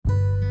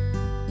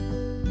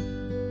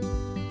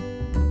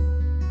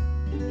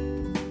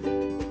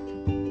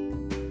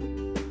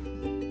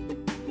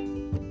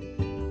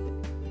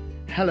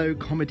Hello,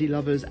 comedy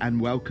lovers, and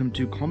welcome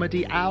to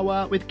Comedy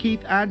Hour with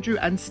Keith, Andrew,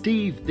 and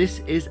Steve. This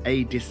is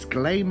a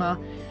disclaimer.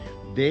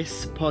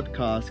 This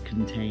podcast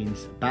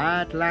contains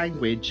bad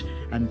language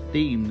and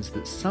themes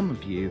that some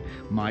of you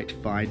might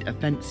find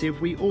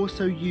offensive. We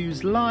also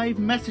use live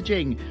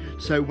messaging,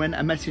 so when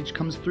a message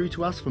comes through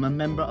to us from a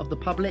member of the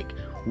public,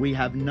 we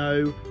have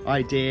no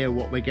idea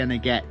what we're going to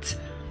get.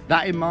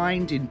 That in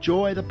mind,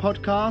 enjoy the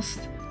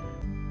podcast.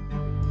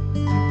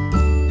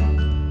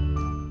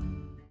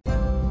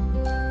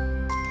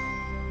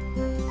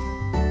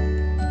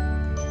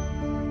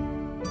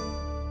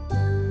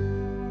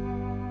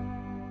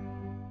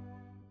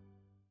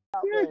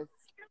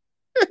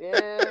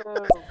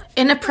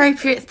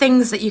 Inappropriate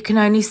things that you can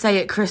only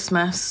say at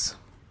Christmas.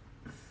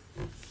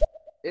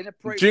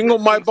 Jingle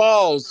my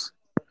balls.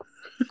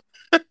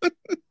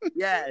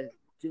 Yeah,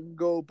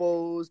 jingle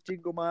balls,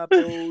 jingle my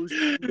balls,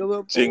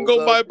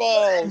 jingle my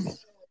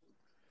balls.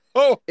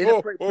 Oh,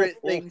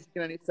 inappropriate things you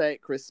can only say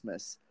at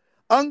Christmas.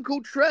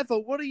 Uncle Trevor,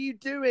 what are you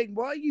doing?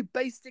 Why are you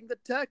basting the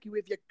turkey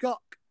with your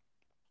cock?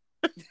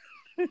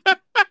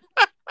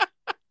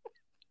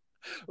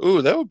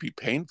 Ooh, that would be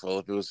painful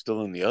if it was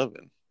still in the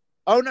oven.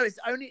 Oh no, it's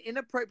only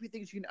inappropriate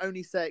things you can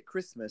only say at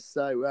Christmas.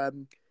 So,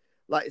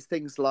 like it's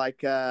things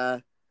like,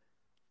 "All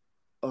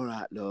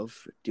right,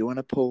 love, do you want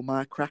to pull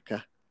my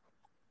cracker?"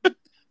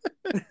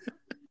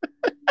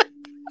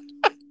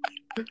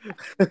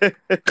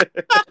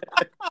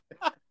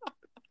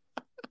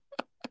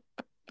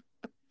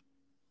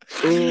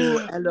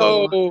 Oh,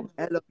 hello,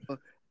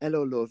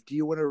 love. Do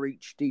you want to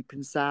reach deep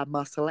inside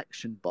my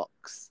selection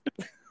box?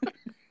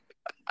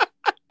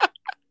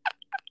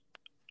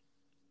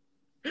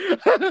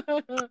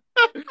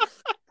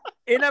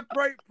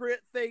 Inappropriate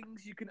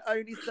things you can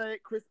only say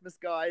at Christmas,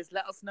 guys.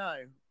 Let us know.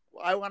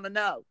 I want to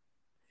know.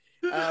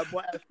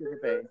 What else could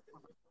it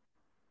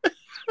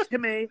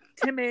be?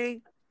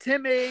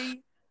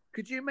 Timmy.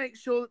 Could you make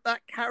sure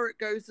that carrot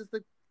goes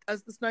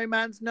as the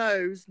snowman's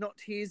nose, not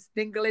his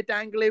dingly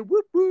dangly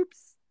whoop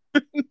whoops?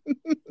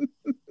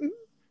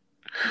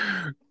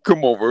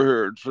 Come over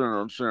here and sit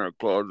on Santa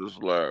Claus's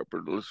lap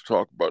and let's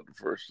talk about the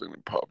first thing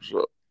that pops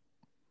up.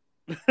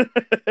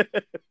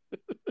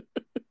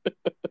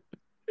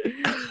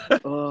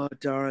 Oh,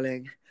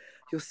 darling,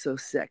 you're so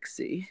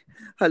sexy.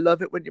 I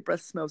love it when your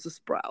breath smells of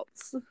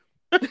sprouts.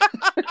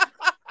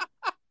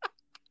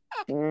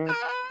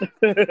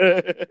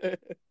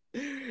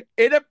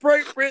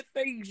 Inappropriate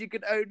things you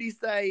can only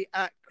say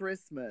at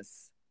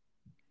Christmas.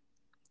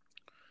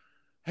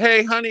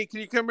 Hey, honey,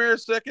 can you come here a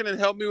second and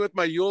help me with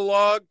my Yule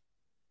log?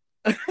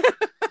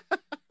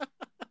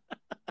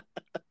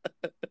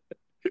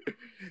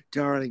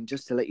 Darling,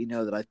 just to let you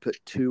know that I've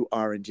put 2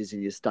 oranges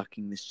in your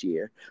stocking this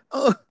year.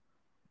 Oh.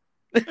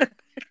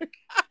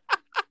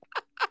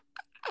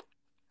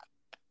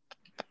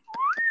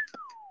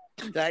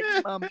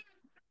 Thanks, Mum.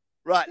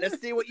 Right, let's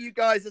see what you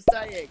guys are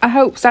saying. I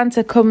hope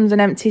Santa comes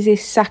and empties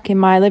his sack in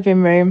my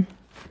living room.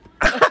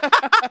 I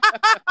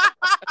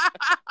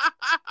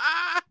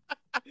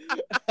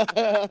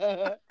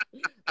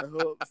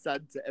hope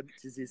Santa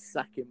empties his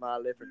sack in my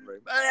living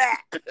room.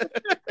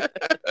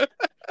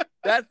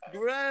 That's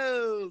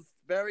gross.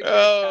 Very good.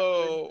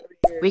 Oh.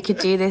 We could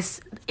do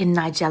this in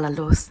Nigella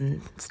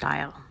Lawson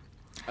style.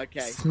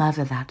 Okay.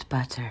 Smother that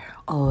butter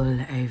all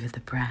over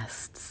the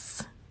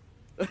breasts.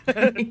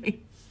 Smother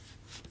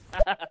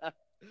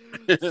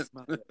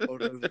it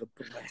all over the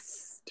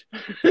breast.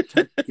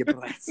 Your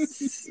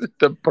breasts.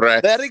 The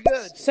breast. Very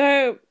good.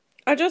 So,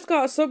 I just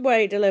got a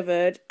Subway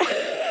delivered. And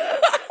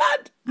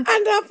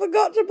I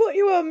forgot to put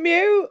you on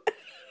mute.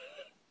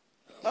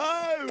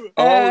 Oh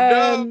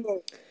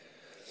no.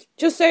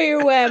 Just so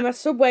you're aware, my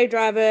Subway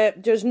driver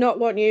does not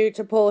want you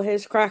to pull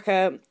his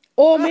cracker.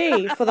 Or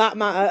me, for that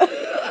matter.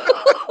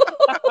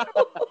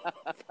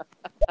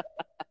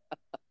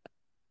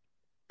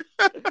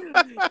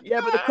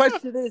 Yeah, but the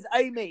question is,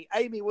 Amy,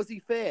 was he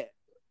fit?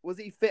 Was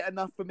he fit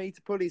enough for me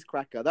to pull his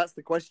cracker? That's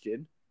the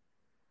question.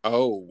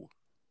 Oh.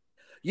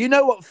 You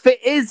know what fit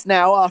is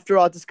now after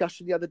our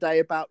discussion the other day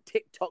about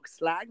TikTok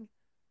slang?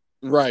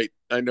 Right.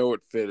 I know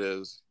what fit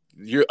is.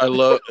 I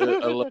love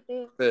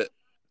fit.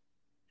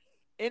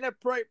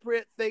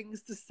 Inappropriate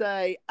things to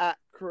say at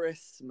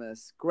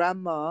Christmas.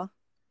 Grandma.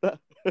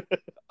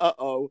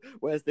 Uh-oh,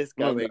 where's this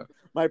going? Oh, no.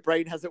 My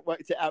brain hasn't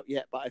worked it out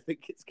yet, but I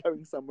think it's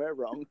going somewhere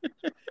wrong.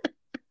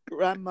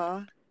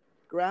 Grandma,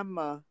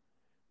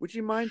 would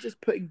you mind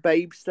just putting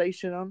Babe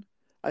Station on?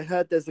 I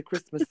heard there's a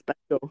Christmas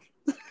special.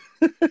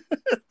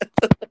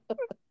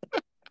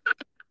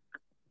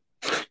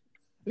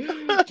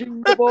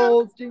 Jingle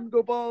balls,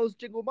 jingle balls,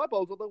 jingle my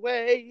balls all the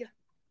way.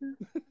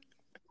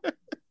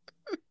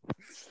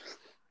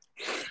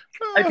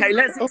 Okay,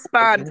 let's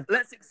expand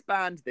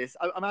this.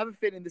 I'm having a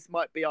feeling this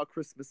might be our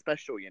Christmas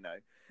special, you know.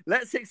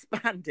 Let's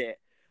expand it.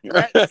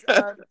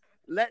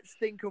 Let's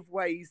think of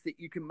ways that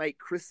you can make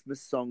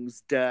Christmas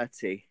songs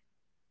dirty.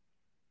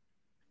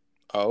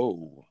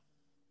 Oh.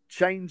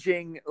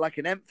 changing like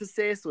an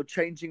emphasis or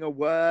changing a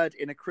word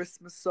in a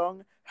Christmas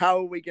song. How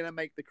are we going to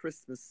make the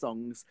Christmas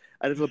songs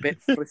a little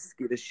bit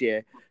frisky this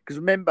year? Because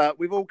remember,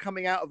 we're all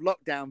coming out of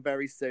lockdown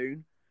very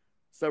soon.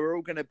 So we're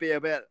all going to be a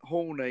bit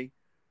horny.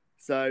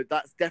 So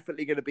that's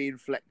definitely going to be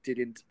inflected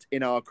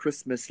in our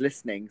Christmas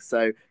listening.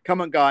 So come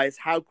on, guys.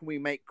 How can we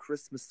make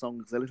Christmas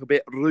songs a little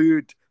bit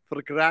rude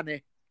for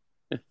Granny?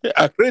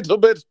 A little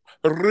bit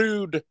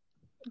rude.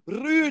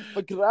 Rude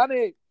for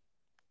Granny.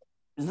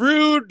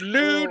 Rude,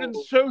 lewd, and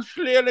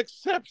socially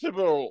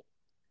unacceptable.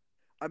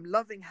 I'm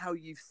loving how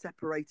you've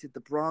separated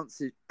the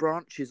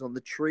branches on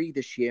the tree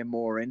this year,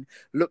 Maureen.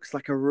 Looks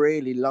like a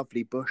really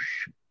lovely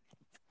bush.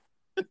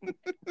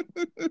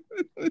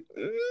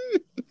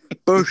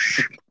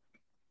 Bush.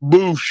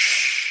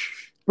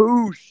 Boosh.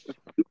 Boosh.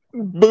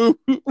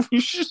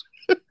 Boosh.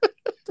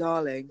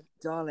 Darling,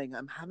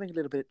 I'm having a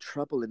little bit of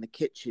trouble in the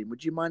kitchen.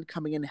 Would you mind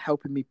coming in and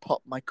helping me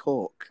pop my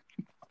cork?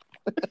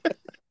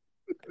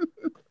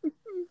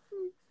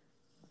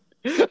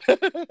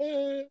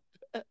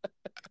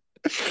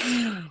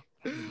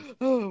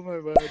 Oh my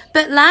word.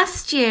 But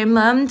last year,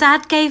 Mum,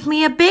 Dad gave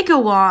me a bigger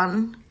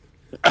one.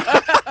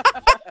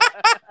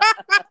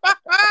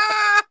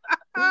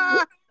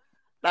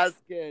 That's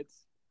good.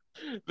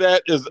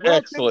 That is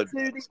excellent.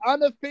 Welcome to the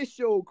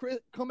unofficial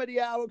Comedy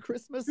Hour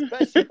Christmas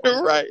special.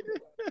 Right.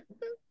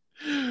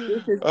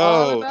 This is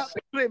all about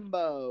the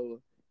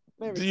Crimbo.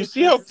 Do you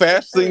see how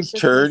fast things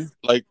turn?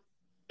 Like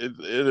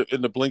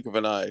in the blink of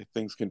an eye,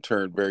 things can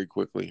turn very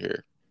quickly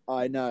here.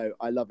 I know.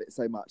 I love it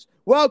so much.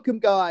 Welcome,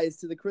 guys,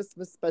 to the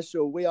Christmas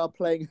special. We are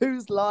playing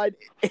Whose Line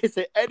Is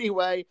It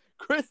Anyway?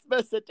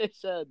 Christmas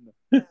edition.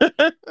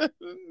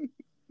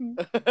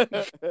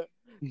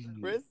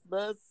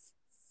 Christmas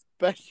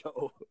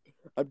special.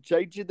 I'm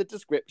changing the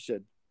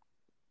description.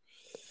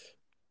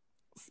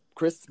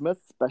 Christmas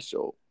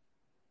special.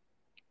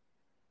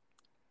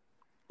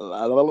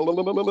 Bear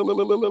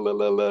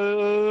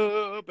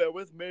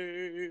with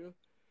me.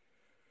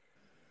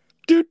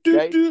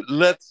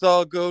 Let's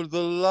all go to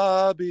the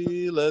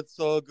lobby. Let's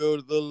all go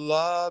to the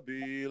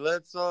lobby.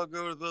 Let's all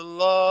go to the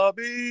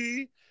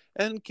lobby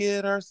and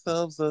get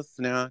ourselves a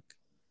snack.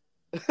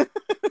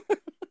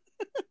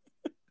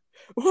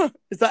 What?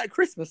 Is that a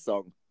Christmas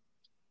song?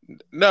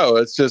 No,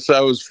 it's just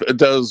it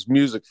does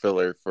music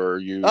filler for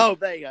you. Oh,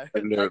 there you go.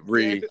 And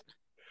Merry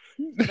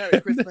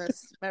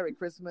Christmas. Merry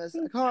Christmas.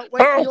 I can't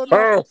wait for your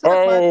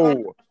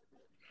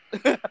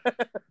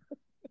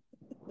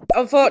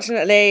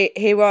Unfortunately,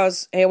 he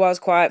was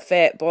quite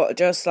fit, but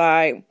just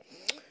like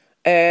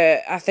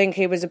I think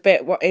he was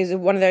he's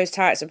one of those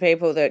types of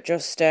people that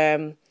just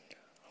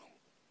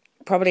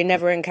probably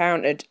never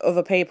encountered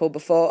other people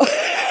before. Do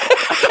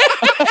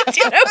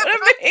you know what I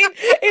mean?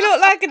 He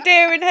looked like a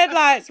deer in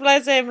headlights,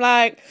 bless him.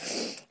 Like,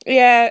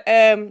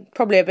 yeah,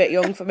 probably a bit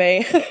young for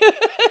me.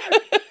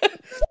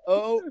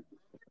 Oh,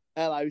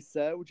 hello,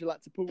 sir. Would you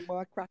like to pull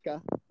my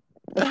cracker?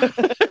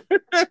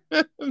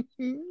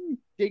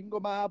 Jingle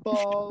my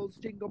balls,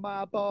 jingle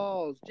them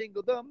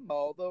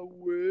all the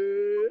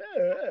way.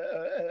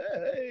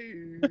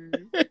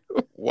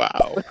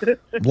 Wow.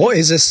 What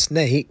is a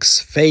snake's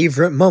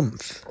favourite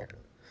month?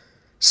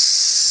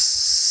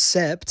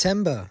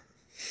 September.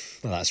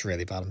 Well, that's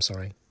really bad. I'm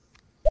sorry.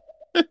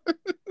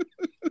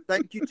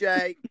 Thank you,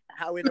 Jake.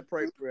 How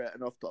inappropriate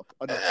and off topic.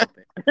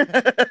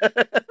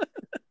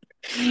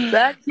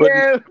 Thank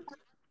you.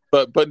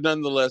 But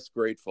nonetheless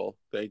grateful.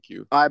 Thank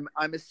you. I'm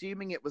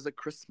assuming it was a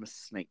Christmas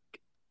snake.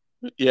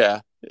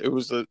 Yeah, it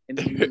was a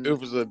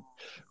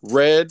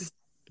red,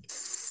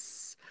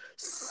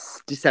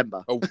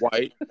 December, a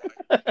white,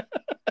 and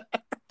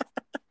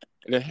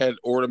it had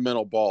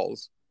ornamental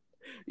balls.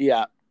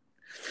 Yeah.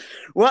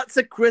 What's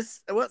a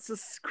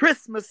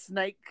Christmas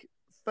snake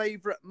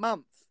favorite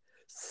month?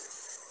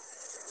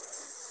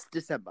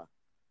 December.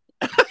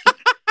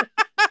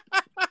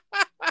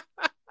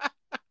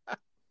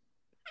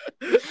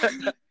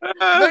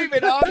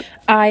 Moving on.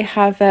 I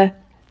have a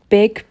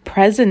big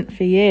present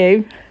for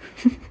you.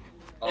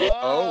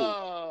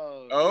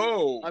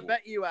 Oh. I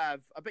bet you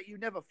have. I bet you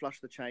never flush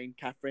the chain,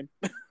 Catherine.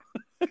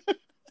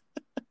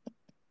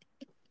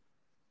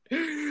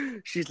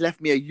 She's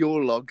left me a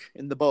Yule log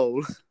in the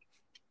bowl.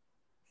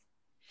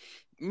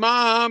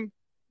 Mom,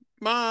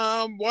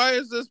 why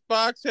does this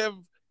box have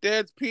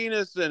Dad's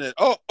penis in it?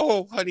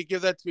 Oh, honey,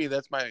 give that to me.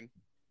 That's mine.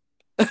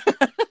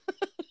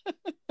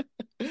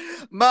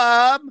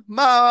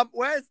 Mom,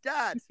 where's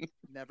Dad?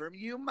 Never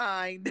you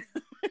mind.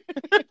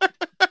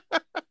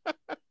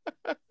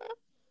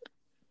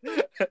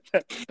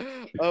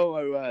 Oh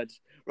my word.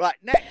 Right,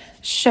 next.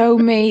 Show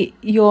me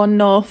your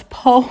North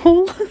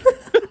Pole.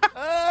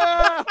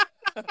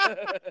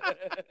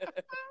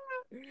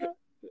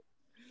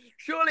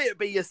 Surely it'd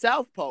be your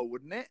South Pole,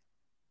 wouldn't it?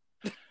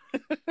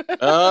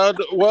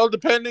 Well,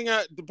 depending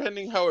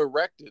how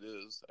erect it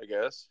is, I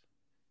guess.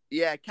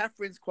 Yeah,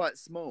 Catherine's quite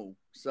small,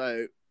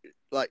 so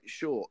like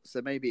short,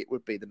 so maybe it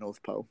would be the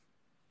North Pole.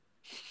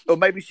 Or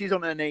maybe she's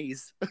on her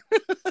knees.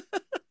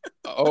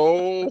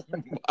 Oh,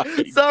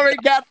 sorry,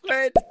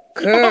 Catherine.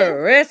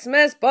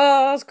 Christmas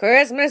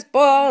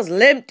balls,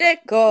 limp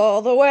dick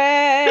all the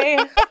way.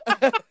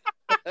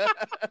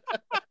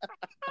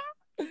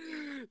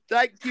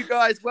 Thank you,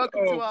 guys.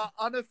 Welcome to our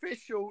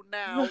unofficial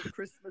now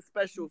Christmas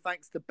special.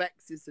 Thanks to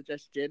Bex's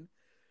suggestion.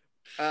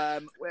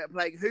 We're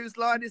playing Whose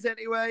Line Is It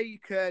Anyway? You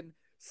can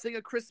sing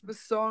a Christmas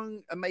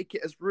song and make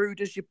it as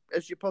rude as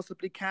you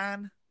possibly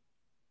can.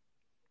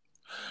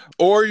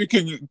 Or you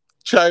can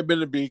chime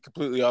in and be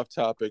completely off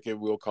topic, and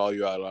we'll call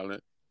you out on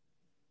it.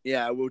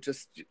 Yeah, we'll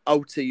just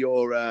alter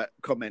your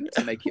comment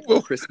to make it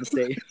more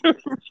Christmassy.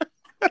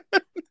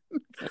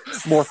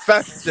 More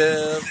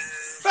festive.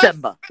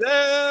 December.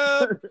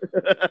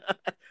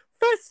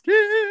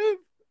 Festive.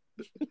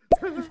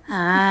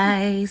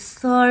 I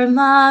saw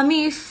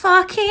Mommy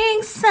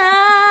fucking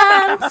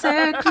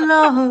Santa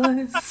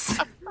Claus.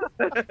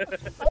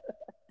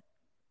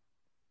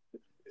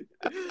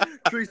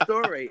 True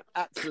story,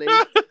 actually.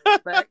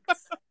 Bex.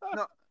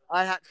 No,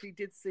 I actually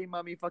did see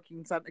Mummy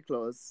fucking Santa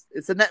Claus.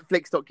 It's a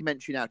Netflix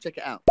documentary now. Check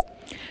it out.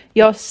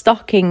 Your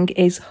stocking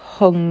is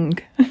hung.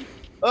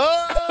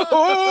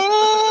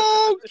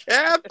 Oh,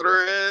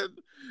 Catherine!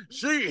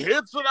 She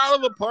hits it out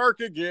of the park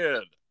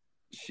again.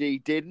 She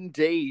did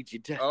indeed. You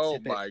dirty Oh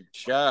bitch. my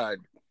God!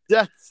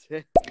 That's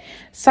it.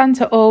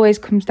 Santa always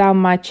comes down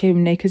my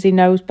chimney because he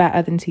knows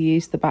better than to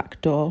use the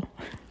back door.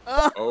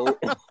 Oh.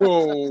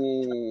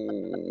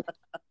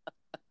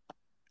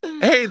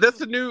 Hey,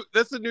 that's a new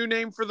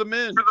name for the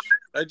minge.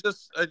 I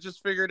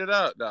just figured it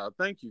out now.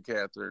 Thank you,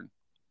 Catherine.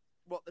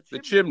 What, the The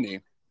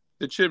chimney?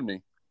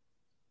 chimney.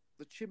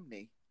 The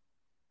chimney.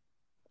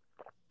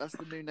 That's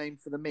the new name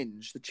for the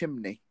minge. The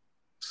chimney.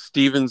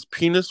 Stephen's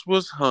penis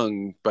was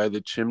hung by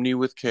the chimney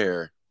with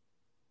care.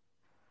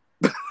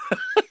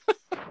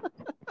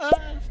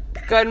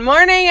 Good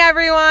morning,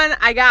 everyone.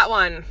 I got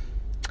one.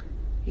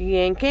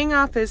 Yanking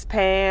off his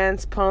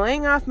pants,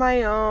 pulling off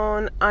my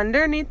own,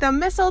 underneath the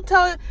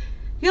mistletoe,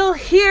 you'll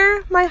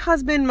hear my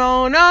husband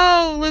moan,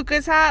 oh, Luke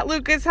is hot,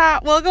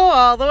 we'll go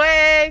all the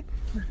way.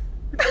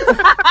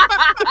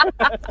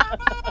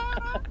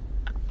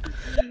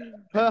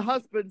 Her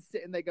husband's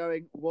sitting there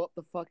going, what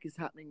the fuck is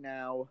happening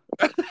now?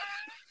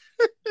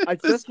 I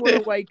just want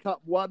to wake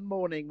up one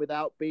morning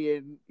without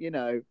being,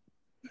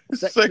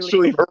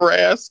 Sexually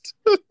harassed.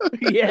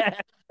 Yeah.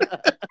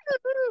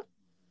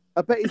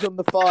 I bet he's on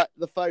the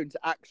phone to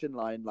Action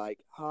Line like,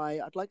 hi,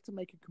 I'd like to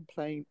make a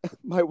complaint.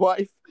 My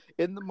wife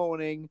in the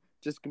morning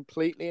just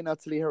completely and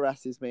utterly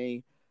harasses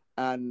me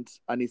and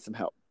I need some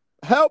help.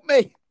 Help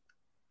me!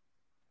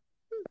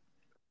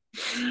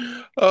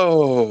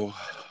 Oh.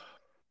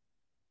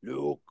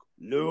 Luke,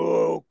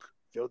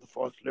 feel the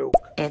force, Luke.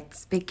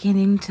 It's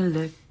beginning to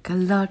look a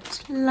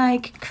lot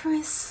like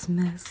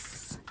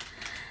Christmas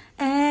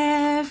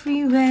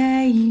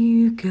everywhere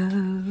you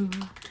go.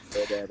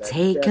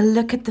 Take a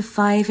look at the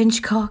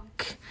 5-inch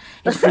cock.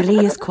 It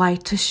really is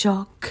quite a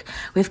shock,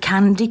 with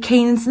candy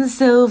canes and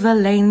silver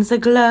lanes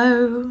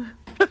aglow.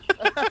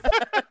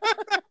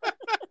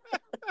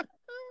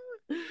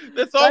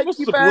 That's almost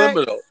you,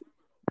 subliminal. Bex.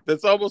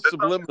 That's almost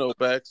subliminal,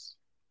 Bex.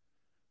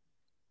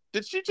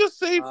 Did she just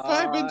say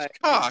 5-inch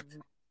cock?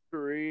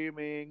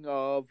 Dreaming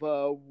of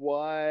a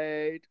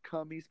white,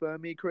 cummy,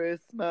 spermy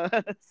Christmas.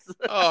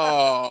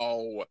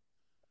 Oh.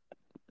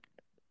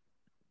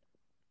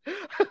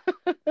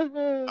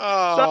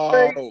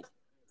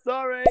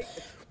 Sorry.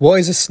 What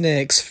is a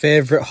snake's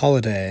favourite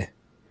holiday?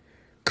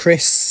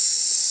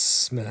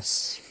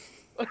 Christmas.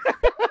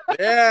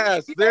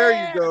 Yes, there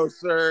you go,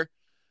 sir.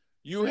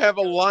 You have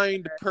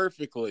aligned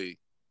perfectly.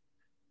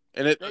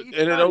 And it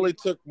only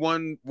took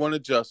one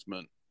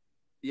adjustment.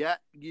 Yeah,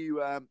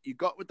 you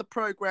got with the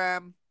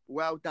program.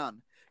 Well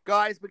done.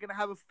 Guys, we're gonna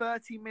have a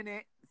 30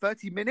 minute?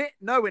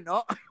 No, we're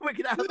not. We're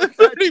gonna have a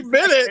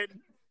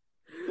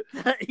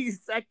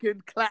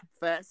 30-second clap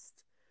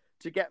fest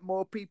to get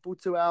more people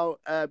to our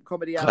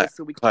comedy hours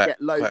so we can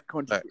get loads of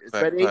contributors.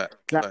 Ready?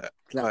 Clap.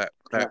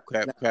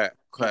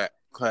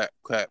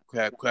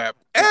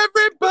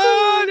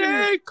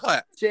 Everybody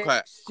clap.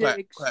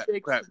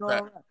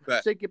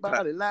 Shake your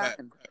body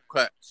line.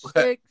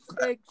 Shake.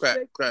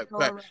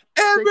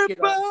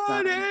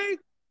 Everybody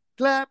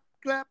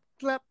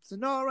Clap,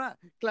 Sonora.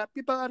 Clap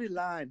your body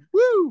line.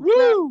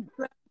 Woo.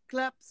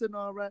 Clap,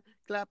 Sonora.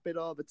 Clap it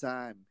all the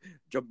time.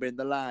 Jump in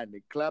the line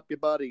and clap your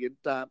body in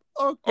time.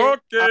 Okay,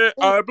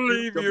 I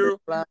believe jump you. in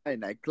the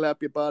line and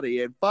clap your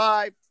body in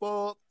 5,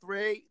 4,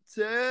 3,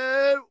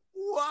 2,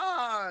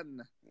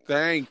 1.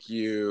 Thank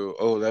you.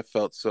 Oh, that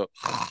felt so.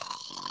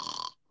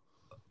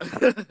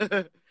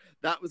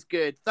 That was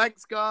good.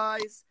 Thanks,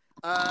 guys.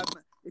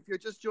 If you're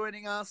just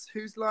joining us,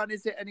 Whose Line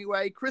Is It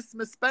Anyway?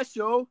 Christmas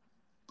special.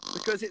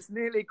 Because it's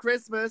nearly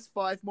Christmas,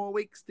 5 more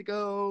weeks to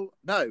go.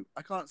 No,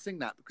 I can't sing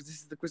that because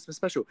this is the Christmas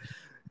special.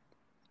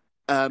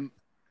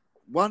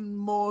 One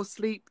more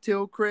sleep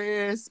till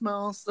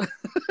Christmas. I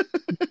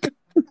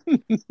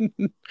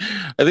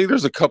think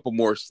there's a couple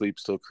more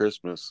sleeps till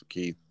Christmas,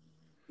 Keith.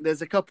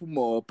 There's a couple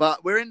more,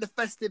 but we're in the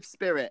festive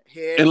spirit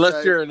here.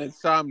 Unless you're an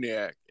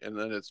insomniac, and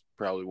then it's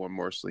probably one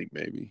more sleep,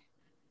 maybe.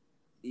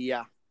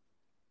 Yeah.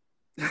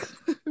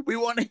 We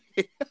want to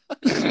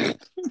hear.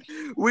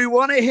 We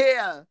want to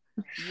hear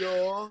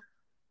your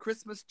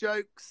Christmas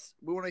jokes.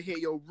 We want to hear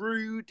your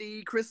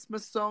Rudy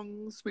Christmas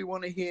songs. We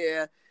want to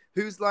hear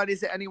whose line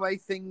is it anyway?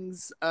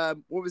 Things. What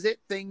was it?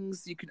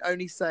 Things you can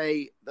only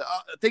say.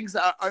 Things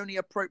that are only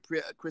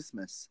appropriate at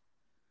Christmas.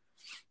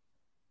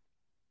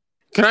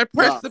 Can I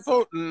press Yes. the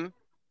button?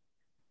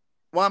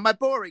 Why am I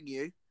boring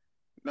you?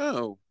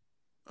 No.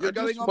 You're I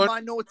going just on want- my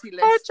naughty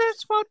list. I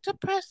just want to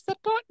press the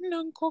button,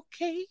 Uncle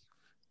Keith.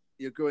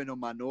 You're going on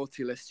my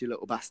naughty list, you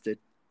little bastard.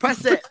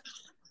 Press it.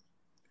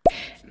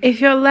 If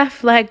your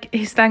left leg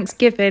is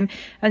Thanksgiving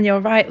and your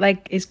right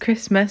leg is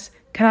Christmas,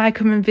 can I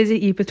come and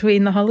visit you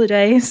between the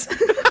holidays?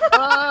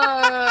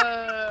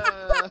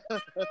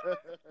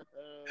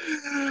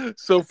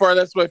 So far,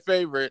 that's my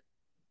favorite.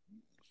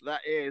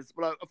 That is.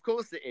 Well, of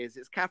course it is.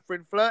 It's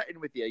Catherine flirting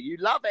with you. You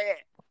love it.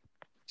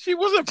 She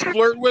wasn't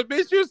flirting with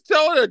me. She was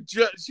telling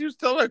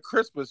a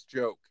Christmas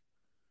joke.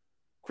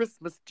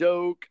 Christmas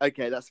joke.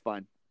 Okay, that's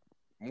fine.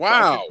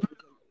 Wow.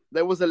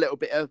 There was a little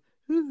bit of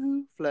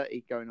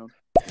flirty going on.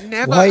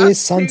 Never Why is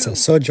assume. Santa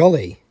so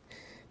jolly?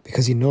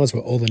 Because he knows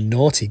where all the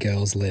naughty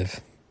girls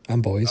live.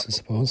 And boys, I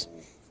suppose.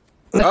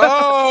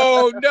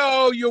 Oh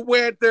no! You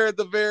went there at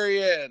the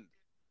very end.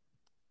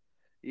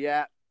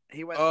 Yeah,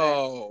 he went there.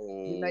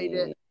 Oh. He made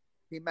it.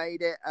 He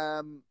made it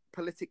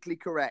politically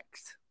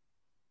correct.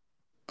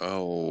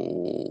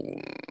 Oh.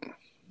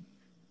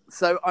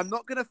 So I'm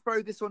not going to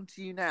throw this one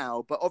to you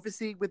now, but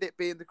obviously with it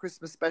being the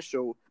Christmas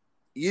special,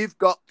 you've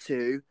got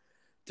to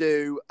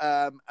do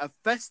a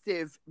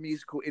festive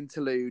musical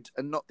interlude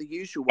and not the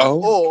usual one,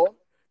 or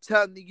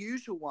turn the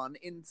usual one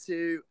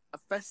into a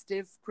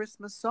festive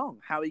Christmas song.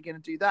 How are you going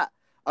to do that?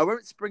 I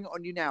won't spring it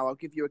on you now. I'll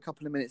give you a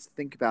couple of minutes to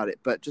think about it,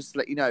 but just to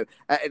let you know,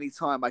 at any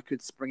time I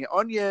could spring it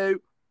on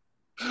you.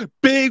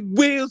 Big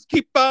wheels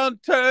keep on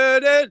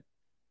turning.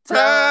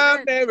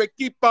 Time never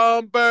keep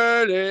on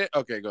burning.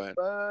 Okay, go ahead.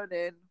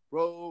 Burning,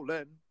 rolling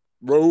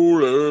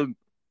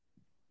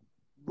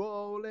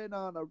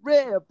on a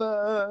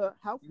river.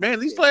 Man,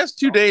 these last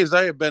 2 days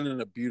I have been in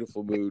a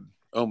beautiful mood.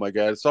 Oh my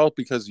god, it's all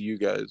because of you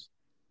guys.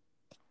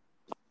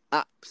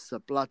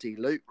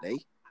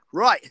 Abso-bloody-lutely.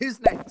 Right,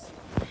 who's next?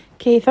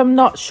 Keith, I'm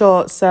not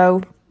short,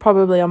 so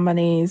probably on my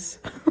knees.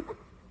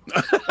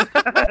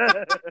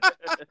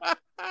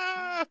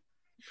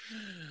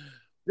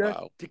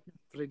 Wow.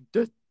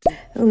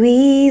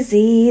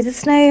 Wheezy the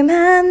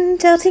snowman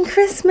dealt in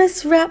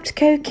Christmas wrapped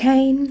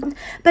cocaine,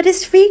 but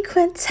his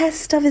frequent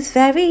test of his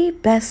very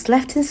best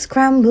left him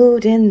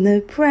scrambled in the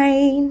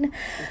brain.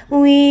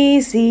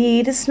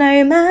 Wheezy the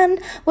snowman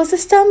was a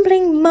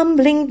stumbling,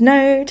 mumbling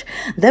nerd,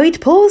 though he'd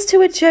pause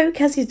to a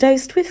joke as he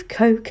dosed with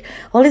coke,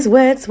 all his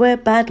words were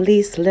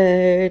badly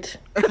slurred.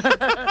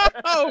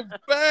 Oh,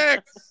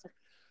 Bex!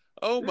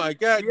 Oh my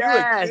god,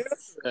 Yes. you're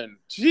a Karen.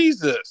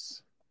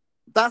 Jesus.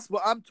 That's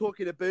what I'm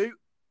talking about.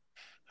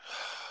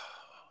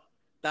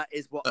 That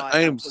is what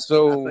I am talking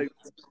so- about.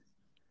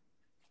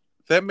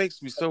 That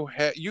makes me so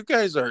happy. You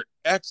guys are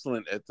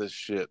excellent at this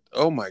shit.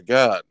 Oh my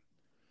god.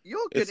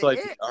 You're good It's at like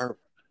it.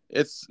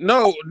 it's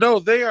no,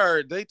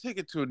 they take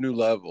it to a new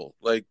level.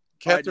 Like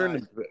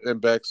Catherine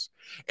and Bex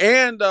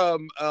and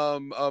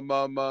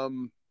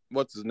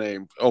what's his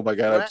name? Oh my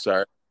god, I'm Brett?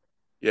 sorry.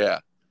 Yeah.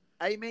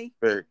 Amy,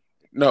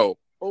 No.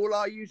 all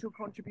our usual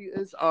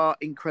contributors are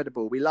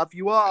incredible. We love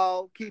you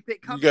all. Keep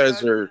it coming.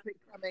 guys man. are- Keep it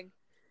coming.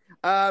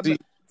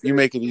 See, you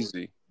make it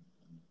easy.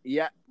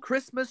 Yeah,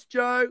 Christmas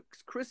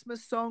jokes,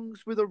 Christmas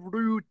songs with a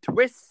rude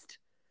twist,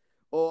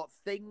 or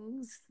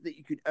things that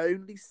you could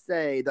only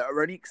say that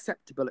are only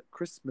acceptable at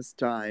Christmas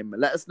time.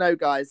 Let us know,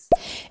 guys.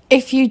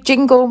 If you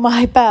jingle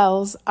my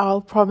bells,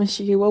 I'll promise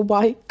you a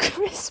white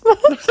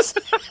Christmas.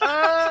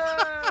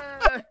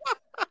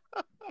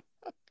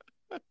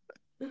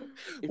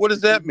 What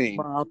does that mean?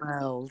 My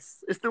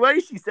bells. It's the way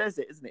she says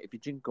it, isn't it? If you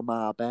jingle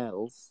my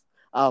bells,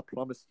 I'll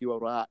promise you a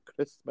right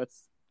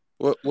Christmas.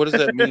 What does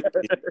that mean?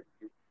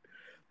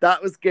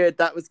 That was good.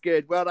 That was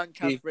good. Well done,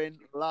 Keith. Catherine.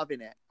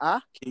 Loving it. Huh?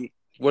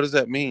 What does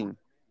that mean?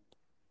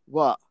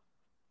 What?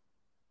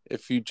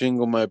 If you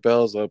jingle my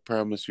bells, I'll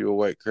promise you a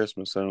white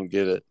Christmas. I don't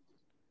get it.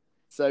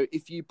 So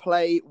if you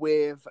play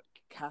with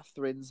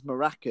Catherine's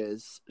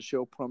maracas,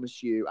 she'll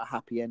promise you a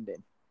happy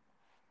ending.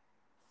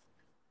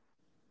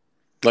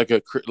 Like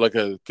a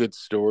good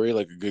story,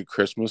 like a good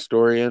Christmas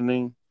story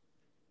ending.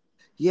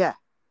 Yeah.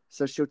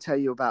 So she'll tell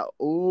you about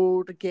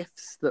all the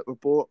gifts that were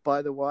bought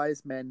by the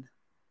wise men.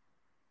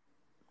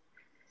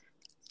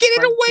 Get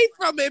it away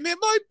from him! It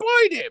might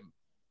bite him.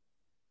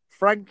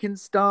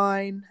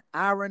 Frankenstein,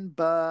 Aaron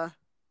Burr,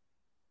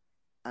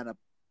 and a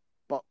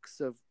box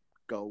of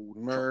gold.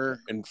 Myrrh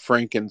and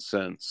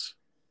frankincense.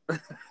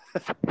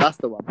 That's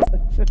the one.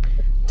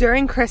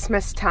 During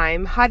Christmas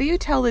time, how do you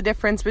tell the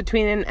difference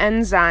between an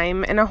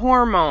enzyme and a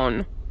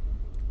hormone?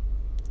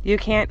 You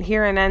can't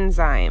hear an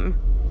enzyme.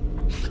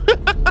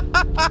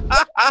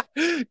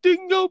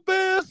 Jingle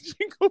bells,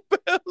 jingle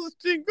bells,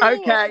 jingle.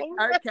 Okay, all.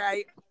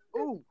 okay.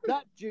 Oh,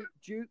 that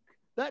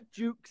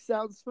Duke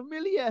sounds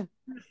familiar.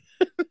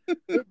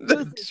 It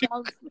does. It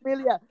sounds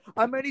familiar.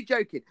 I'm only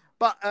joking,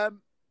 but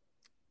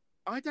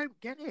I don't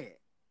get it.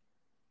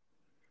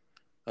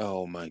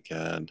 Oh my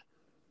God.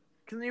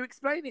 Can you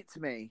explain it to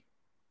me?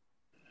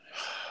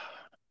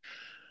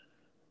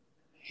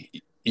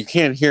 You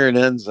can't hear an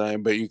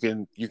enzyme, but you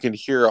can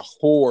hear a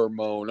whore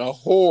moan. A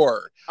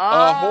whore.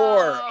 A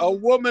whore. A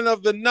woman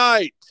of the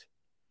night.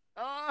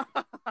 Oh.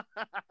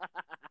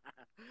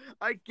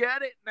 I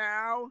get it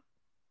now.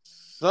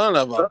 Son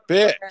of a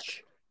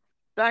bitch.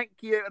 Thank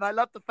you. And I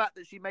love the fact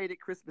that she made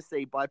it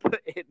Christmassy by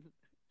putting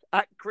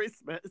at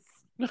Christmas.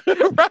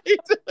 Right?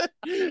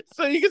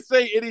 So you can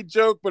say any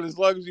joke, but as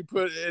long as you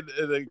put it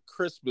in a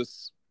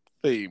Christmas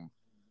theme.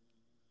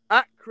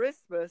 At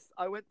Christmas,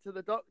 I went to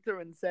the doctor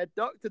and said,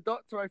 Doctor,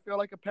 I feel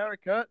like a pair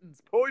of curtains.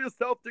 Pull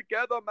yourself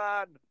together,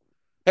 man.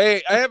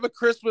 Hey, I have a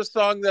Christmas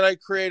song that I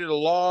created a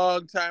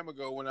long time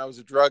ago when I was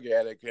a drug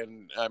addict,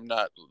 and I'm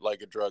not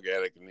like a drug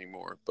addict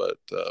anymore, but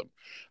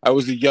I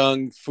was a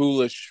young,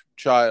 foolish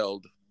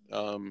child.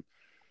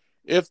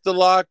 If the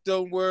lock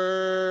don't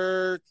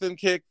work, then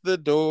kick the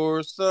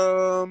door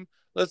some.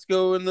 Let's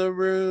go in the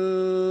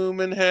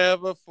room and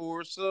have a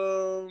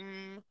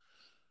foursome.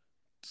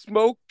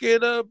 Smoking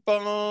a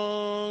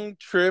bong,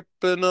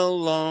 tripping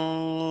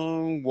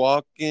along,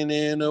 walking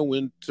in a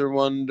winter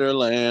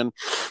wonderland.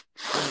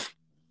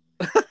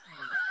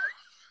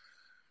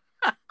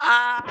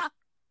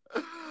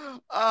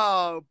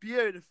 Oh,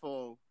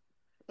 beautiful.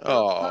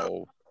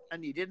 Oh.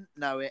 And you didn't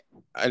know it.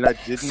 And I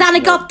didn't Santa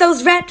know. got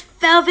those red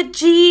velvet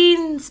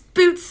jeans,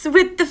 boots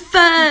with the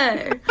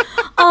fur,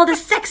 all the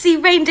sexy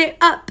reindeer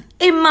up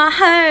in my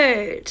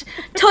herd.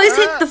 Toys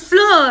hit the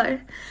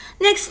floor.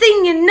 Next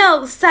thing you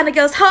know, Santa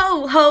goes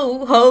ho,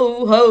 ho,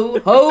 ho, ho,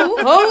 ho,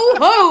 ho,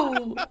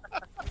 ho.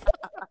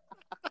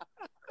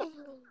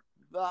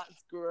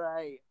 That's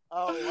great.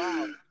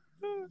 Oh,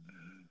 wow.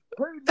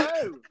 Who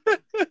knew?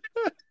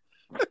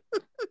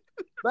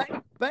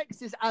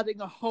 Bex is adding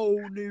a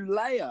whole new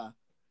layer.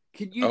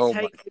 Can you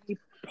take any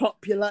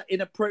popular,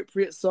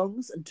 inappropriate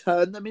songs and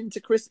turn them into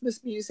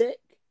Christmas music?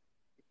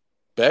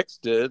 Bex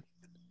did.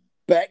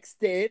 Bex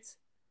did.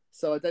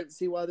 So I don't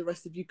see why the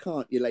rest of you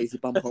can't, you lazy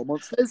bumhole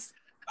monsters.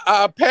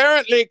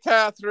 Apparently,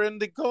 Catherine,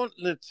 the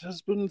gauntlet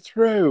has been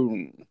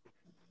thrown.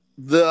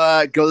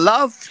 The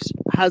glove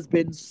has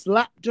been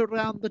slapped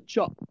around the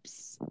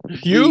chops.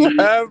 You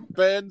have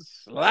been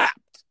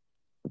slapped.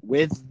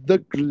 With the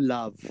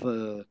glove.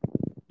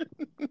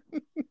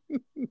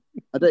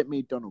 I don't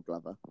mean Donald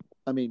Glover.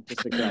 I mean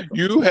just a glove.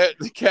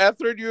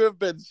 Catherine, you have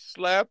been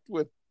slapped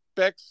with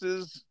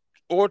Bex's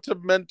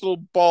ornamental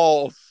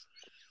balls.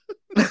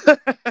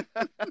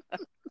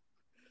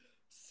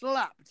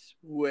 Slapped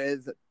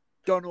with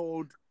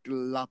Donald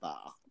Glover.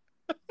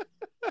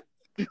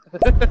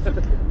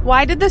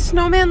 Why did the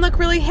snowman look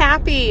really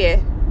happy?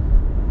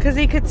 Because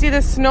he could see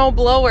the snow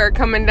blower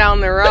coming down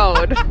the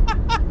road.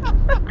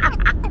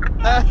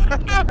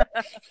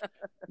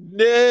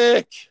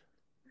 Nick!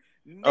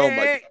 Oh my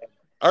God.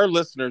 Our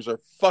listeners are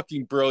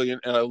fucking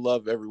brilliant, and I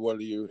love every one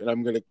of you. And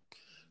I'm going to,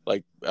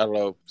 I don't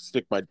know,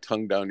 stick my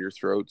tongue down your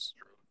throats.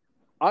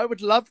 I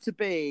would love to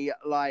be,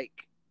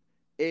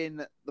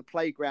 in the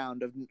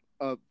playground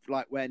of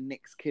where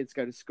Nick's kids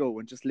go to school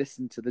and just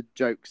listen to the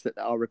jokes that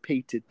are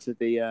repeated to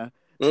the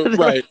right.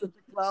 rest of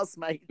the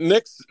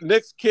classmates.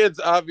 Nick's kids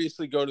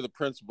obviously go to the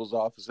principal's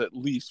office at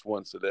least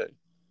once a day.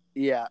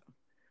 Yeah.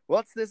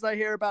 What's this I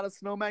hear about a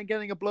snowman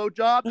getting a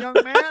blowjob, young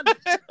man?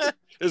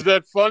 Is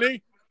that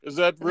funny? Is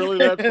that really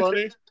that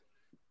funny?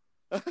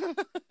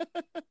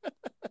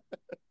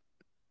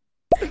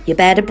 You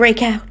better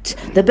break out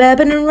the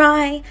bourbon and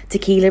rye,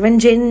 tequila and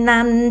gin,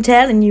 I'm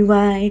telling you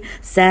why.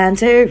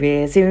 Santa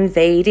is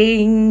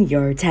invading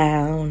your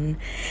town.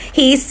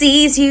 He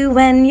sees you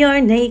when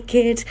you're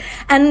naked,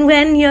 and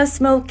when you're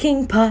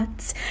smoking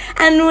pot,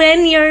 and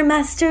when you're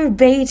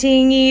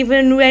masturbating,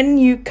 even when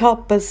you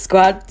cop a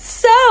squat.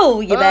 So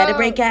you better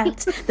break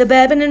out the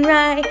bourbon and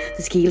rye,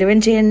 the tequila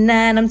and gin,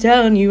 and I'm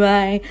telling you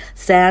why.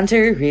 Santa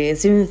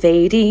is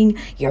invading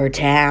your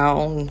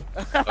town.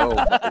 Oh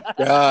my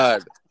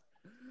God.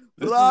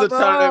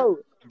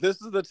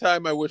 This is the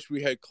time I wish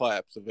we had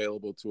claps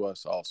available to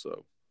us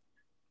also.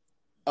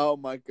 Oh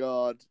my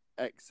God.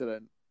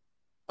 Excellent.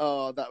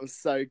 Oh, that was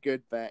so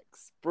good,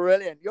 Bex.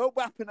 Brilliant. You're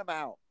whapping them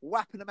out.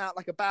 Whapping them out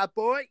like a bad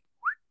boy.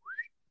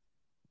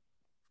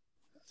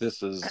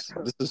 This is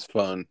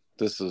fun.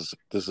 This is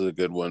a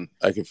good one.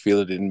 I can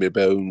feel it in my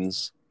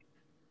bones.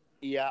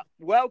 Yeah.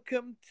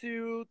 Welcome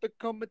to the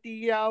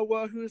Comedy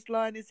Hour. Whose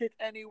line is it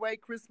anyway?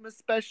 Christmas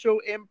special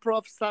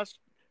improv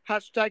 /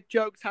 hashtag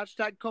jokes,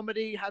 hashtag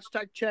comedy,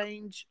 hashtag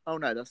change. Oh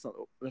no, that's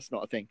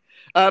not a thing.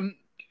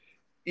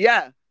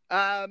 Yeah.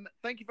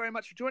 Thank you very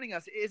much for joining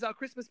us. It is our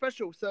Christmas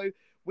special, so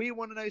we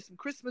want to know some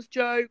Christmas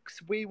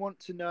jokes. We want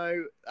to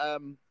know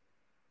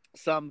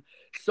some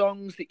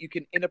songs that you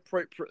can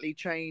inappropriately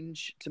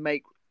change to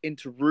make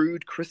into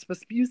rude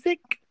Christmas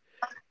music,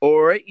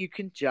 or you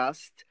can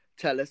just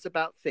tell us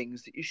about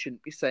things that you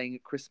shouldn't be saying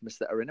at Christmas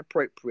that are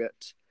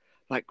inappropriate,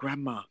 like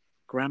grandma,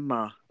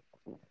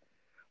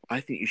 I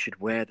think you should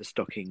wear the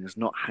stockings,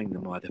 not hang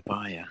them by the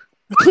fire.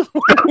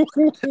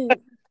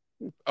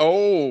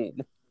 Oh,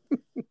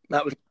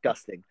 that was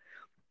disgusting.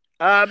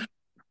 Um,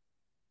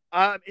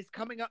 it's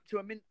coming up to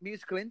a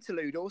musical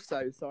interlude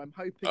also, so I'm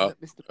hoping that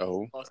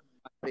Mr.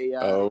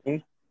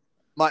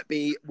 Might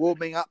be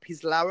warming up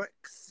his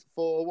lyrics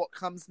for what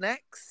comes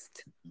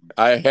next.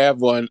 I have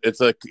one.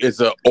 It's a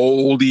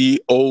oldie.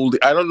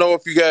 I don't know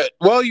if you guys.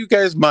 Well, you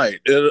guys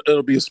might.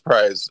 It'll be a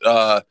surprise.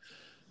 I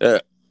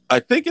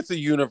think it's a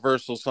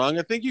universal song.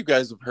 I think you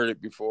guys have heard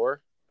it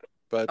before.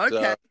 But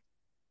okay,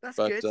 that's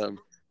good.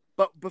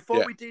 But before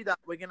yeah. we do that,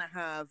 we're gonna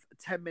have a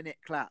 10-minute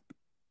clap,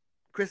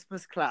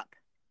 Christmas clap.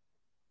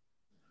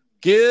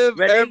 Give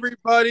Ready?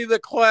 everybody the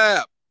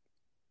clap.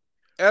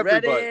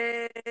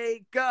 Everybody.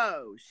 Ready,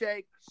 go.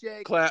 Shake,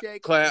 shake, Clap,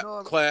 shake. clap,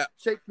 Sonora. clap.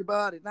 Shake your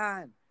body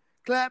line.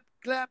 Clap,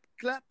 clap,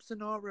 clap,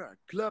 Sonora.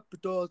 Clap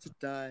it all the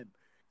time.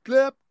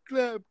 Clap,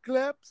 clap,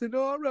 clap,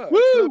 Sonora.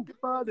 Woo! Clap your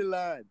body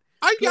line.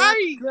 Aye, Clap,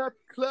 aye. clap,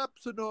 clap,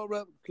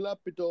 Sonora.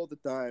 Clap it all the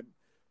time.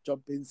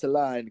 Jump in the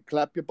line.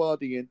 Clap your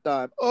body in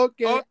time.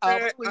 Okay,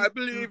 I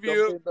believe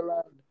you. Jump in the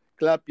line.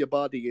 Clap your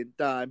body in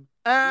time.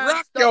 And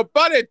Rock stop. your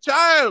body,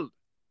 child.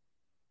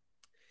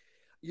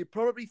 You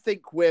probably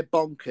think we're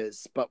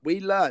bonkers, but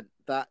we learned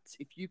that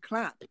if you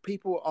clap,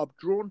 people are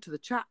drawn to the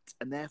chat,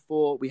 and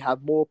therefore we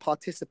have more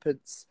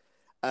participants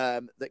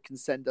that can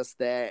send us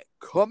their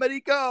comedy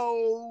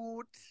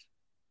gold.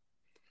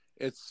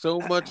 It's so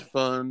much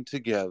fun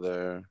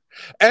together.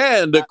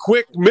 And a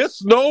quick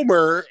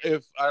misnomer,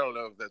 if I don't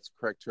know if that's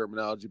correct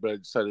terminology, but I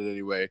decided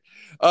anyway.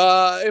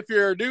 If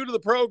you're new to the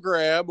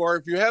program, or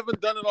if you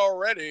haven't done it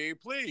already,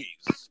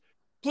 please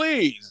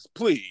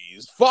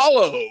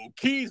follow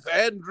Keith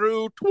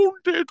Andrew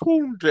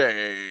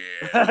 2020.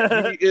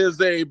 He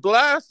is a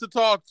blast to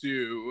talk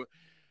to.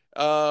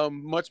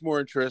 Much more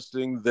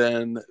interesting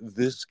than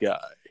this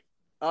guy.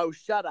 Oh,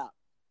 shut up.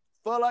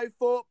 Follow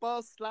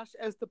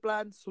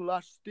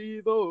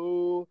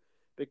 /Esteban/Steve-O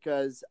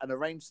and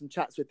arrange some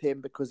chats with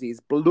him because he's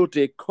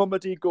bloody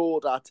comedy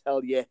gold, I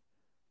tell you.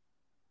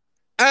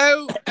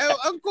 Oh,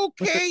 Uncle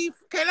Keith,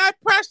 can I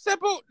press the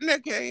button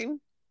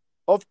again?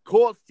 Of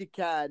course you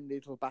can,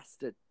 little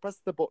bastard. Press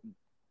the button.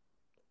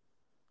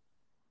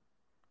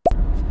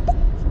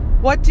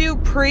 What do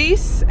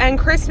priests and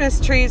Christmas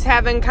trees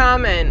have in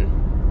common?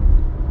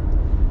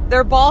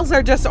 Their balls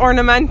are just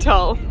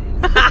ornamental.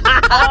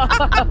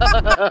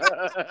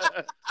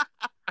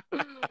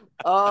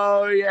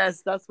 Oh,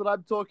 yes, that's what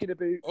I'm talking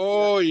about.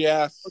 Oh,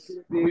 yes.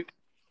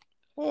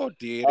 Oh,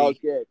 dearie. Oh,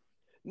 good.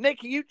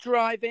 Nick, are you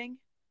driving?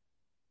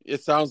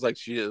 It sounds like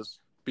she is.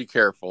 Be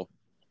careful.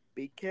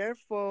 Be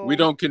careful. We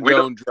don't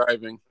condone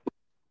driving.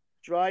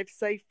 Drive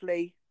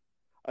safely.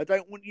 I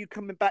don't want you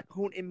coming back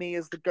haunting me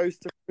as the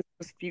ghost of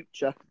Christmas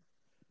future.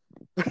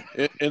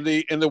 In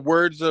the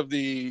words of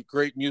the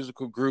great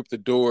musical group The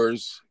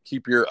Doors,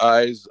 keep your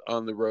eyes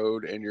on the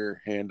road and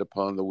your hand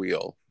upon the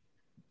wheel.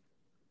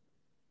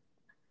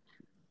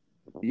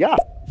 Yeah.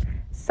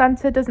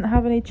 Santa doesn't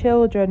have any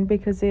children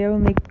because he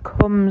only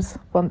comes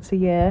once a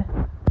year.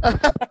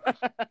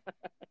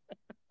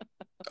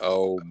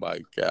 Oh my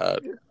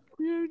God.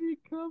 He only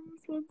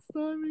comes once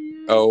time a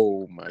year.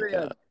 Oh my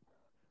God.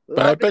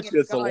 But I bet you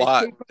it's a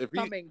lot. Keep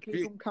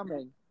them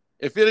coming.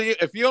 If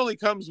he only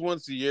comes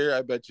once a year,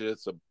 I bet you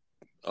it's a.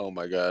 Oh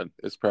my God,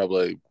 it's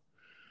probably.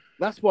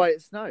 That's why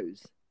it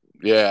snows.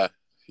 Yeah.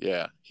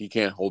 He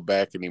can't hold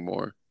back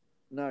anymore.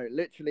 No,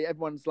 literally,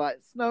 everyone's like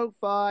snow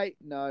fight.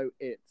 No,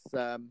 it's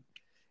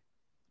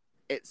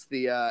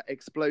the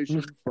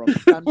explosion from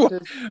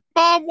Santa's.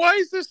 Mom, why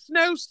is the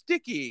snow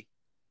sticky?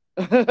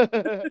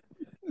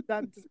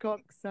 Santa's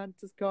cock,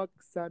 Santa's cock,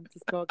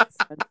 Santa's cock,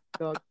 Santa's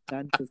cock,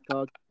 Santa's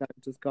cock,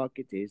 Santa's cock.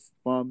 It is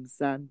from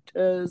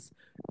Santa's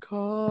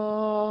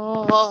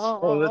cock.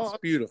 Oh, that's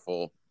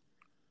beautiful.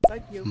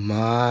 Thank you.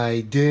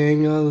 My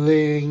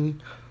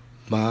ding-a-ling,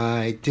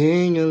 my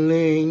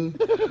ding-a-ling.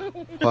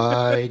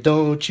 Why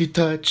don't you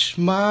touch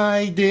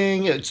my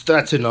ding?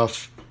 That's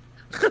enough.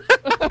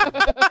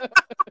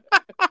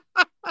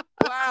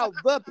 Wow,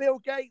 the Bill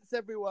Gates,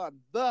 everyone.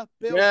 The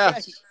Bill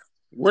Gates.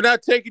 We're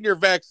not taking your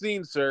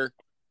vaccine, sir.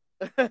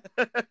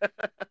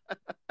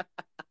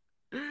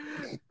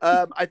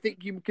 I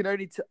think you can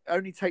only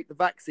take the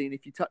vaccine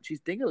if you touch his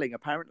ding-a-ling,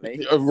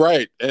 apparently.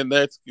 Right, and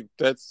that's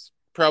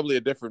probably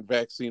a different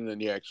vaccine than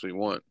you actually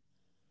want.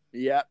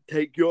 Yeah,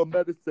 take your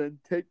medicine.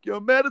 Take your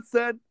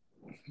medicine.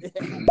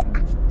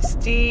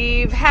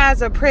 Steve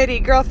has a pretty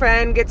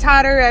girlfriend, gets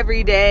hotter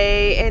every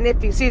day, and if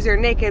he sees her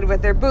naked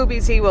with her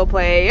boobies, he will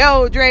play,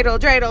 oh, dreidel,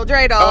 dreidel,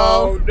 dreidel.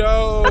 Oh,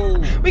 no.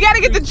 We got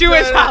to get the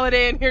Jewish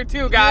holiday in here,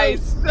 too,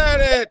 guys. You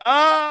said it.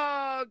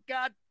 Oh,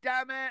 God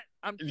damn it.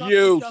 I'm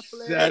You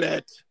said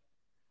it.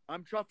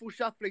 I'm truffle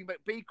shuffling,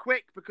 but be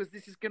quick because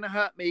this is going to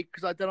hurt me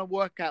because I done a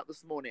workout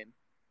this morning.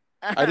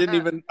 I didn't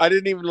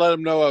even let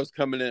him know I was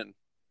coming in.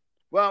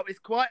 Well, it's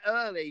quite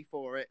early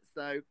for it,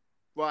 so,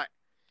 right.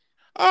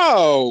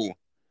 Oh,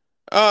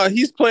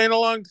 he's playing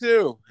along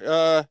too.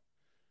 My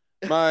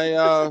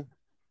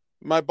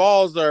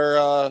balls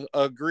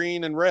are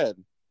green and red.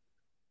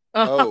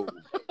 Oh,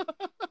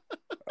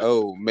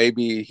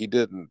 maybe he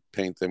didn't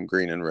paint them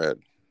green and red.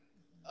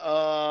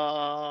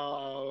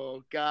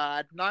 Oh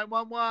God!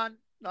 911.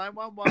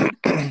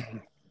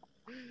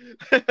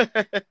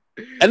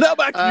 And now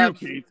back to you,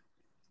 Keith.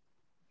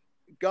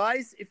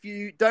 Guys, if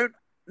you don't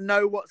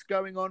know what's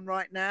going on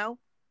right now,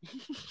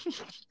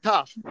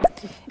 tough.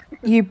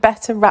 You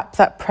better wrap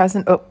that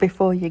present up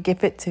before you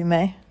give it to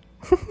me.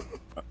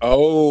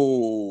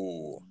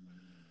 Oh.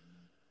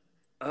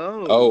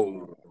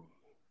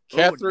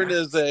 Catherine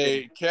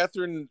nasty.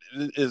 Catherine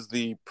is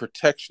the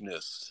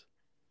protectionist.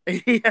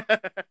 Yeah.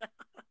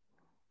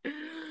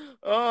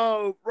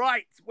 Oh,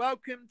 right.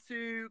 Welcome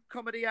to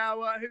Comedy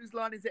Hour. Whose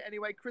line is it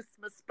anyway?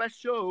 Christmas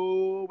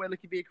special. We're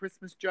looking for your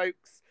Christmas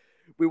jokes.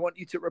 We want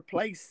you to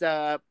replace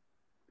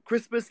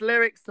Christmas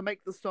lyrics to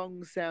make the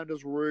song sound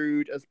as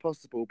rude as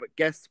possible. But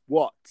guess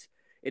what?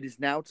 It is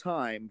now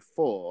time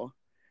for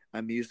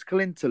a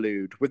musical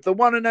interlude with the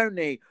one and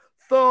only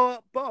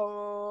Thought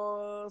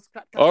Boss.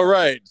 Clap, clap, All clap.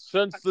 right,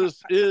 since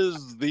this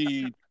is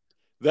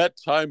that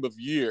time of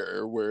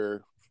year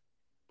where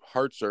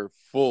hearts are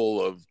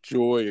full of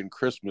joy and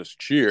Christmas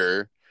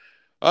cheer,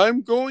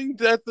 I'm going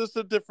at this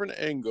a different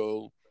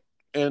angle,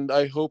 and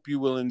I hope you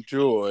will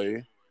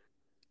enjoy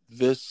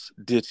this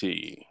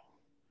ditty.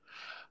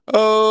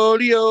 Oh,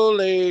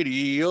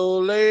 lady,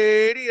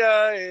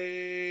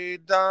 aye,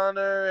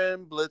 Donner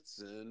and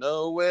Blitzen,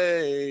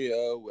 away,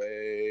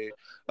 away.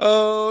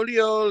 Oh,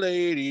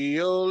 lady,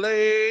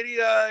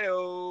 aye,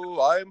 oh,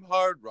 I'm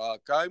Hard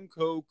Rock, I'm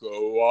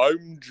Coco,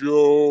 I'm Joe.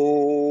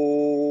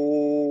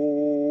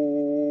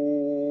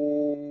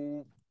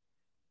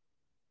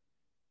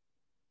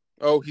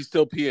 Oh, he's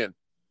still peeing.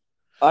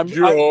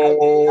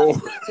 Joe.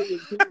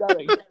 Keep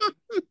going.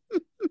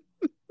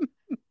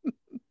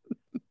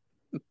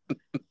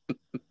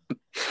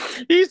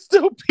 He's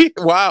still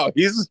peeing. Wow,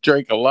 he's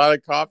drank a lot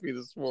of coffee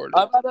this morning.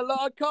 I've had a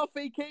lot of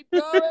coffee. Keep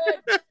going.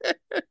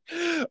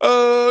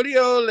 Oh,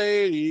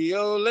 lady,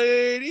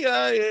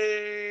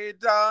 aye,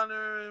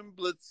 Donner and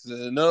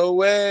Blitzen,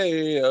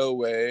 away,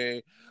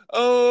 away.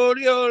 Oh,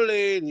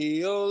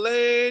 lady,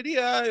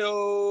 aye,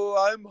 oh,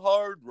 I'm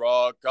Hard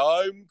Rock,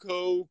 I'm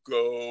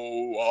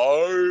Coco,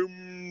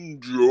 I'm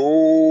Joe.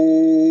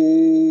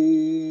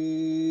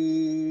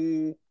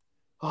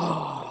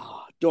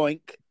 Oh,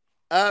 doink.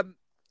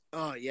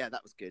 Oh, yeah,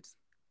 that was good.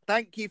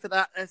 Thank you for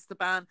that,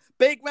 Esteban.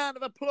 Big round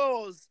of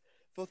applause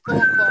for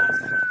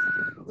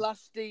Thoughtbox /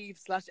 Steve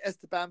 /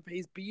 Esteban for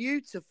his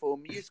beautiful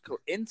musical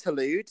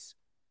interlude.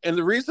 And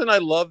the reason I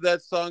love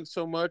that song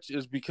so much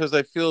is because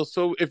I feel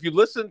so. If you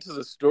listen to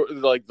the story,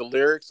 like the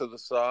lyrics of the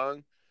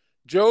song,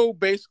 Joe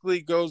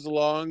basically goes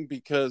along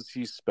because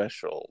he's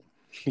special.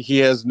 He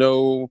has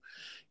no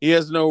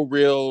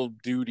real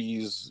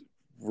duties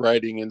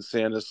riding in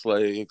Santa's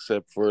sleigh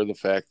except for the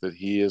fact that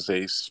he is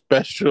a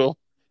special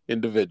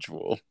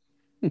individual.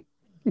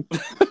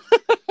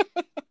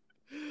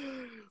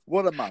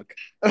 What a mug.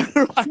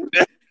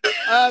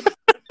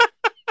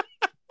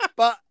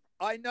 But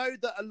I know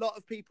that a lot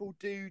of people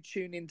do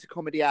tune into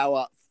Comedy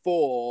Hour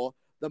for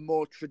the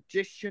more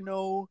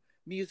traditional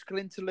musical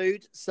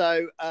interlude.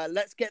 So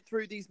let's get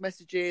through these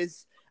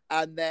messages,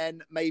 and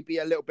then maybe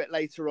a little bit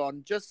later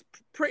on, just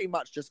pretty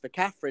much just for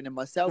Catherine and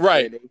myself,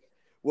 right, really,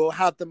 we'll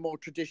have the more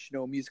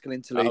traditional musical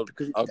interlude.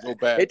 I'll go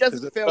back. It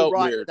doesn't feel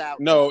right weird.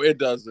 without. No, it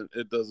doesn't.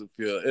 It doesn't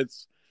feel.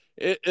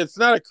 It's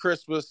not a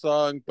Christmas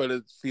song, but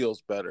it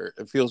feels better.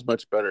 It feels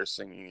much better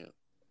singing it.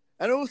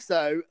 And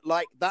also,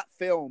 like, that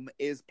film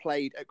is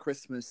played at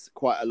Christmas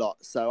quite a lot,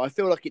 so I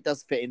feel like it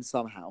does fit in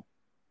somehow.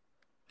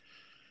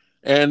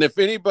 And if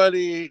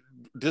anybody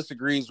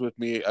disagrees with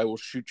me, I will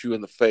shoot you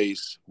in the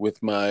face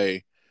with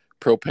my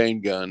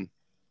propane gun.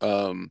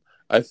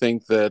 I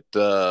think that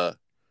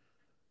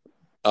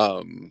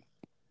oh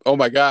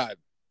my God,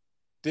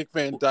 Dick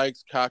Van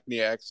Dyke's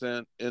Cockney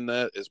accent in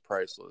that is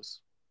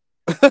priceless.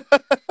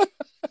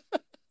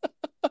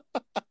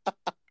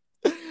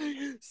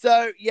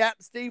 So, yeah,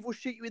 Steve will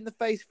shoot you in the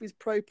face with his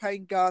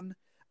propane gun.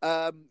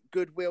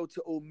 Goodwill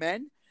to all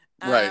men.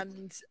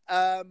 And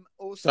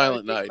also,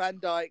 Silent Dick Night. Van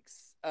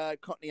Dyke's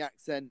Cockney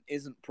accent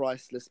isn't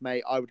priceless,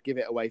 mate. I would give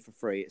it away for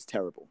free. It's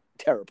terrible.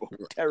 Terrible.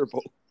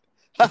 Terrible.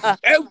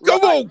 Oh,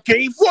 come on,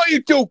 Keith. What are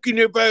you talking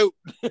about?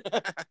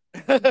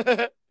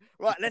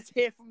 Right, let's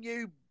hear from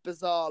you,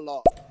 bizarre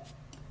lot.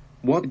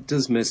 What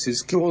does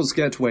Mrs. Claus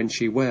get when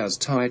she wears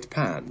tight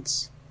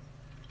pants?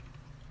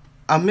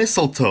 A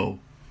mistletoe.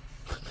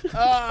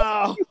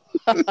 Oh!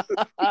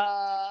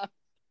 Not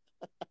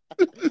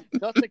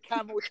a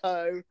camel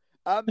toe,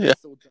 a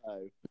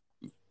mistletoe.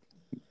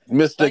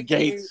 Mr. Thank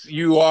Gates,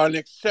 you are an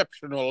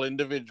exceptional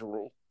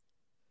individual.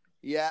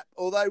 Yeah,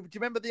 although, do you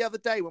remember the other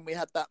day when we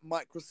had that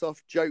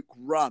Microsoft joke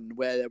run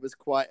where there was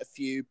quite a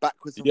few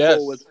backwards and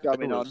forwards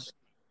going on?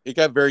 It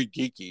got very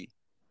geeky.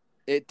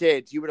 It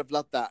did. You would have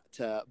loved that,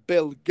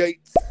 Bill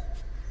Gates.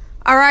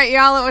 All right,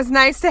 y'all, it was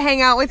nice to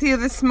hang out with you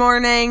this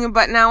morning,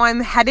 but now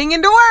I'm heading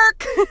into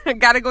work.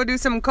 Gotta go do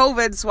some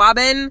COVID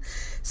swabbing.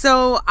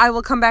 So I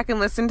will come back and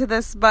listen to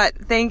this, but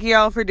thank you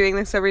all for doing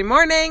this every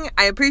morning.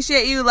 I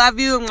appreciate you, love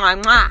you, mwah,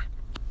 mwah.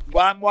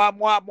 Mwah, mwah,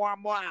 mwah, mwah,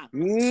 mwah.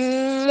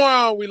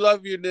 Mwah, we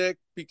love you, Nick.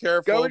 Be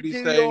careful, Go and be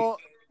safe.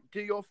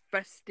 do your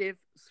festive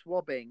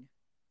swabbing.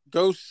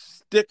 Go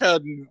stick a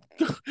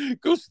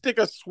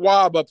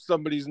swab up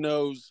somebody's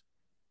nose.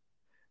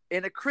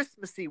 In a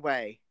Christmassy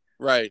way.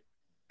 Right.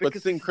 But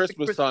Because sing it's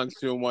Christmas songs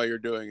to them while you're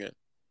doing it.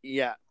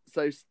 Yeah.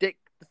 So stick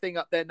the thing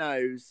up their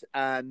nose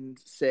and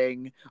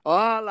sing,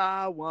 all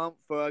I want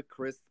for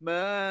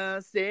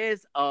Christmas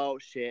is... Oh,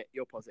 shit.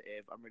 You're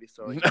positive. I'm really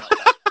sorry.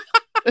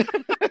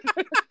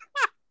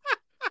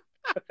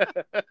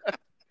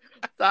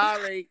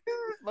 Sorry.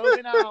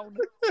 Moving on.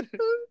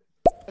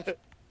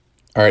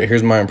 All right,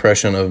 here's my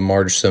impression of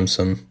Marge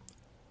Simpson.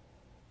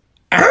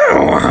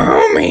 Oh,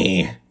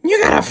 homie,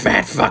 you got a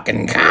fat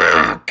fucking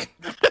cock.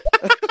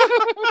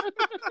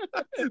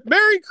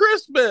 Merry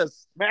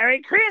Christmas. Merry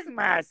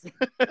Christmas.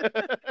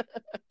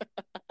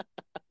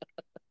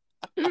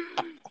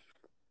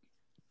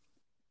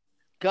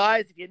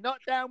 Guys, if you're not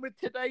down with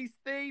today's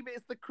theme,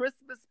 it's the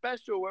Christmas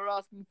special. We're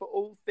asking for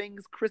all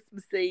things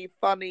Christmassy,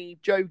 funny,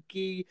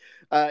 jokey.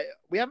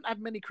 We haven't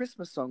had many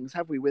Christmas songs,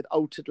 have we, with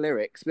altered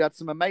lyrics? We had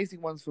some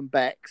amazing ones from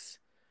Bex.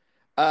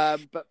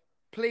 But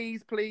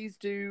please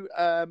do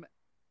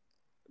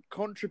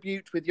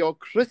contribute with your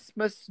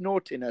Christmas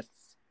naughtiness.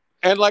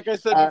 And like I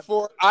said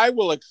before, I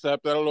will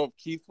accept. I don't know if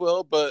Keith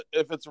will, but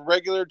if it's a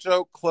regular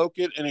joke, cloak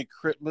it in a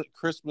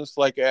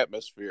Christmas-like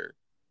atmosphere.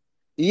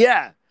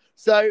 Yeah.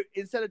 So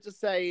instead of just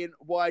saying,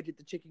 why did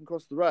the chicken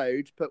cross the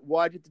road, but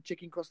why did the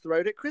chicken cross the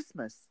road at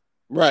Christmas?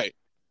 Right.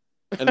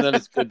 And then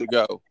it's good to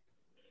go.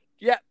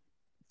 Yeah.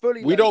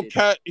 Fully We loaded. don't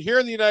count here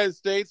in the United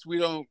States. We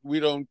don't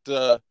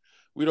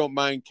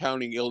mind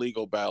counting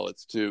illegal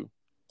ballots too.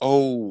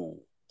 Oh,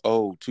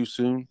 too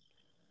soon?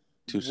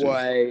 Too soon.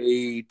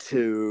 Way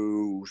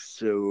too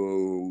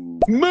soon.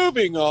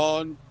 Moving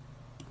on.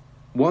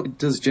 What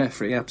does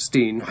Jeffrey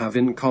Epstein have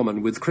in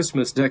common with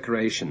Christmas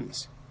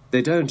decorations?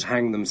 They don't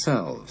hang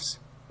themselves.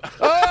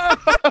 Oh!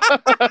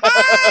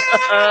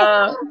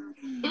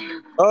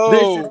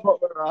 This is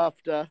what we're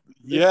after.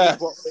 This is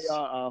what we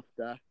are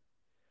after.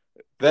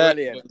 That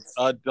Brilliant. was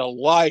a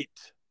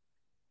delight.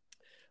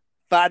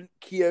 Thank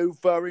you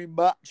very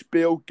much,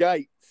 Bill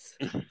Gates.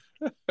 Thank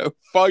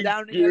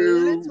Sounding you. a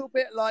little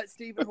bit like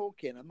Stephen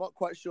Hawking. I'm not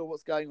quite sure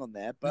what's going on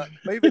there, but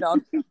moving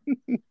on.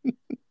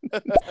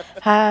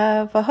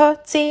 Have a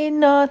hotty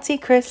naughty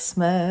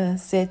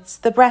Christmas. It's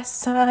the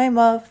best time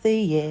of the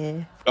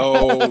year.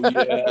 Oh,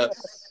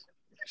 yes.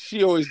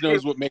 She always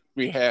knows what makes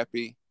me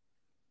happy.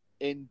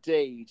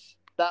 Indeed.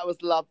 That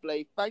was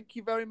lovely. Thank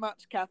you very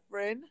much,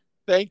 Catherine.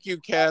 Thank you,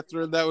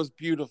 Catherine. That was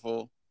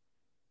beautiful.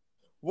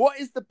 What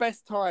is the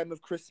best time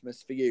of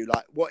Christmas for you?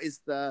 Like, what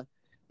is the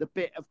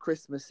bit of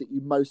Christmas that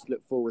you most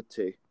look forward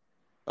to?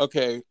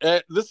 Okay,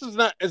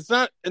 it's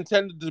not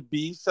intended to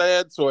be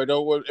sad, so I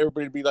don't want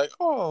everybody to be like,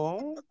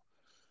 oh.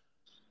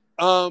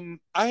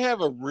 I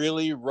have a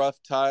really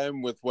rough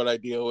time with what I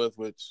deal with,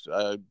 which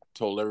I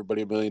told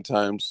everybody a million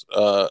times.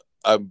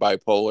 I'm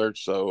bipolar,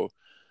 so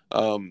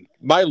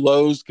my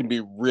lows can be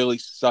really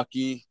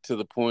sucky to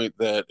the point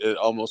that it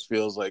almost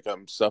feels like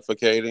I'm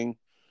suffocating.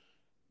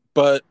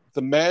 But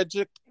the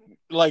magic,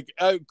 like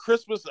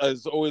Christmas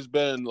has always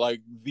been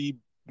like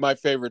my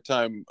favorite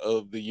time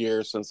of the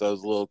year since I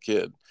was a little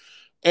kid.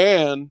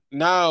 And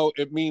now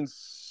it means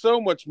so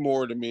much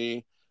more to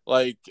me,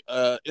 like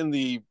in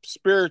the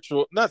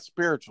not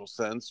spiritual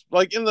sense,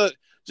 like in the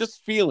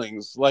just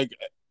feelings. Like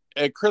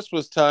at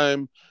Christmas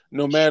time,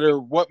 no matter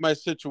what my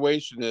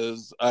situation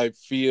is, I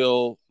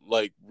feel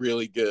like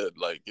really good.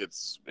 Like it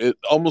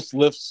almost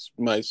lifts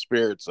my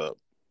spirits up.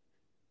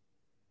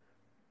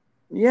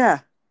 Yeah,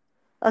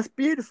 that's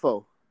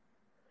beautiful.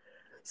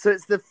 So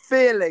it's the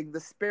feeling, the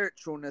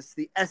spiritualness,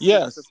 the essence.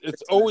 Yes, of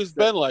it's Christmas always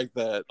been like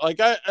that. Like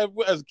I,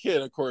 as a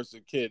kid, of course,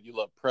 you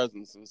love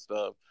presents and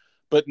stuff.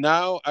 But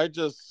now I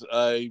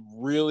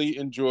really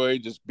enjoy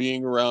just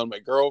being around my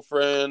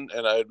girlfriend,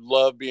 and I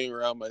love being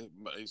around my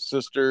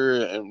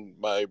sister and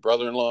my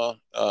brother-in-law.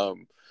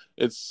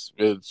 It's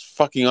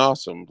fucking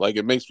awesome. Like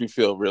it makes me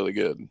feel really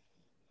good.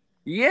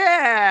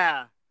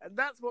 Yeah, and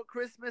that's what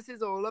Christmas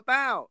is all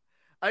about.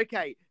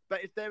 Okay,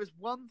 but if there was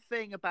one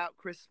thing about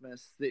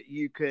Christmas that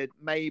you could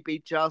maybe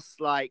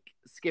just like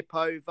skip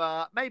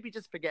over, maybe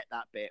just forget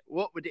that bit,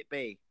 what would it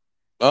be?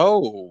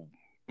 Oh,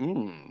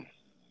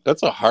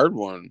 that's a hard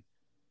one.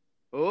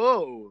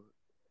 Oh,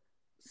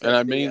 and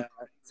I mean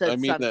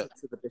Santa that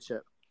to the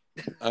bishop.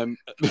 I'm.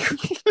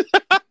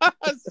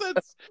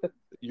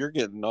 You're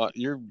getting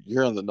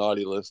you're on the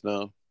naughty list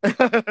now.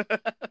 I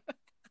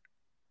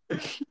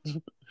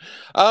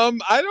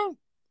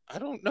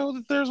don't know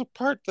that there's a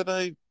part that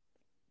I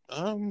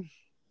don't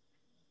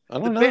know.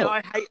 The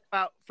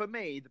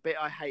bit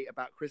I hate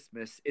about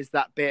Christmas is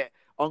that bit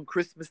on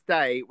Christmas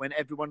Day when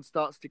everyone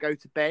starts to go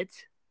to bed.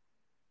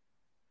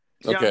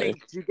 Do you know what I mean?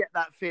 'Cause you get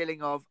that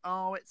feeling of,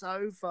 oh, it's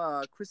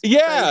over. Christmas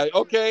Yeah, Day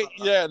okay. over.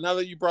 Yeah, now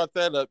that you brought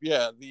that up,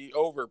 yeah, the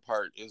over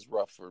part is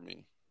rough for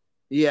me.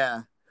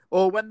 Yeah.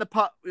 Or when the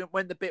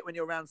bit when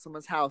you're around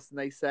someone's house and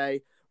they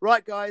say,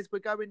 right, guys, we're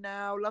going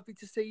now. Lovely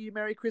to see you.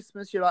 Merry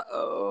Christmas. You're like,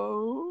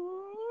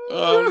 oh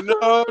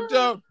no,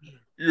 don't.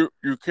 You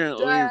can't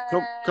leave.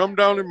 Come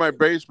down in my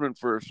basement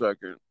for a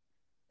second.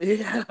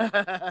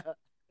 Yeah.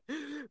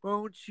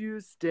 Won't you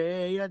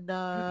stay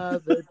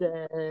another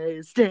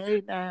day?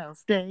 Stay now,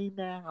 stay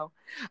now.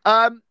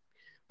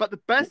 But the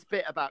best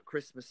bit about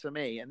Christmas for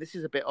me, and this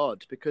is a bit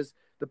odd because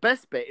the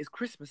best bit is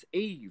Christmas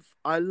Eve.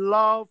 I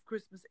love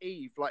Christmas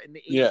Eve, like in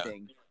the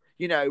evening,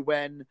 you know,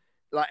 when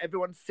like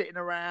everyone's sitting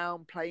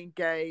around playing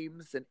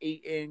games and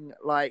eating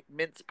like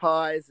mince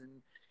pies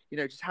and, you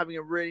know, just having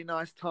a really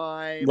nice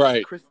time.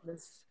 Right.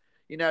 Christmas,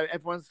 you know,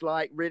 everyone's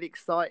like really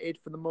excited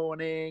for the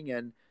morning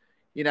and,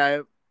 you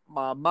know,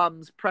 my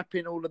mum's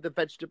prepping all of the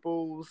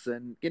vegetables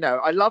and, you know,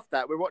 I love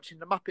that. We're watching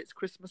the Muppets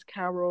Christmas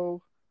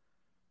Carol.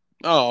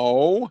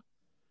 Oh.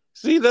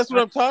 See, that's what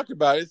I'm talking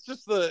about. It's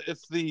just I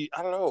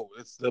don't know.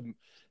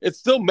 It's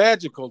still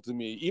magical to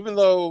me, even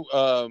though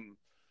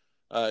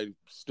I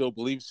still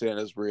believe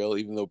Santa's real,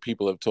 even though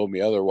people have told me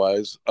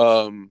otherwise.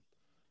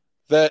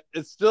 That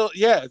it's still,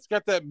 it's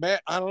got that,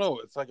 I don't know.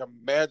 It's like a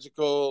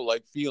magical,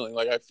 like feeling,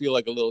 like I feel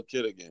like a little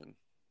kid again.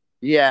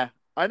 Yeah,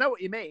 I know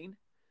what you mean.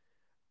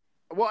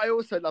 What I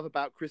also love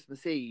about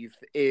Christmas Eve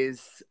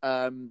is,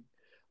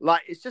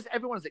 like, it's just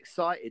everyone's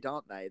excited,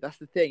 aren't they? That's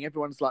the thing.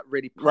 Everyone's like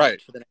really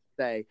pumped for the next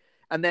day.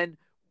 And then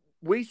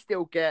we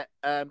still get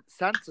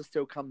Santa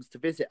still comes to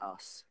visit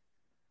us.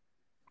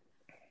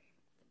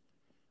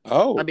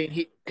 Oh, I mean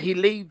he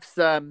leaves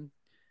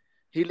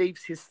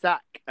his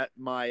sack at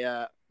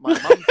my my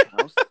mum's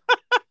house.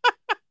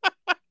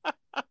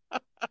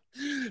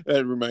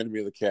 That reminded me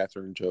of the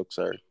Catherine joke.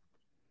 Sorry.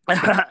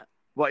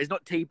 Well, he's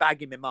not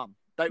teabagging my mum.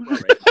 Don't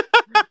worry.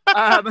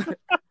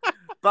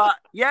 But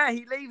yeah,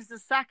 he leaves the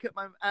sack at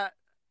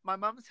my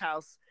mum's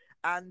house,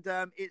 and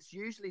it's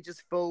usually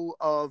just full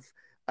of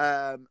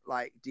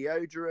like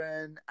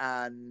deodorant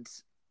and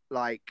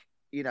like,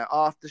 you know,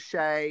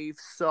 aftershave,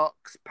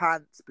 socks,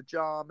 pants,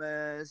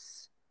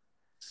 pajamas,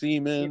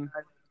 semen, you know,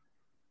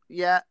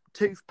 yeah,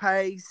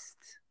 toothpaste.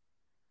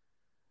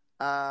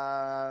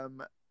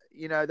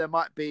 You know, there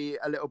might be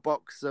a little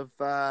box of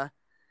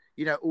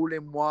you know,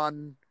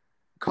 all-in-one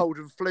cold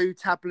and flu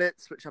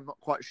tablets, which I'm not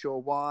quite sure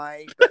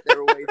why, but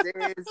there always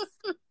is.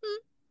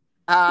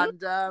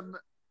 And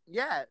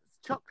yeah, it's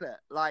chocolate,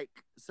 like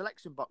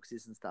selection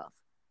boxes and stuff.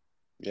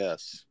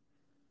 Yes.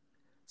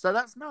 So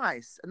that's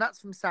nice. And that's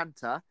from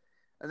Santa.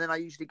 And then I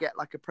usually get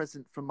like a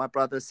present from my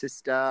brother,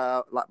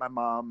 sister, like my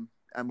mom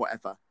and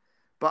whatever.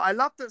 But I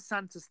love that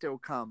Santa still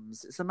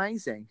comes. It's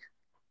amazing.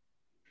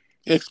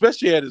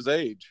 Especially at his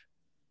age.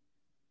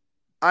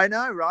 I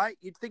know, right?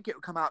 You'd think it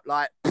would come out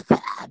like...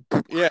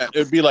 Yeah, it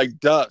would be like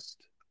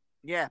dust.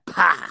 Yeah.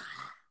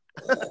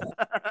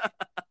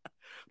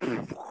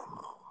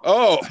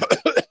 Oh.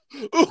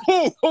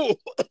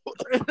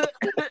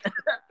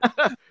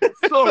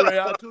 Sorry,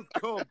 I just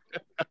come.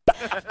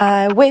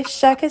 I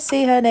wish I could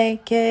see her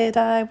naked.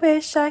 I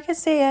wish I could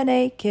see her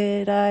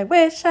naked. I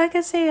wish I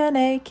could see her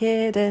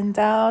naked and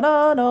down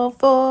on all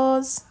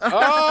fours.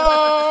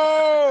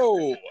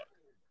 Oh!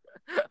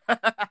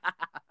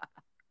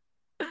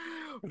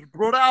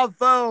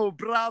 Bravo,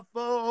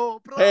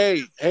 bravo,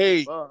 bravo.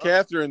 Hey,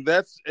 Catherine,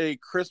 that's a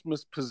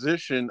Christmas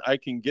position I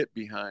can get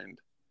behind.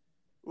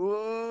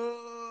 Whoa,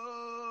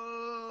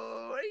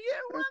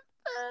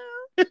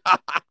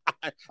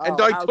 And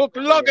I took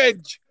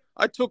luggage.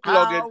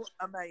 How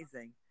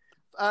amazing.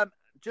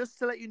 Just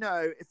to let you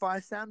know, if I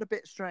sound a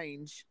bit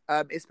strange,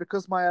 it's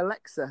because my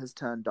Alexa has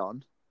turned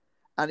on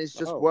and is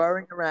just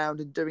whirring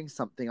around and doing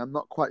something. I'm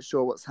not quite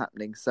sure what's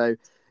happening. So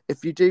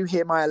if you do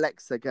hear my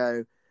Alexa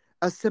go,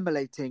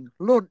 assimilating,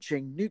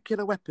 launching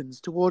nuclear weapons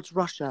towards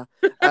Russia,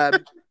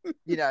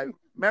 you know,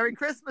 Merry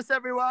Christmas,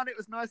 everyone. It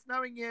was nice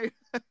knowing you.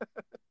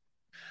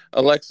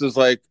 Alexa's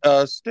like,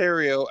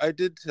 stereo, I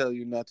did tell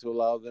you not to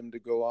allow them to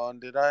go on,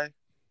 did I?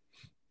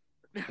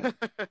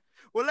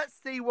 Well, let's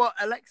see what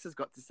Alexa's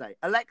got to say.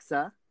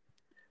 Alexa,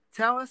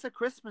 tell us a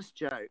Christmas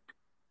joke.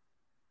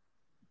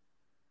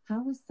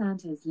 How was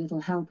Santa's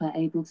little helper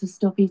able to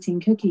stop eating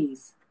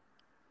cookies?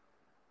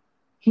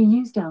 He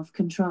used elf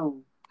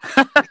control.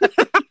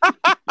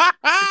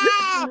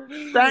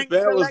 Thanks,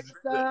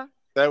 Alexa.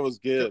 That was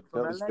good.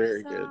 That was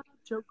very good.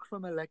 Joke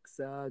from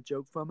Alexa,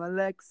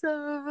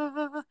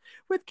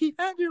 with Keith,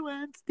 Andrew,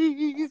 and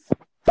Steve.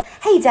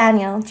 Hey,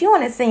 Daniel, do you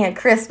want to sing a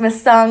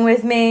Christmas song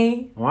with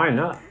me? Why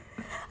not?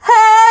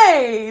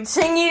 Hey,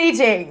 chingity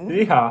ching.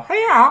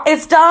 Yeah.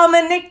 It's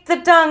Dominic the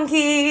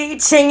donkey,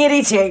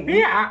 chingity ching.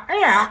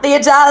 Yeah. The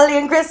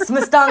Italian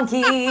Christmas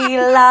donkey,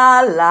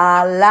 la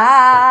la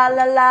la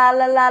la la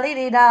la la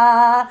dee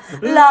da,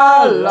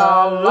 la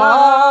la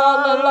la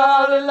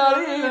la la la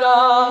dee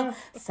da.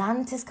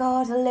 Santa's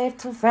got a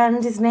little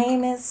friend, his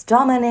name is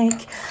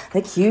Dominic,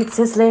 the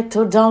cutest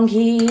little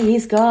donkey,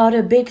 he's got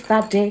a big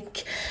fat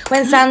dick.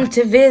 When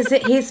Santa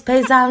visit his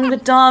paisan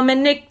with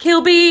Dominic,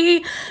 he'll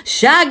be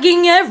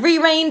shagging every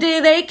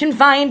reindeer they can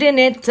find in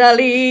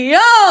Italy.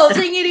 Oh,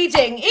 chingity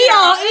ching,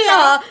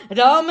 ee-ah,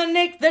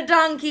 Dominic the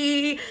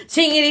donkey,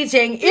 chingity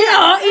ching,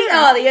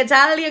 ee-ah, the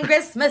Italian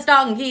Christmas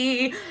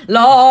donkey.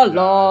 La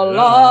la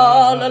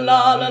la la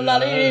la la la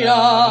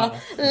la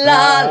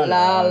la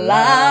la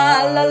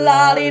la la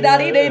la dee da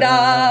dee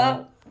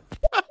da.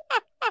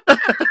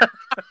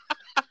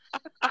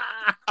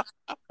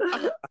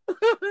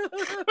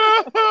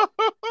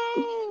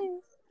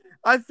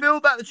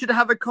 should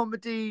have a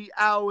comedy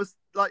hours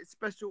like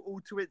special all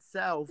to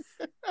itself.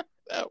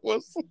 That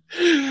was,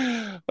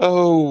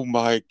 oh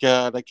my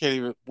God, I can't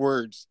even,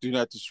 words do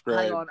not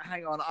describe.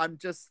 Hang on. I'm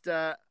just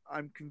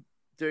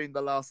doing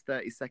the last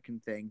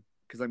 30-second thing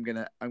because I'm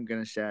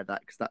gonna share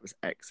that because that was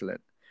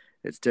excellent.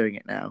 It's doing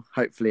it now.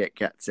 Hopefully it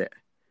gets it.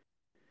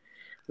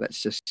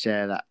 Let's just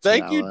share that.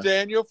 Thank you,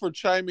 Daniel, for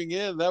chiming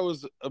in. That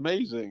was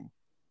amazing.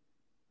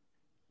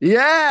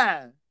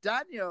 Yeah,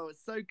 Daniel,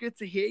 it's so good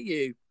to hear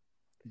you.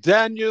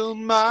 Daniel,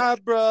 my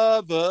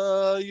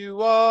brother,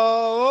 you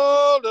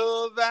are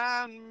older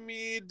than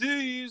me. Do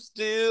you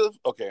still?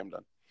 Okay, I'm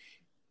done.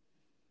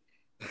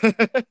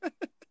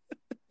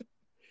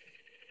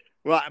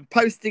 Right, I'm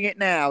posting it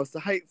now. So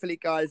hopefully,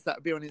 guys,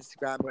 that'll be on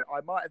Instagram.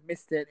 I might have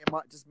missed it. It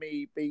might just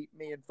be me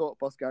and Thought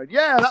Boss going,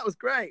 yeah, that was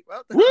great.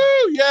 Well done.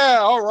 Woo, yeah,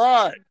 all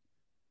right.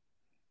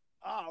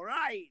 All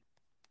right.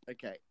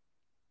 Okay.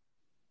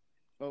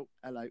 Oh,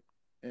 hello.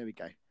 There we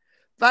go.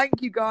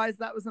 Thank you, guys.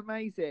 That was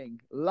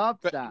amazing.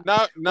 Loved that.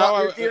 Now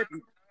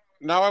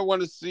I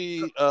want to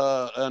see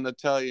an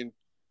Italian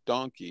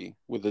donkey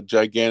with a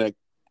gigantic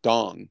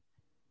dong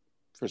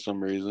for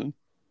some reason.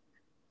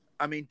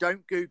 I mean,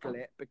 don't Google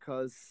it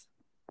because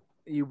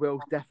you will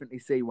definitely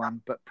see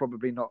one, but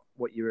probably not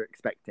what you were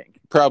expecting.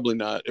 Probably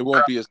not. It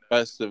won't be as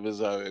festive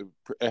as I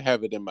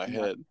have it in my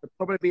head. There'll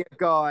probably be a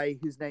guy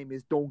whose name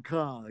is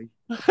Donkey,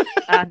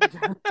 and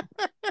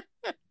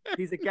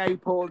he's a gay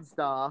porn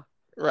star.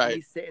 Right.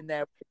 He's sitting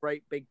there with a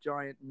great big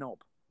giant knob.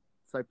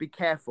 So be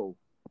careful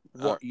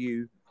what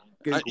you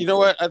Google. You know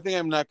what? I think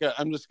I'm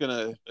just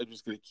gonna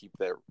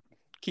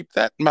keep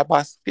that in my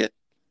basket.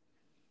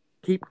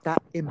 Keep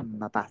that in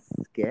my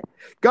basket.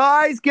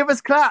 Guys, give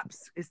us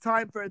claps. It's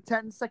time for a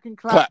 10-second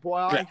clap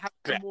while I have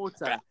some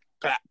water.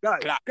 Clap, go.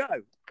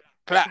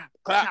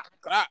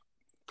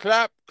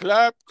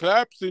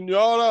 Clap,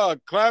 senora.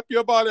 Clap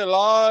your body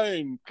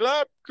line.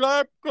 Clap,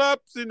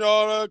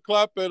 senora.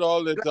 Clap it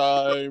all the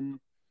time.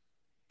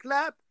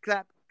 Clap,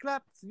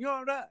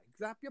 senora.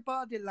 Clap your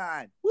body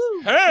line.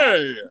 Woo!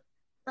 Hey!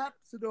 Clap,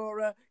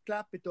 senora.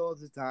 Clap it all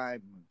the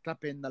time.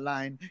 Clap in the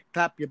line.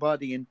 Clap your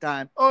body in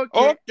time.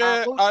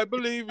 Okay, I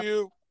believe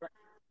you.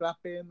 Clap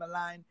in the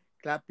line.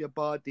 Clap your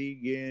body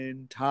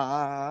in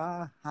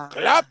time.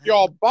 Clap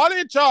your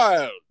body,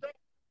 child.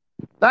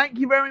 Thank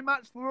you very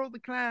much for all the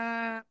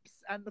claps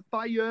and the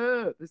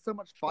fire. There's so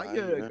much fire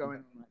going on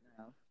right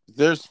now.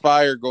 There's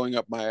fire going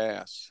up my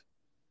ass.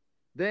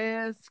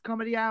 This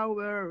comedy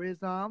hour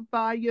is on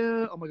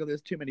fire. Oh my God,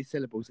 there's too many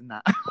syllables in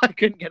that. I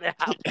couldn't get it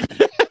out.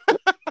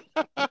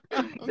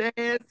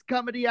 This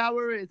comedy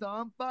hour is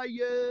on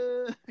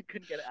fire. I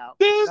couldn't get it out.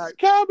 This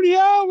comedy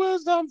hour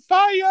is on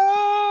fire.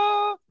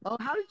 Oh,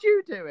 how did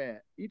you do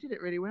it? You did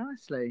it really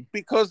nicely.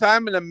 Because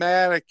I'm an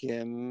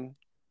American.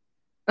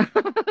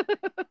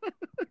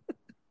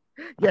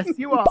 Yes,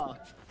 you are.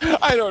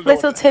 I don't know.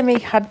 Little Timmy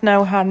had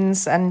no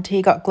hands and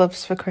he got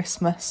gloves for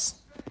Christmas.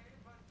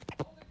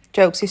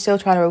 Jokes, he's still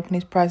trying to open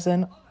his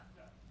present.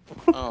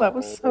 That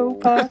was so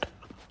bad.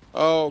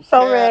 Oh,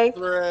 sorry.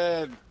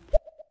 Catherine.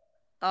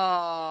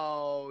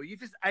 Oh, you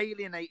just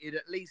alienated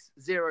at least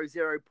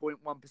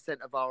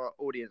 0.1% of our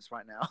audience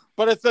right now.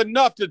 But it's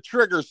enough to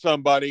trigger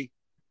somebody.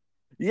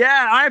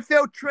 Yeah, I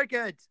feel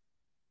triggered.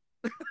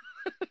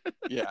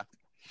 Yeah.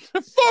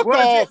 Fuck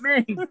what off.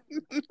 Does it mean?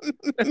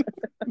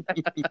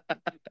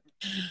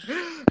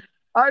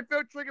 I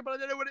feel triggered, but I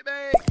don't know what it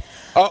means.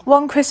 Oh.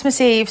 One Christmas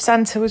Eve,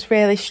 Santa was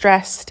really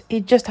stressed.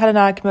 He'd just had an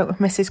argument with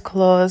Mrs.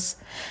 Claus.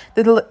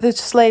 The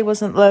sleigh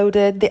wasn't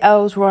loaded. The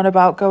elves were on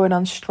about going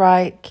on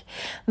strike.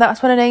 And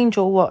that's when an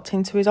angel walked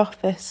into his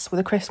office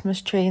with a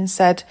Christmas tree and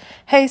said,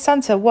 "Hey,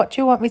 Santa, what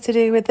do you want me to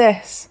do with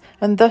this?"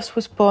 And thus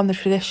was born the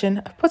tradition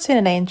of putting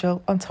an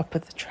angel on top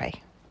of the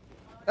tray.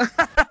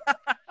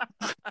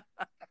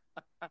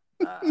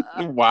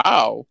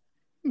 Wow.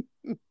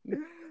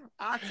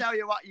 I'll tell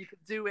you what you can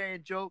do,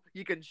 Angel.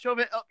 You can shove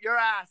it up your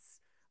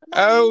ass.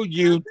 Oh,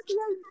 you... Put the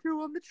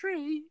angel on the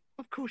tree.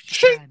 Of course you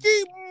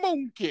cheeky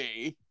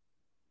monkey.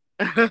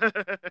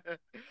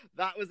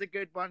 That was a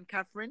good one,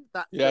 Catherine.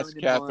 That's yes,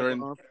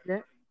 Catherine.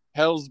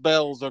 Hell's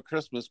bells or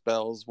Christmas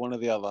bells, one or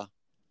the other.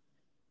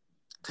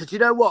 So do you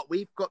know what?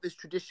 We've got this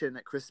tradition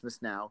at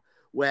Christmas now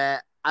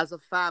where, as a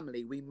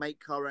family, we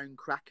make our own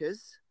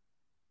crackers.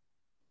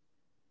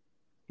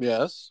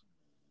 Yes.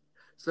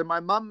 So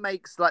my mum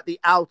makes like the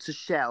outer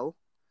shell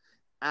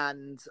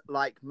and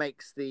like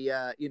makes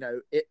the,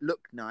 it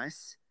look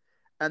nice.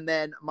 And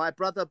then my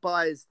brother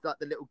buys like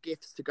the little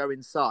gifts to go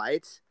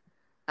inside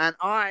and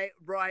I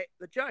write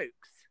the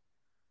jokes.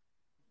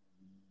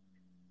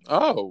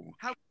 Oh.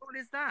 How cool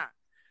is that?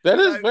 That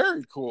is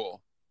very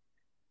cool.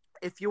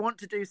 If you want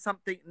to do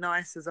something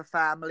nice as a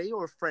family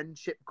or a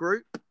friendship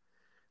group,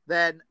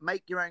 then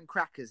make your own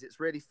crackers. It's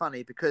really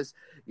funny because,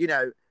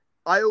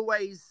 I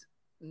always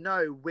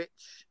know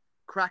which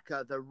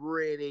cracker the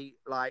really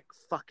like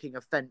fucking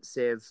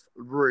offensive,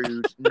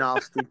 rude,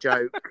 nasty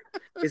joke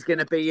is going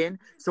to be in.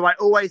 So I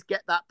always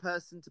get that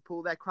person to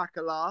pull their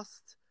cracker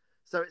last.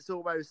 So it's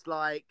almost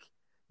like,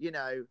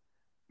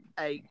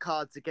 a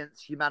Cards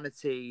Against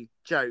Humanity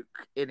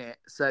joke in it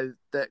so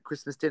that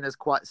Christmas dinner's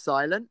quite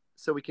silent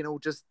so we can all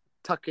just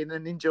tuck in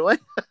and enjoy.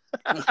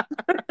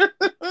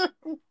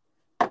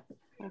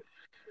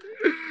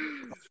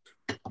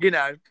 You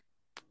know,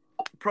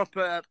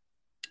 proper.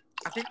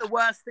 I think the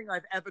worst thing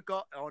I've ever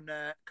got on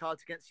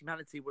Cards Against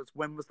Humanity was,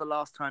 when was the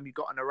last time you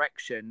got an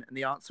erection? And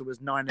the answer was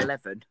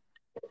 9/11.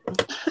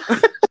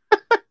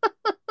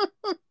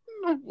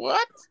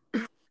 What?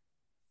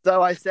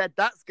 So I said,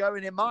 that's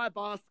going in my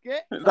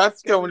basket.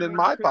 That's going in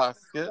my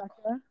basket.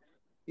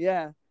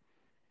 Yeah.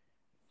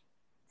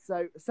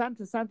 So,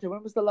 Santa,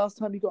 when was the last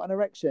time you got an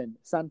erection?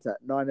 Santa,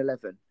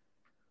 9/11.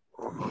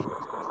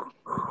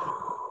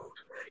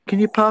 Can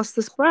you pass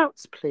the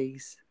sprouts,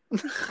 please?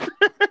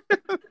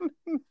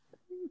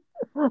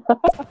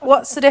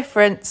 What's the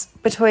difference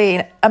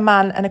between a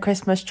man and a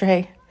Christmas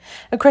tree?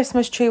 A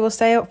Christmas tree will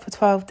stay up for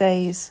 12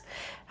 days,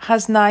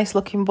 has nice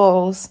looking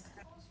balls,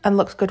 and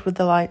looks good with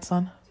the lights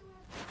on.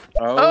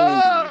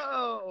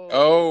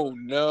 Oh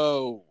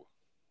no.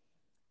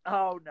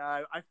 Oh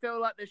no. I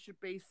feel like there should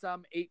be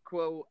some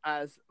equal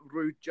as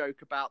rude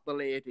joke about the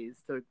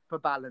ladies for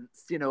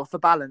balance. You know, for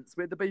balance.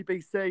 We're the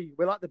BBC.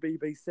 We're like the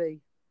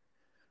BBC.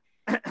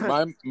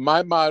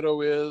 My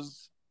motto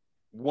is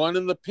 1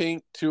 in the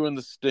pink, 2 in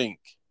the stink.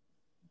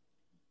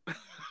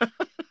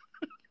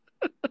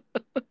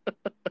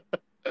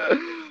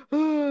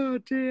 Oh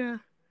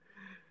dear.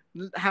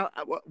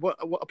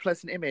 What a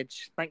pleasant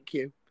image. Thank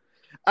you.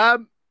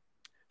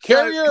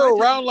 Carry her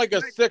around like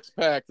a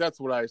 6-pack. That's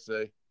what I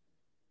say.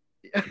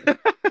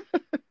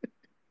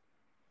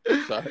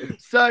 Sorry.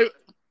 So,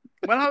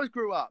 when I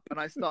grew up and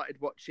I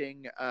started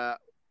watching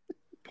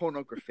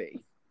pornography,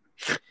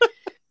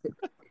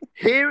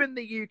 here in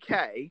the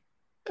UK,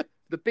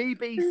 the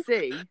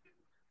BBC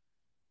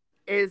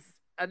is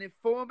an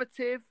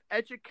informative,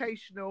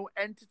 educational,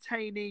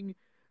 entertaining,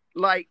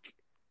 like,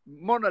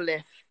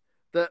 monolith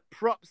that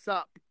props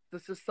up the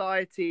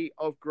society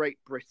of Great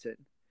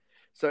Britain.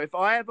 So if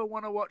I ever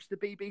want to watch the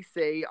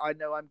BBC, I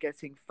know I'm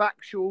getting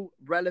factual,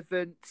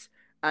 relevant,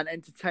 and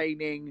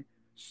entertaining,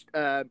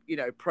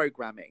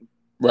 programming.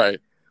 Right.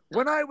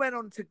 When I went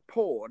on to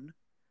porn,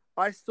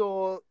 I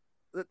saw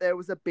that there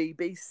was a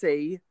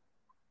BBC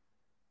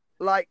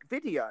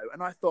video,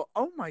 and I thought,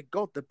 oh my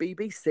God, the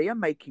BBC are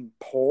making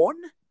porn?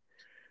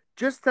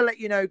 Just to let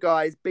you know,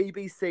 guys,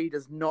 BBC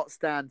does not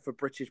stand for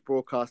British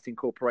Broadcasting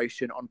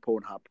Corporation on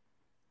Pornhub.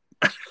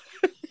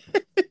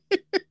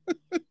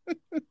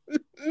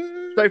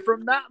 So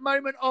from that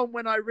moment on,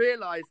 when I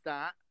realised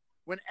that,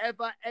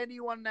 whenever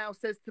anyone now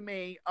says to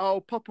me, oh,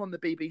 pop on the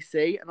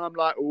BBC, and I'm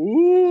like,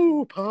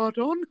 ooh,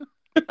 pardon?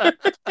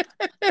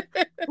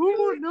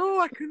 Oh, no,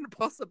 I couldn't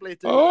possibly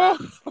do that.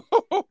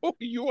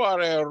 You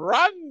are a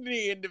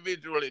randy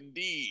individual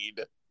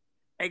indeed.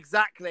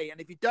 Exactly.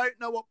 And if you don't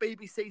know what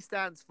BBC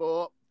stands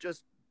for,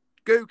 just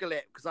Google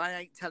it, because I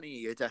ain't telling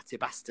you dirty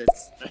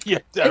bastards.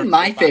 In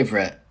my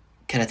favourite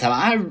kind of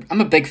time,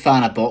 I'm a big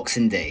fan of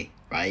Boxing Day,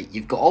 right?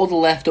 You've got all the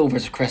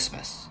leftovers of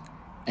Christmas,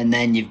 and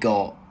then you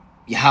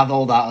have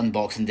all that on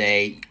Boxing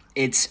Day.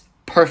 It's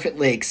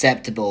perfectly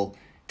acceptable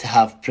to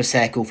have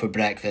Prosecco for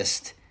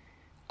breakfast.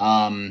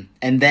 And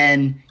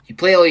then you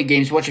play all your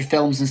games, watch your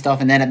films and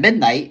stuff, and then at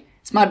midnight,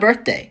 it's my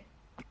birthday.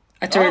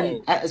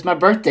 It's my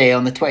birthday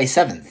on the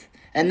 27th.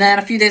 And then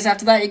a few days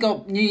after that, you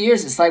got New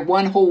Year's. It's like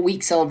one whole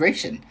week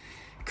celebration.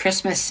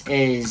 Christmas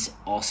is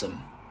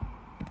awesome.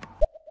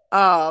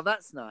 Oh,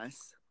 that's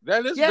nice.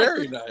 That is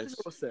very nice.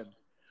 Awesome.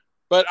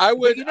 But I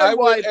would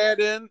add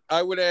in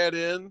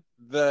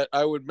that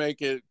I would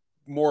make it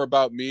more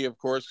about me, of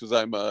course, because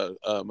I'm a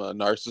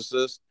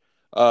narcissist.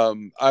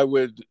 I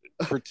would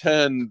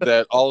pretend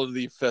that all of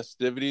the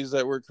festivities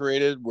that were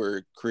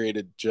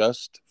created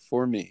just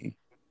for me.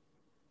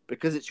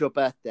 Because it's your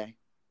birthday.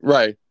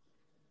 Right.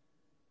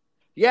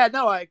 Yeah,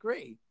 no, I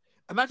agree.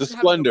 Imagine the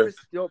splendor. Having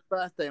your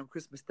birthday on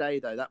Christmas Day,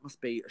 though. That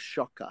must be a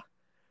shocker.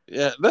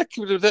 Yeah, I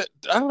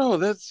don't know.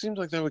 That seems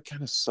like that would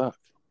kind of suck.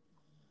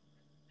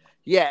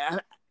 Yeah.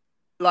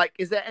 Like,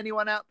 is there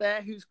anyone out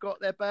there who's got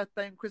their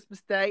birthday on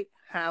Christmas Day?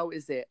 How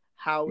is it?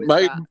 How is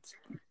that?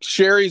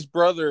 Sherry's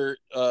brother,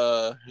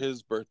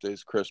 his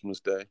birthday's Christmas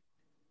Day.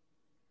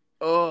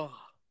 Oh,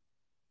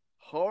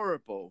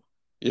 horrible.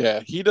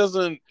 Yeah, he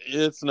doesn't.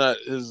 It's not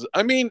his.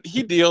 I mean,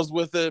 he deals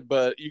with it,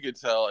 but you could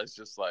tell it's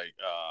just like,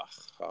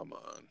 come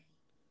on.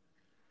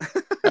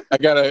 I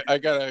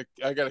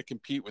gotta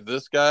compete with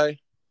this guy.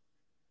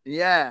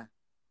 Yeah,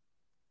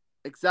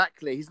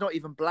 exactly. He's not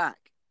even black.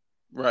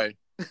 Right.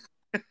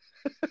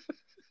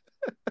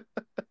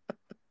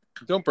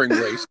 Don't bring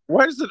race.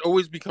 Why does it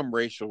always become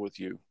racial with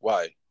you?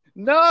 Why?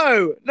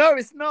 No,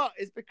 it's not.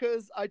 It's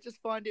because I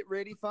just find it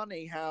really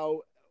funny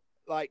how,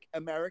 like,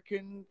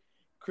 American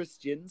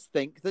Christians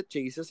think that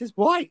Jesus is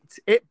white.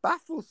 It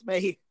baffles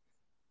me.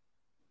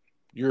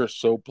 You're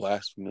so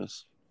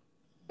blasphemous.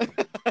 But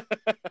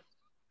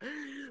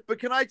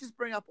can I just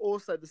bring up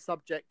also the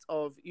subject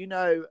of,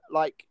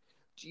 like,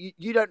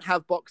 you don't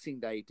have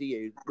Boxing Day, do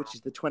you? Which is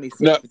the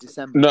 26th of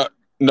December.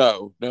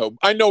 No.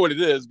 I know what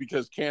it is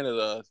because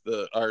Canada,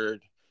 our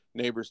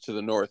neighbors to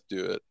the north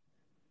do it.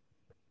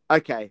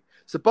 Okay,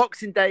 so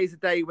Boxing Day is a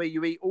day where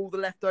you eat all the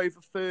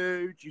leftover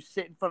food, you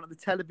sit in front of the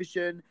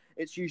television.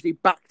 It's usually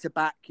back to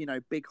back,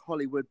 big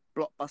Hollywood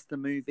blockbuster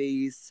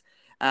movies.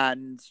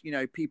 And,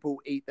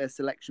 people eat their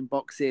selection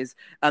boxes.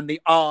 And the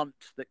aunt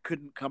that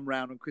couldn't come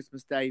round on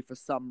Christmas Day for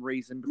some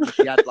reason because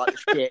she had like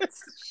the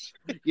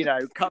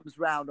shits, comes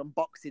round on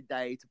Boxing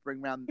Day to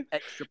bring round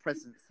extra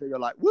presents. So you're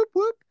like, whoop,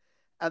 whoop.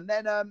 And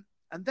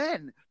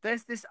then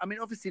there's this,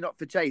 obviously not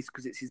for Jace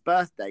because it's his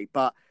birthday,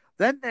 but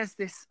then there's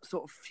this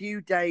sort of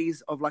few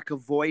days of like a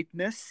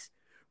voidness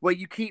where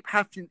you keep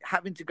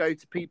having to go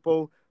to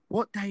people.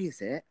 What day is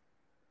it?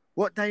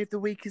 What day of the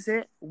week is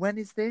it? When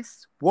is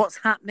this? What's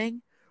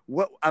happening?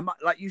 What am I,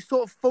 like? You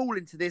sort of fall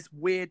into this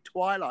weird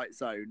twilight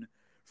zone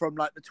from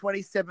like the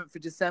 27th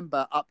of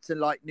December up to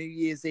like New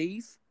Year's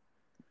Eve.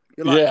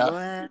 You're like,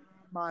 where am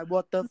I?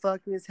 What the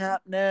fuck is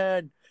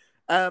happening?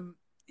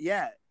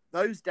 Yeah,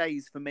 those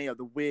days for me are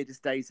the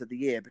weirdest days of the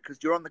year because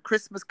you're on the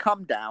Christmas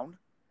come down,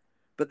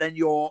 but then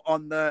you're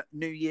on the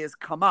New Year's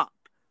come up.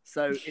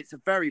 So it's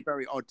a very,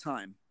 very odd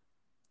time.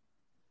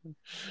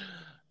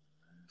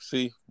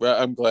 See,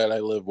 well, I'm glad I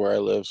live where I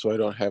live, so I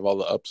don't have all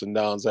the ups and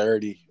downs. I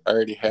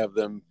already have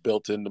them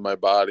built into my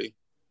body.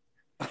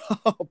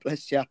 Oh,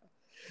 bless you.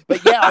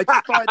 But yeah, I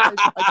just find those.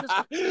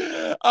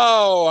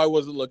 I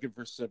wasn't looking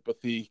for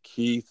sympathy,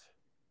 Keith.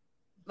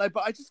 No,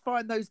 but I just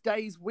find those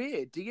days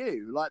weird. Do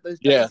you? Like those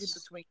days in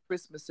between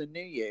Christmas and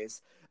New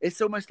Year's? It's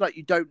almost like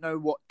you don't know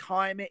what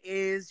time it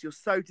is. You're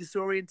so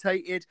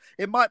disorientated.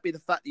 It might be the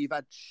fact that you've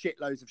had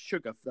shitloads of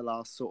sugar for the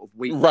last sort of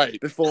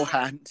week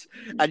beforehand,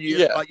 and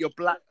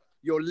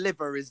your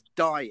liver is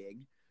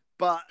dying.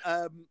 But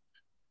do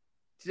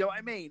you know what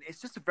I mean? It's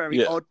just a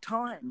very odd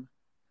time.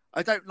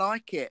 I don't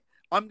like it.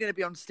 I'm going to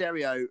be on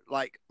stereo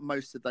like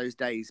most of those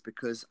days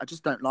because I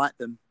just don't like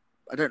them.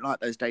 I don't like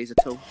those days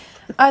at all.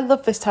 I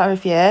love this time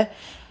of year.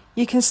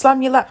 You can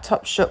slam your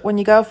laptop shut when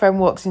your girlfriend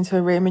walks into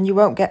a room and you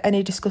won't get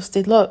any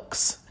disgusted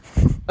looks.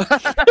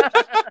 That's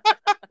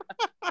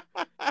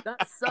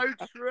so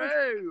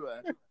true.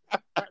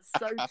 That's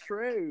so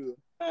true.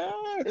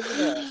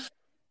 Isn't it?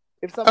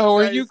 If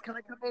someone says, can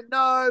I come in?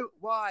 No.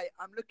 Why?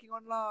 I'm looking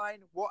online.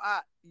 What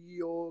at?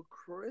 Your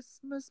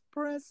Christmas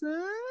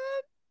present?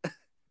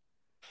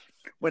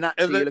 When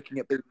actually you're looking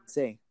at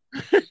BBC.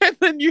 And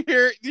then you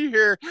hear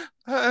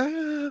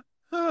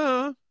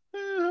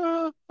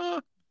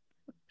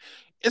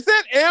is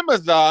that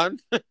Amazon?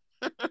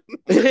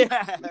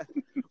 Yeah.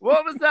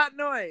 What was that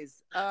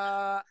noise?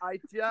 I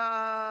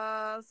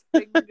just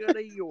fingered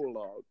a Yule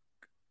log.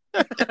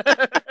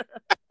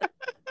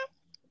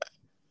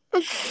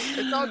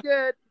 It's all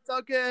good. It's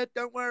all good.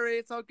 Don't worry.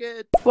 It's all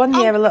good. One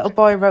year, a little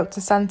boy wrote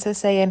to Santa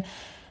saying,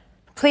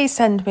 "Please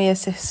send me a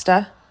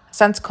sister."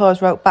 Santa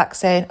Claus wrote back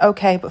saying,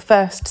 "Okay, but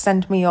first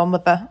send me your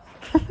mother."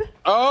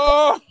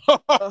 Oh,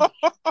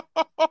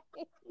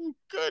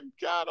 good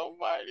God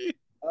Almighty!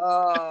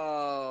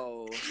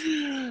 Oh,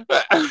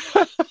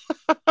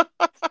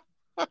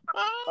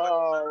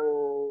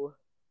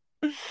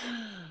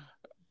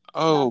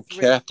 oh,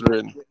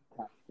 Catherine.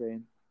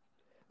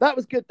 That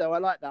was good though. I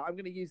like that. I'm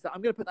going to use that.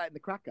 I'm going to put that in the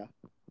cracker.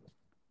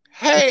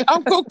 Hey,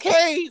 Uncle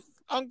Keith!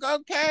 Uncle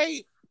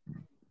Keith!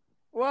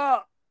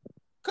 What?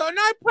 Can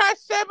I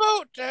press the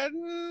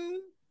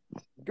button?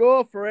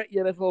 Go for it,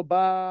 you little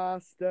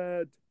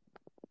bastard.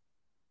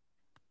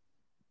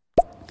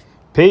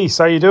 Peace,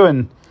 how you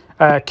doing?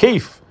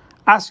 Keith,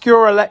 ask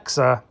your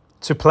Alexa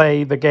to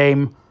play the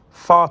game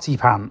Farty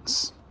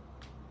Pants.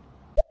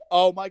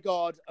 Oh my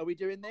God, are we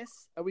doing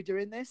this? Are we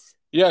doing this?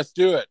 Yes,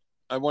 do it.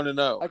 I want to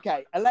know.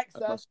 Okay,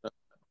 Alexa,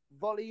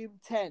 volume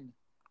 10.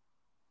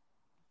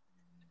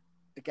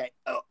 Okay,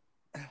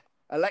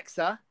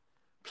 Alexa,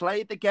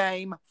 play the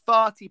game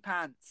Farty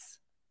Pants.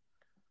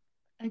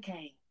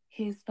 Okay,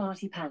 here's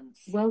Farty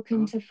Pants.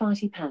 Welcome to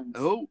Farty Pants.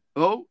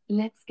 Oh.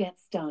 Let's get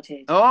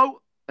started.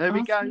 Oh, there we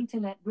Ask go. me to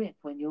let rip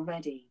when you're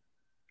ready.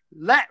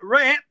 Let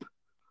rip?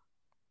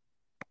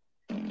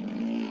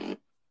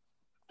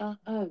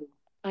 Oh,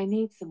 I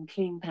need some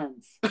clean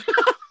pants.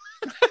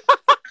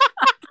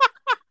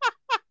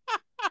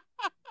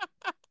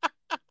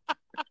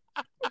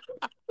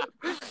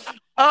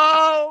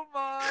 Oh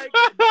my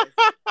goodness.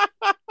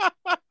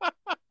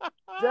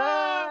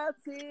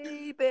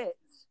 Dirty bitch.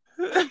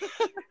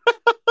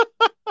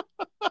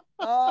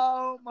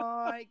 Oh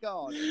my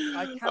God.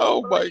 I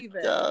can't believe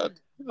it. God.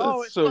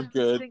 Oh, it's so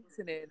good. Stinks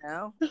in here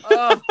now.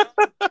 Oh.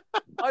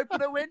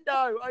 Open a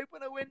window.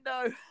 Open a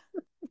window.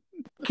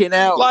 Fucking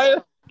hell.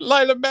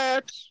 Light a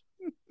match.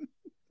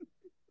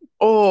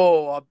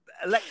 Oh,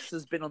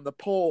 Alexa's been on the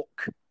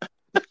pork.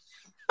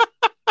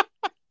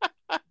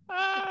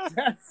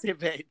 That's it,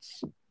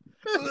 bitch.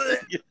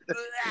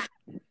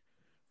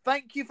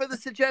 Thank you for the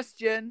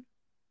suggestion.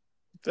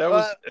 That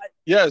was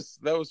yes,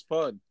 that was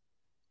fun.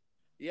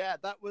 Yeah,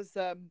 that was.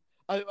 I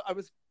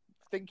was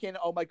thinking,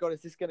 oh my God,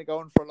 is this going to go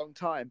on for a long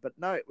time? But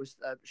no, it was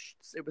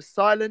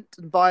silent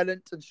and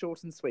violent and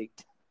short and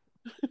sweet.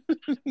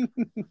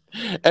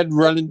 And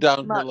running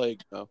down her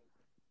leg, though.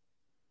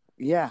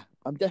 Yeah,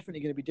 I'm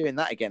definitely going to be doing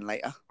that again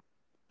later.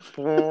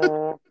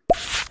 The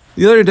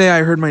other day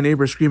I heard my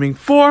neighbor screaming,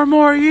 4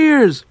 more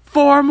years!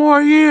 4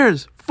 more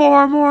years!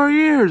 4 more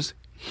years!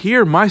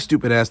 Here, my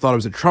stupid ass thought it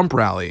was a Trump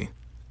rally.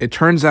 It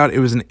turns out it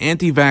was an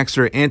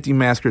anti-vaxxer,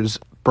 anti-masker's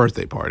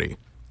birthday party.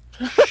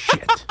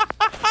 Shit.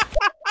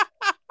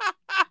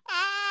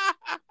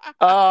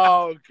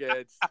 Oh,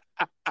 good.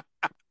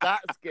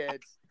 That's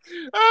good.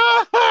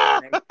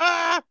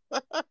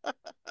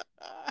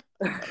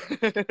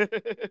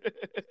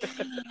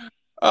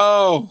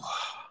 Oh.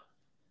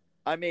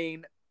 I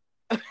mean,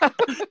 thank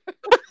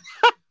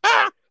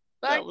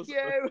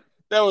you.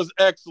 That was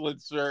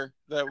excellent, sir.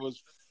 That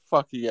was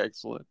fucking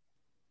excellent.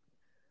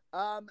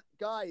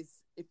 Guys,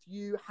 if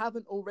you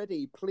haven't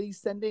already, please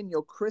send in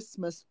your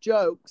Christmas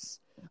jokes,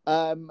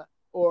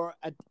 or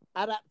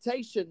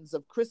adaptations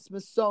of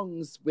Christmas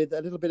songs with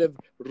a little bit of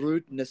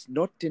rudeness,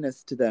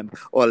 naughtiness to them.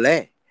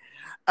 Ole.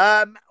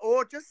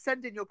 Or just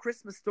send in your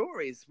Christmas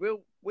stories. We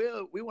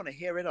want to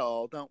hear it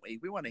all, don't we?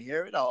 We want to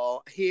hear it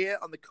all here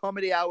on the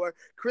Comedy Hour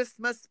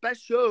Christmas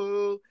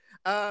special.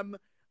 I'm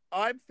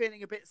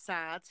feeling a bit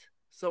sad,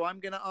 so I'm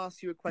going to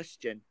ask you a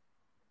question.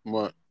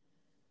 What?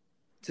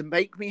 To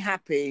make me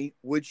happy,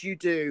 would you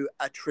do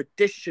a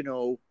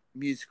traditional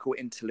musical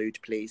interlude,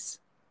 please?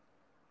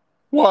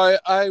 Why,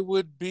 I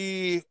would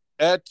be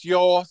at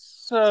your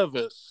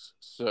service,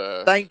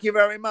 sir. Thank you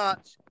very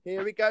much.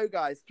 Here we go,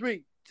 guys.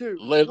 3, 2,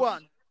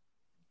 1.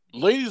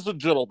 Ladies and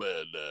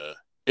gentlemen,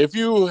 if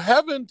you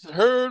haven't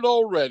heard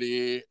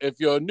already, if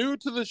you're new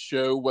to the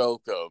show,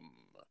 welcome.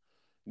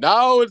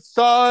 Now it's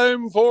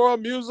time for a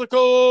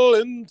musical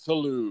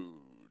interlude.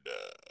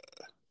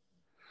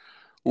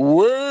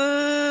 Well,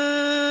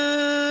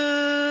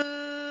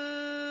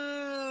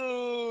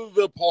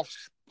 the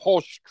posh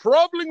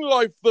traveling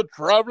life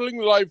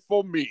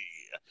for me.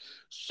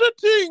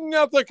 Sitting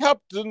at the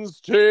captain's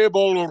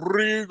table,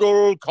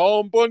 regal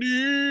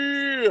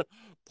company.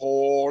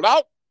 Port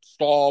out,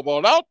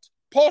 starboard out,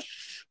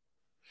 posh.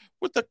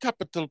 With a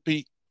capital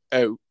P-O-S-H,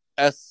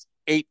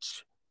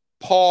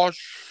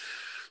 posh.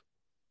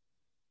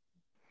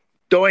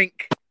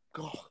 Doink.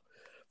 God,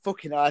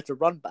 fucking I had to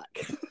run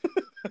back.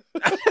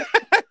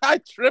 I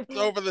tripped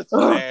over the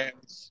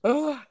stairs.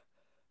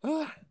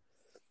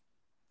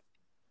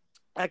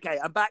 Okay,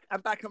 I'm back.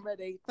 I'm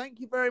ready. Thank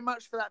you very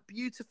much for that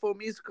beautiful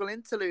musical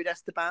interlude,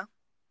 Esteban.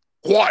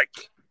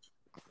 Quite.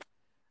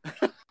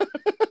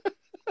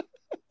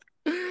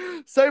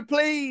 So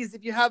please,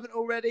 if you haven't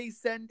already,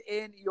 send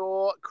in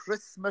your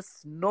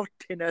Christmas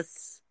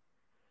naughtiness.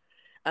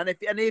 And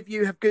if any of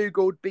you have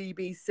Googled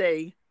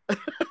BBC,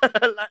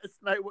 let us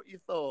know what you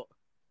thought.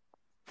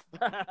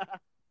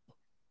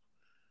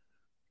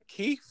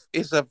 Keith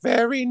is a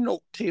very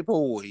naughty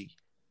boy.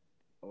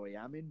 I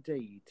am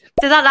indeed.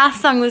 So that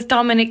last song was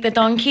Dominic the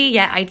Donkey,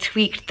 yet I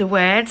tweaked the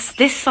words.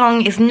 This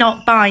song is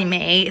not by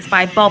me, it's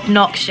by Bob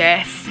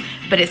Noxious,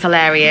 but it's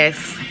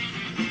hilarious.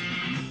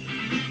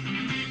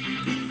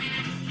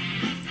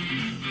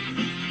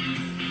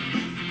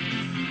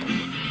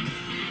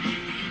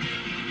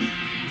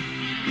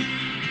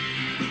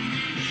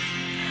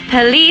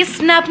 Police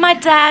snapped my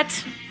dad.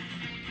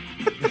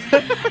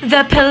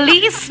 The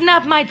police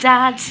snapped my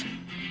dad.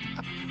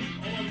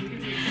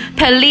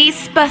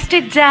 Police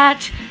busted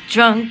dad,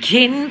 drunk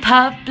in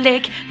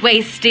public,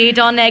 wasted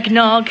on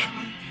eggnog.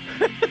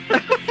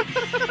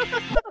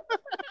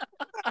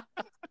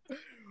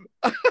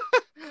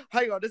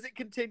 Hang on, does it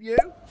continue?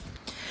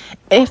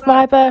 If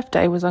my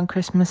birthday was on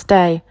Christmas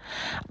Day,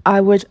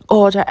 I would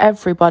order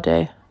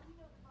everybody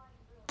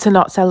to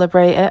not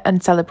celebrate it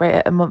and celebrate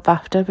it a month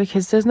after,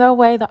 because there's no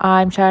way that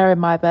I'm sharing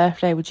my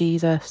birthday with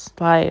Jesus.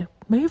 Like,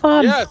 move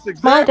on. Yes,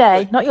 exactly. My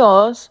day, not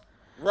yours.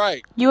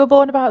 Right. You were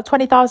born about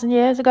 20,000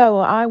 years ago.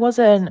 I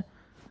wasn't.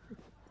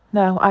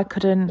 No, I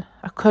couldn't.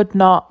 I could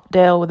not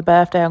deal with a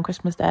birthday on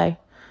Christmas Day.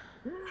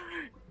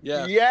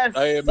 Yes,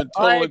 I am in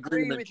total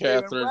agreement,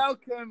 Catherine.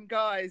 Welcome,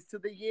 guys, to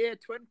the year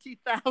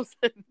 20,000.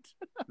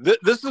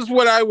 This is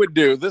what I would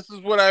do. This is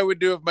what I would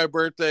do if my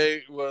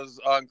birthday was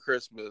on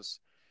Christmas.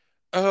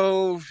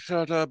 Oh,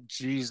 shut up,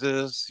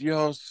 Jesus.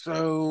 You're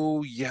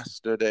so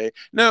yesterday.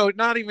 No,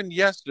 not even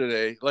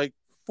yesterday. Like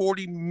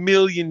 40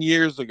 million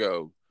years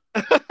ago.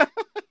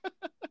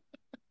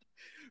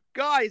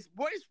 Guys,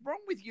 what is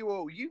wrong with you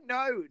all? You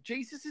know,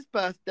 Jesus'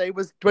 birthday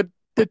was 20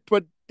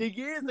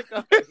 years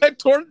ago.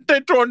 20.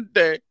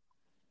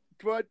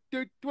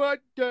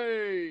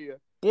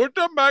 Put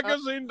the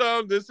magazine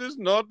down. This is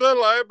not a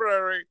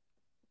library.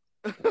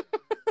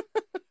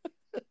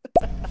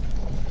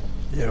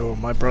 Yo,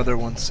 my brother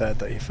once said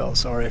that he felt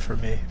sorry for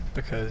me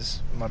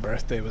because my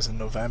birthday was in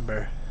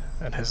November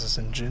and his is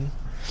in June.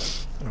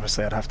 And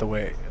obviously I'd have to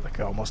wait like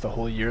almost a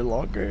whole year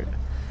longer.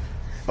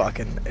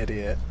 Fucking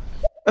idiot.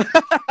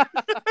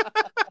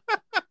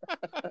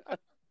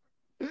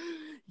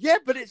 Yeah,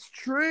 but it's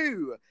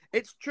true.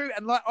 It's true.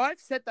 And like I've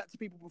said that to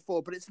people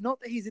before, but it's not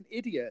that he's an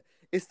idiot.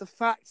 It's the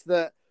fact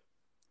that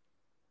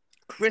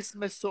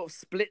Christmas sort of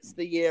splits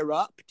the year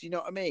up. Do you know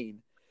what I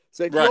mean?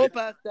 So if your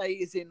birthday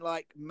is in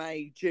like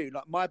May, June,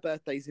 like my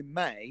birthday's in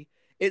May,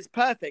 it's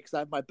perfect because I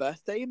have my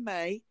birthday in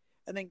May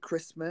and then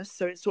Christmas.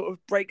 So it sort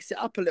of breaks it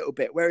up a little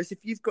bit. Whereas if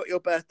you've got your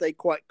birthday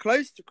quite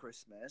close to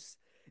Christmas,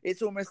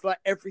 it's almost like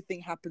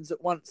everything happens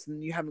at once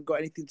and you haven't got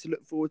anything to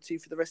look forward to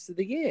for the rest of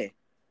the year.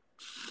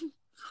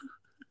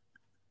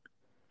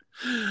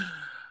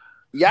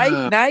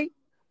 Yay, nay?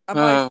 Am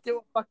I still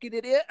a fucking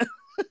idiot?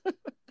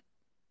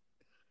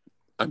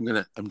 I'm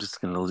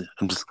just gonna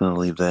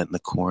leave that in the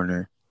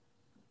corner.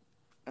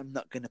 I'm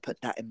not gonna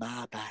put that in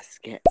my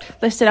basket.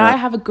 Listen, I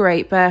have a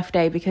great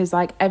birthday because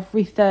like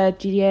every third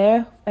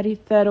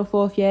or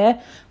fourth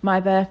year, my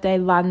birthday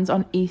lands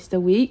on Easter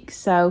week.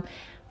 So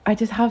I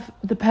just have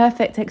the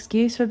perfect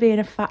excuse for being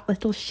a fat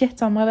little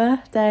shit on my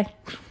birthday.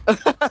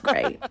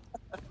 Great.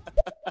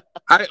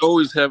 I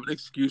always have an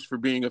excuse for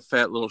being a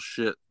fat little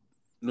shit,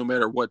 no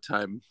matter what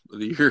time of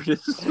the year it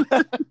is.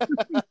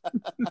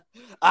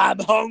 I'm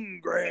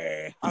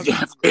hungry.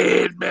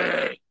 Feed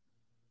me.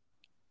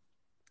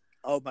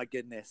 Oh my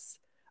goodness.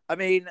 I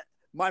mean,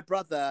 my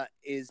brother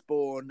is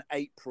born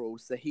April,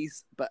 so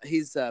his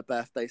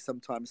birthday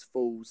sometimes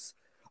falls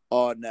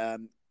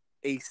on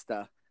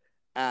Easter,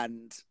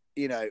 and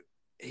you know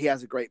he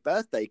has a great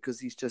birthday because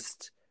he's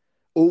just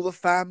all the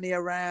family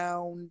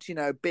around. You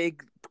know,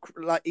 big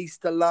like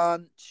Easter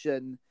lunch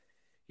and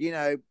you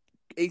know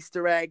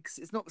Easter eggs.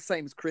 It's not the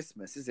same as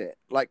Christmas, is it?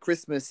 Like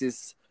Christmas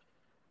is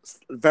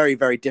very,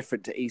 very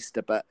different to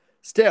Easter, but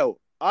still,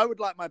 I would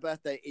like my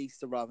birthday at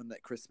Easter rather than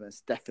at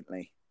Christmas,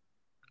 definitely.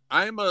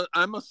 I'm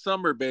a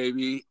summer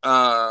baby.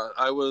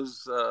 I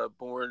was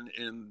born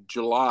in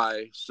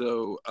July,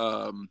 so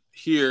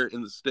here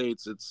in the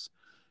States it's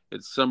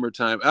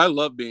summertime. I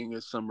love being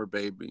a summer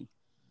baby.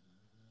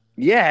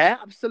 Yeah,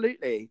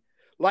 absolutely.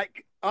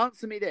 Like,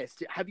 answer me this: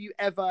 have you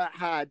ever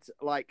had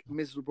like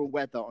miserable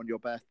weather on your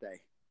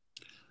birthday?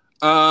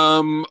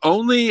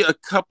 Only a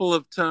couple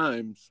of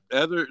times.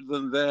 Other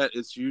than that,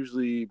 it's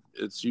usually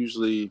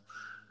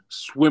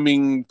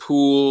swimming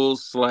pool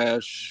 /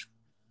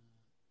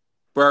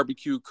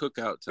 barbecue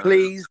cookout time.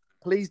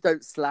 Please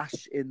don't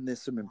slash in the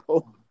swimming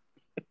pool.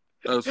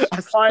 Oh,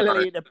 that's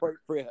highly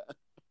inappropriate.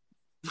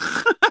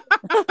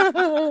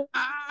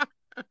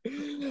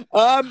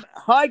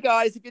 Hi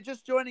guys, if you're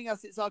just joining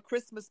us, it's our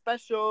Christmas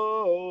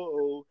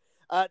special.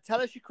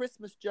 Tell us your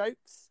Christmas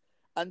jokes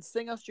and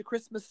sing us your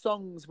Christmas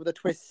songs with a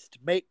twist.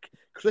 Make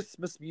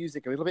Christmas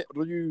music a little bit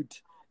lewd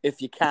if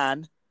you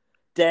can.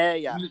 Dare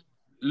ya?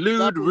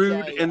 Lewd,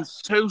 rude, and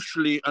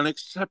socially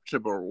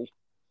unacceptable.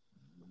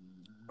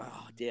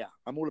 Oh dear,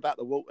 I'm all about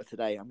the water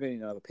today. I'm going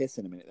to another piss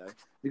in a minute though.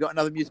 We got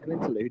another musical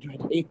interlude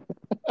ready.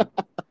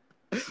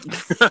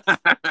 It's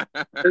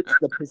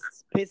the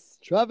piss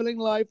traveling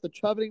life, the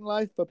traveling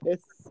life for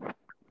piss.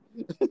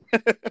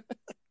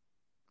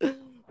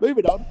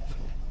 Moving on.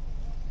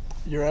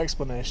 Your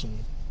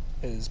explanation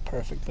is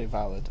perfectly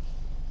valid.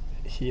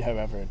 He,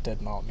 however,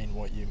 did not mean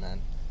what you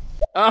meant.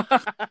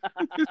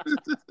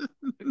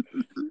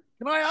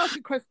 Can I ask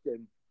a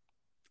question?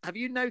 Have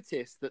you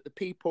noticed that the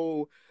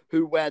people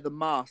who wear the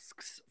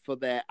masks for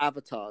their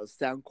avatars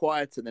sound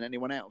quieter than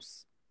anyone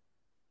else?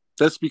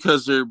 That's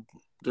because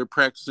they're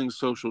practicing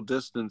social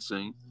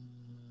distancing.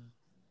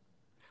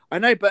 I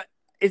know, but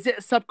is it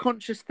a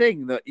subconscious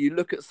thing that you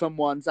look at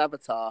someone's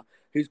avatar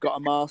who's got a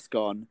mask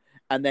on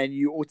and then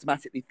you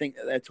automatically think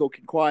that they're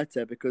talking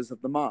quieter because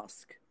of the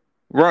mask?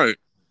 Right.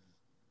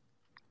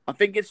 I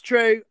think it's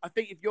true. I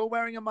think if you're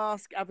wearing a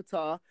mask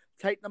avatar,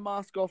 take the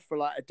mask off for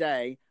like a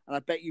day, and I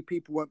bet you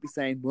people won't be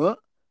saying, "What?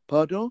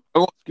 Pardon?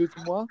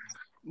 Excuse-moi?"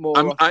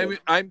 More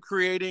I'm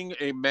creating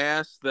a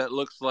mask that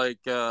looks like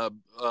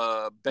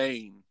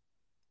Bane.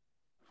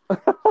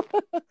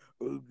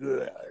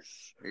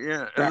 Yes.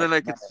 Yeah, and then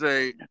I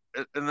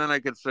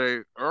could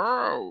say,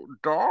 "Oh,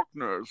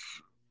 darkness!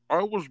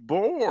 I was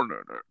born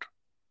in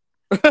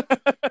it."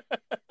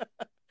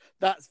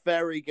 That's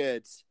very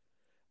good.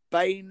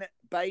 Bane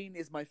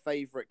is my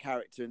favorite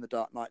character in the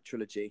Dark Knight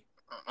trilogy.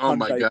 Oh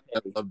my god, I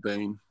love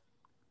Bane.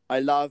 I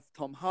love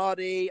Tom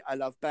Hardy. I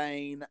love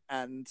Bane,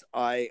 and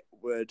I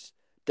would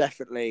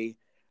definitely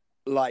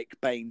like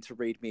Bane to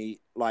read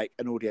me like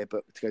an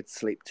audiobook to go to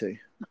sleep to.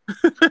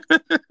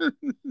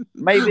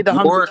 Maybe the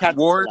Hungry Cat.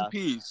 War and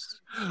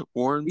Peace.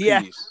 War and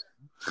Peace.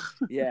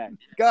 Yeah.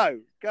 Go.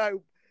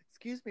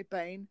 Excuse me,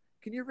 Bane.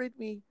 Can you read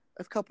me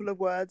a couple of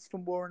words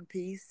from War and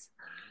Peace?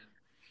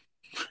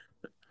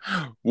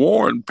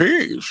 War and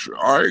Peace.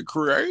 I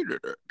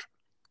created it.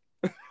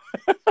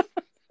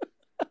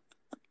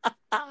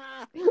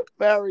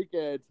 Very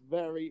good.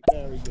 Very,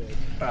 very good.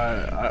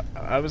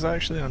 I was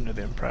actually under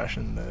the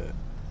impression that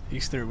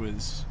Easter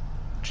was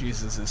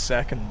Jesus'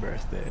 second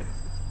birthday.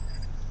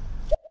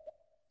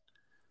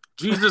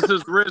 Jesus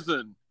is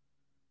risen.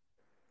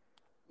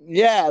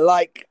 Yeah,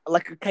 like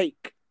a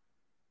cake.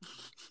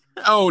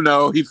 Oh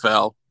no, he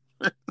fell.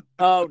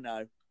 Oh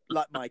no,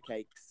 like my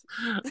cakes.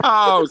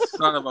 Oh,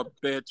 son of a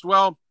bitch.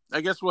 Well,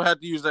 I guess we'll have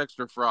to use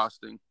extra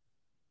frosting.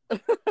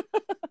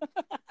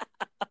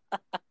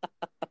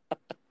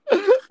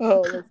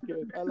 Oh, that's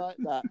good. I like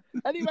that.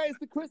 Anyway, it's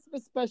the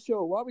Christmas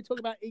special. Why are we talking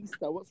about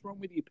Easter? What's wrong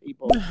with you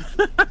people?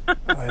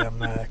 I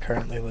am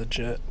currently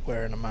legit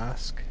wearing a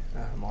mask.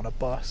 I'm on a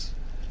bus.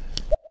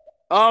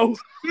 Oh,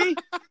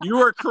 you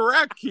are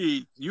correct,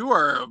 Keith. You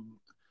have an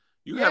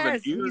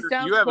Yes, he ear.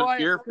 sounds You have an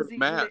quiet ear for because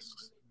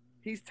masks.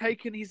 he's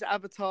taken his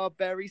avatar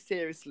very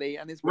seriously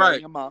and is Right.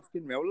 wearing a mask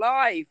in real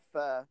life.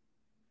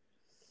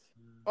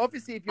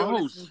 Obviously, if you're Oh,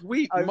 listening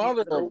sweet only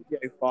mother. to the audio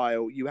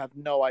file, you have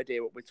no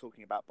idea what we're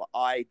talking about. But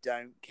I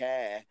don't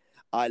care.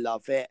 I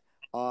love it.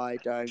 I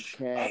don't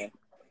care. Hey,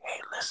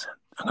 listen.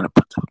 I'm gonna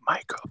put the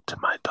mic up to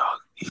my dog.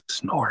 He's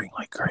snoring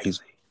like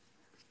crazy.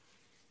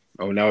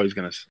 Oh, now he's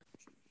gonna.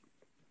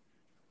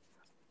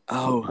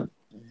 Oh,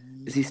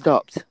 is he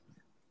stopped?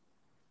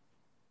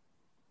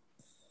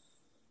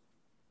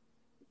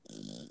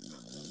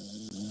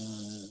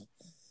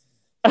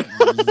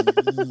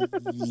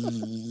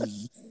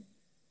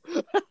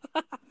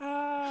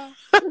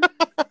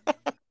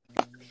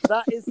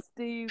 That is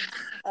Steve's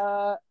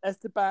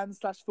Esteban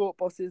 / Thought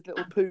Boss's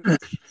little pooch.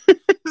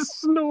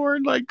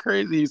 Snoring like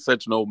crazy. He's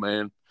such an old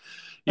man.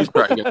 He's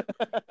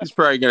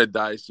probably gonna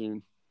die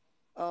soon.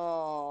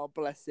 Oh,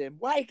 bless him.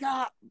 Wake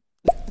up!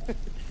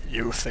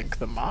 You think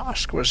the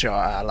mask was your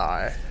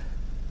ally?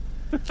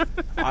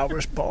 I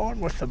was born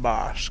with the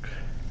mask,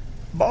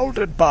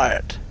 molded by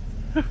it.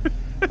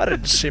 I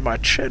didn't see my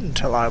chin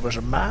till I was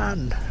a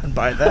man, and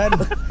by then,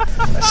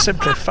 I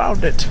simply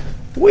found it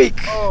weak.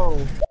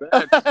 Oh,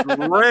 that's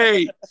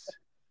great.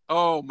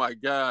 Oh my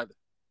God.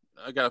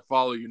 I gotta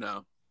follow you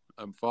now.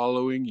 I'm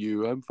following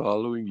you,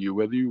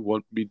 whether you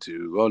want me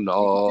to or You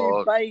not.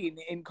 could do Bane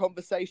in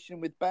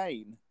conversation with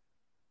Bane.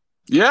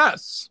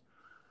 Yes.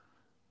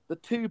 The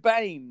two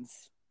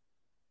Banes.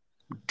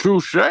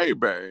 Touche,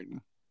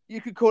 Bane. You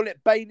could call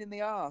it Bane in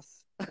the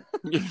arse.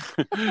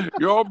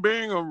 You're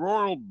being a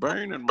royal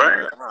Bane in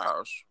my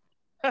house.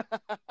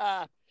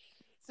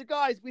 So,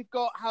 guys, we've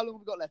got, how long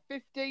have we got left?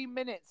 15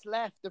 minutes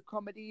left of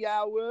Comedy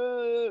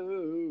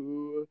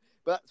Hour.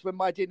 But that's when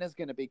my dinner's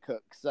going to be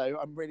cooked. So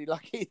I'm really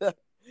lucky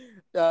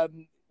that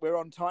we're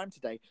on time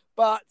today.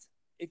 But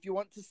if you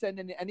want to send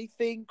in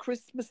anything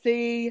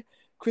Christmassy,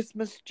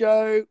 Christmas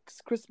jokes,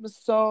 Christmas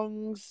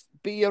songs,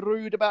 be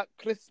rude about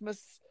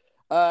Christmas,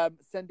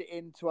 send it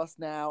in to us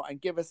now and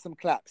give us some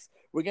claps.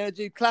 We're going to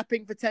do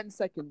clapping for 10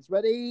 seconds.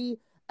 Ready?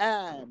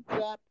 And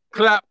clap.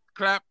 Clap,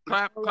 clap,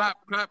 clap, clap,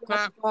 clap,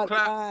 clap, clap,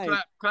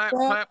 clap, clap,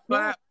 clap,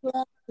 clap.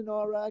 Clap,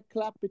 Sonora,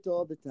 clap it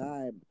all the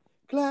time.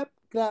 Clap,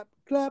 clap,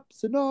 clap,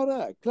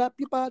 Sonora, clap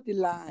your body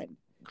line.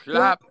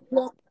 Clap.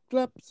 Clap,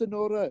 clap,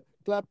 Sonora,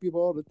 clap you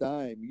all the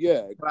time.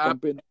 Yeah,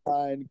 Clap. clap in the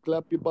line,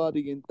 clap your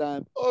body in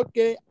time.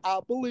 Okay, I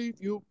believe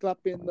you. Clap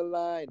in the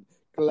line,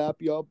 clap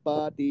your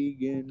body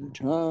in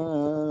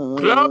time.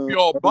 Clap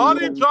your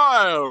body,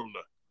 child.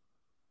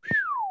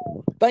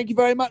 Thank you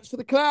very much for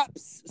the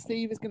claps.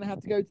 Steve is going to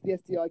have to go to the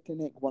STI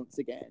clinic once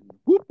again.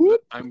 Whoop,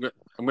 whoop. I'm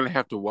gonna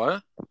have to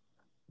what?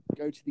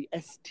 Go to the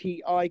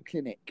STI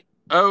clinic.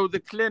 Oh, the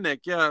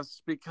clinic,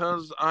 yes,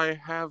 because I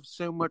have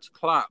so much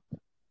clap.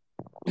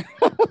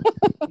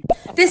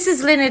 This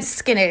is Leonard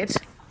Skinner,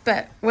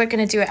 but we're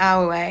going to do it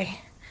our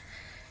way.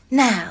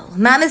 Now,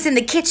 Mama's in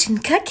the kitchen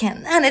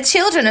cooking, and the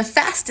children are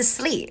fast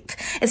asleep.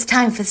 It's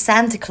time for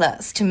Santa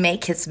Claus to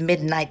make his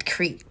midnight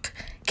creep.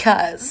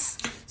 'Cause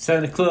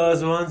Santa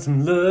Claus wants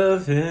some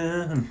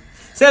loving.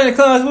 Santa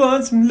Claus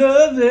wants some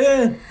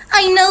loving.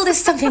 I know there's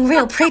something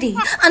real pretty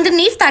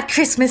underneath that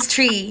Christmas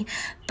tree,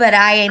 but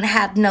I ain't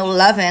had no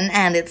lovin',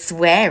 and it's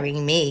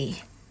wearing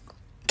me.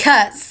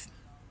 'Cause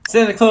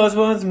Santa Claus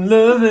wants some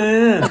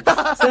loving.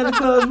 Santa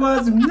Claus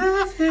wants some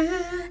loving.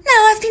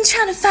 now I've been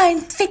trying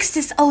to fix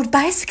this old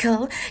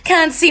bicycle.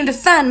 Can't seem to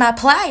find my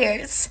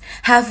pliers.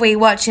 Halfway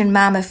watching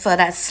Mama for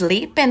that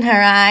sleep in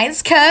her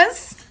eyes,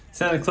 'cause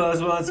Santa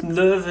Claus wants some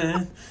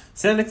loving.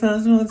 Santa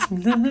Claus wants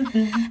some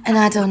loving. and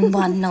I don't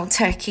want no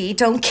turkey,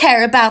 don't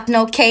care about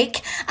no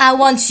cake. I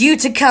want you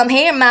to come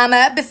here,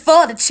 Mama,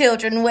 before the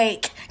children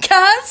wake.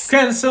 'Cause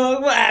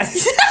Cancer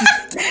West.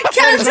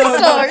 Cancer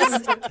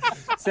sores.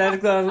 Santa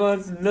Claus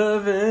wants some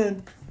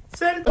loving.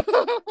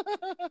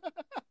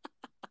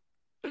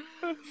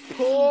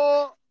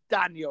 Poor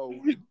Daniel.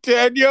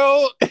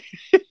 Daniel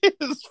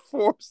is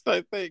forced,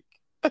 I think.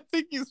 I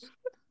think he's...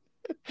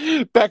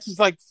 Bex is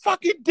like,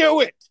 fucking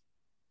do it.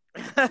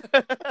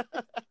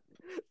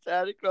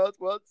 Santa Claus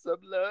wants some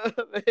love.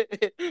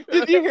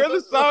 Did you hear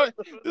the sound?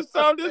 The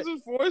sound in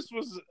his voice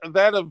was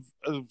that of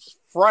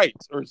fright,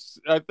 or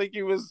I think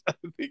he was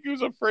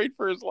afraid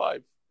for his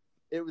life.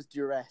 It was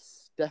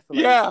duress,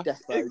 definitely. Yeah,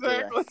 definitely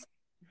exactly. Duress.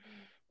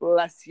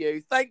 Bless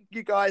you. Thank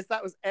you, guys.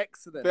 That was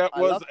excellent. That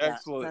I was love that.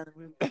 excellent.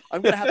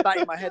 I'm going to have that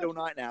in my head all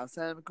night now.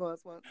 Santa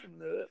Claus wants some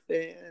love.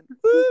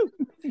 Woo!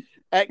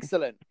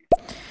 Excellent.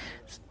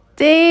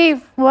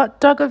 Steve, what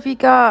dog have you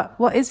got?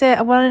 What is it?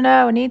 I want to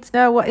know. I need to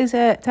know. What is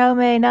it? Tell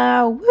me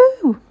now.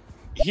 Woo!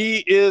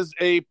 He is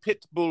a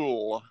pit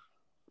bull.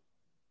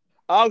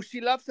 Oh,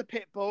 she loves a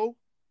pit bull.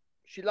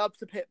 She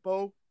loves a pit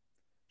bull.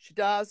 She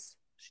does.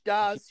 She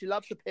does. She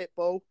loves a pit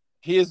bull.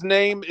 His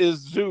name is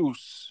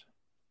Zeus.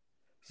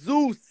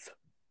 Zeus.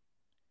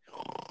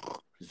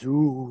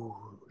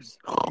 Zeus.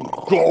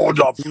 God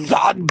of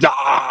thunder.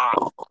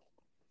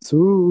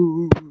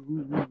 Zeus.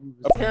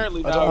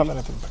 Apparently, I don't have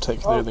anything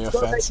particularly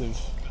offensive.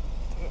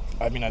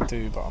 I mean, I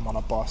do, but I'm on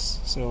a bus.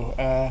 So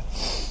I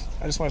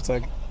just wanted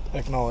to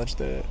acknowledge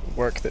the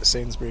work that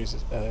Sainsbury's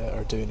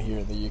are doing here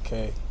in the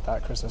UK.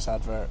 That Christmas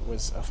advert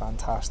was a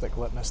fantastic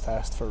litmus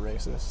test for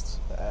racists.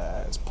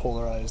 It's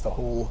polarised a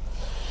whole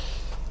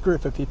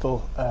group of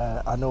people.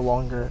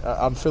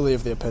 I'm fully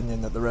of the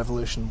opinion that the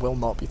revolution will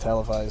not be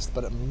televised,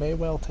 but it may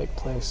well take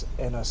place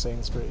in a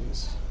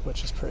Sainsbury's,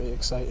 which is pretty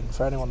exciting.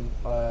 For anyone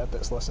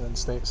that's listening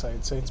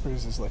stateside,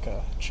 Sainsbury's is like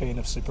a chain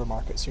of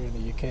supermarkets here in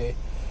the UK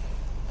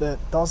that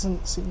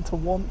doesn't seem to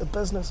want the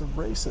business of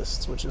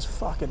racists, which is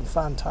fucking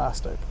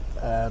fantastic.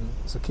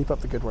 So keep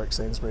up the good work,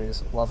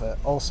 Sainsbury's. Love it.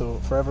 Also,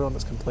 for everyone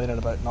that's complaining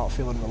about not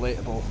feeling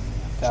relatable,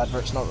 the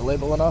advert's not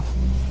relatable enough,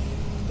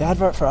 the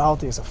advert for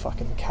Aldi is a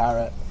fucking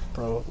carrot,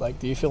 bro. Like,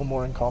 do you feel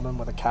more in common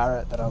with a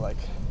carrot than a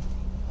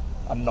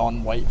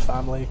non-white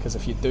family? Because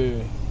if you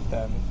do,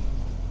 then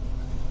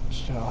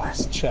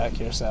check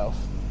yourself.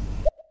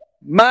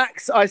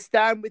 Max, I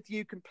stand with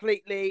you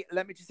completely.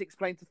 Let me just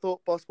explain to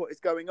Thought Boss what is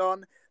going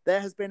on. There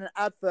has been an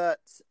advert,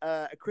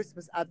 a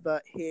Christmas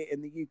advert here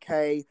in the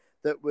UK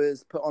that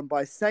was put on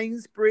by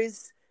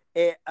Sainsbury's.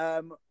 It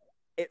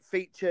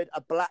featured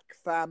a black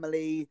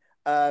family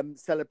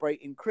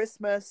celebrating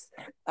Christmas,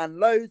 and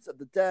loads of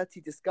the dirty,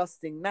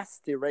 disgusting,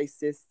 nasty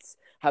racists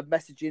have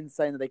messaging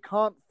saying that they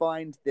can't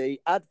find the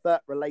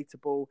advert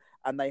relatable,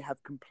 and they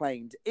have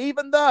complained.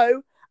 Even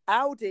though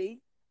Aldi,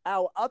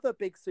 our other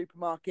big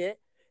supermarket,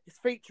 is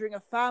featuring a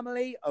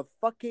family of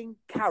fucking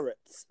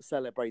carrots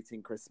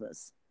celebrating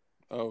Christmas.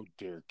 Oh,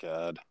 dear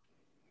God.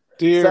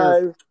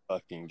 Dear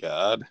fucking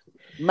God.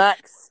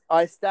 Max,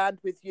 I stand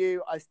with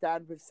you. I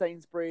stand with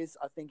Sainsbury's.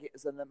 I think it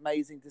was an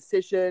amazing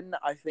decision.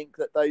 I think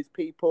that those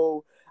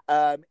people,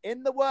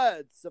 in the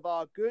words of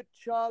our good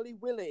Charlie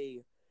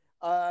Willie,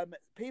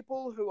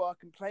 people who are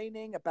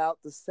complaining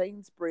about the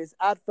Sainsbury's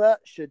advert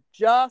should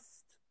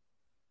just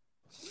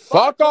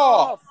fuck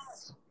off.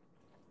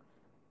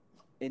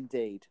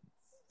 Indeed.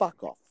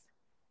 Fuck off.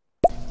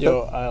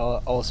 Yo, I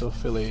also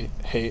fully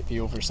hate the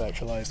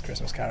over-sexualized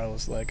Christmas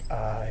carols, like,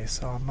 I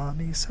saw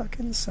mommy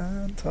sucking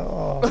Santa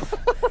off.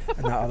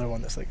 And that other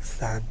one that's like,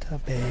 Santa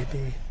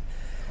baby,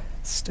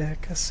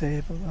 stick a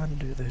sable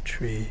under the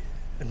tree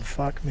and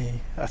fuck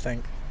me, I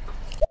think.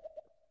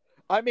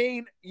 I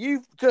mean,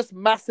 you've just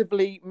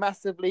massively,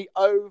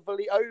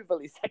 overly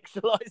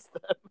sexualized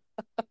them.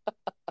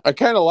 I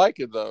kind of like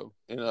it, though,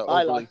 in an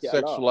I overly like it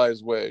a lot.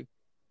 sexualized way.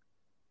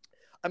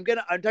 I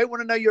don't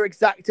want to know your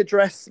exact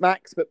address,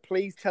 Max, but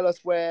please tell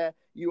us where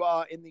you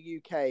are in the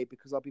UK,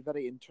 because I'll be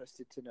very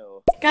interested to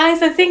know.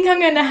 Guys, I think I'm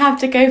going to have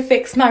to go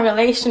fix my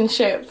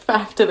relationship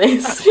after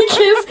this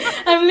because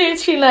I'm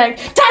literally like,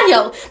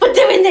 Daniel, we're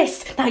doing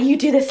this. Now you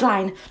do this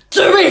line.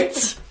 Do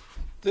it.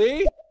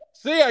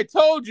 See, I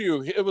told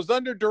you it was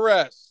under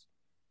duress.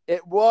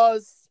 It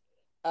was.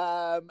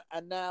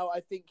 And now I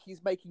think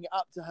he's making it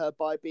up to her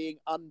by being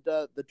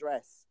under the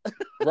dress.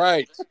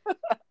 Right.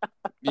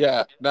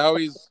 Yeah. Now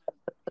he's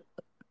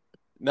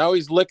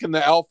licking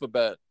the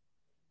alphabet.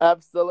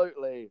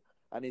 Absolutely.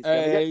 And he's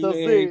going to get the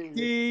Z.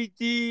 D,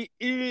 D,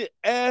 E,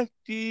 F,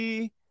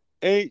 D,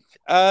 H,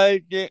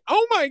 I, J.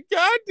 Oh my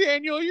God,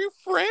 Daniel, you're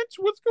French?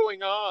 What's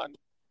going on?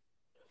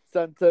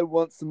 Santa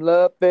wants some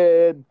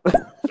loving.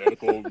 Santa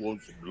Claus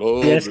wants some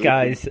loving. Yes,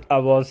 guys, I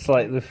was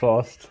slightly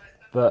forced,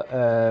 but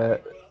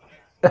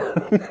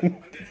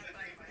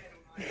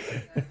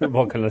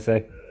what can I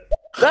say?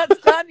 That's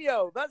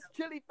Daniel. That's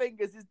Chili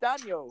Fingers is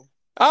Daniel.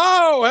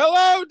 Oh,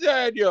 hello,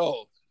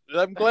 Daniel.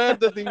 I'm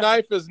glad that the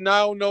knife is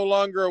now no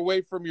longer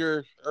away from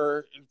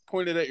or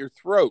pointed at your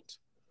throat.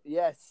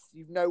 Yes,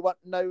 you've no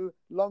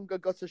longer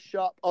got a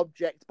sharp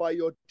object by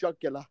your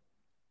jugular.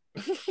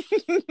 I'm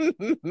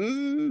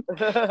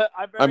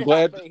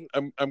glad. happy.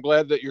 I'm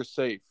glad that you're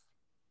safe.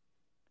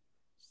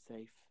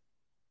 Safe.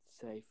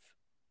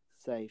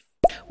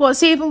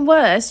 What's even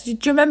worse, do you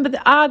remember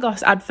the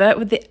Argos advert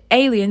with the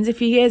aliens a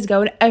few years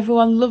ago and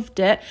everyone loved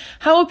it?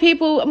 How are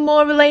people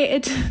more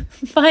related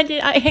finding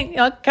it?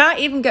 I can't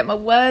even get my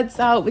words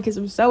out because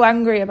I'm so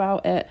angry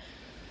about it.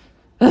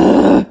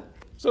 So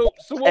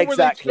what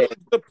exactly. were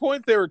the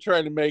point they were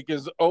trying to make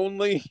is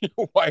only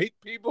white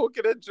people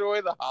can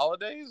enjoy the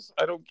holidays?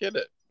 I don't get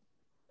it.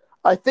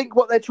 I think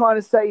what they're trying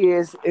to say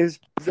is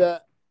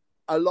that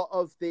a lot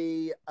of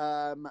the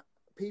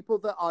people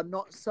that are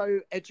not so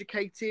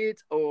educated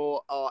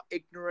or are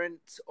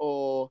ignorant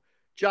or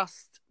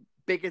just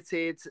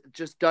bigoted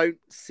just don't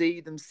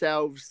see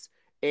themselves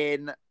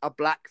in a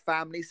black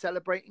family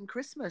celebrating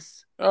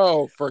Christmas.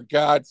 Oh, for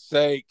God's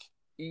sake.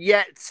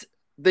 Yet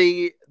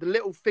the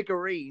little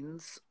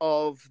figurines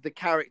of the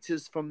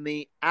characters from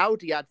the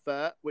Aldi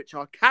advert, which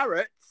are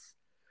carrots,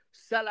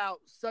 sell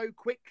out so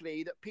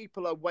quickly that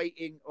people are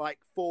waiting like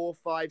 4,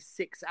 5,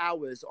 6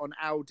 hours on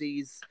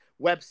Aldi's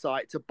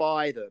website to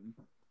buy them.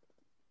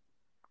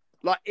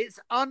 Like, it's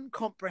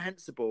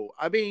incomprehensible.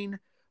 I mean,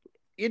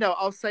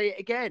 I'll say it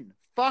again.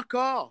 Fuck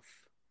off.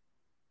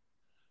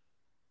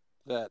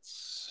 I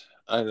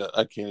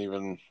can't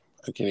even.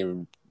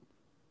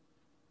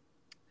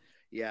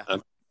 Yeah.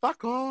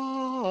 Fuck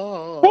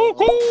off.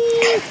 Fuck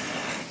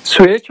off.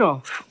 Switch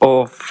off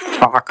or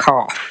fuck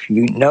off.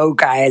 You know,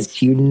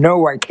 guys, you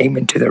know I came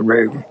into the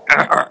room.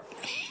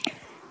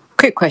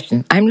 Quick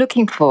question. I'm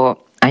looking for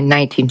a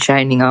knight in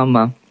shining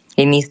armor.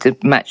 He needs to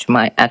match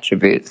my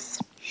attributes.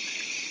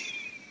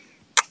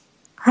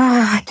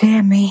 Ah,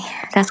 dear me.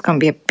 That's going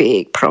to be a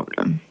big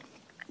problem.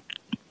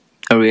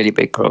 A really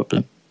big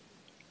problem.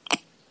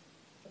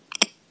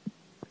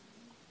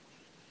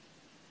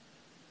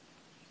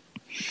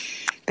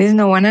 There's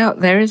no one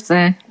out there, is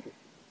there?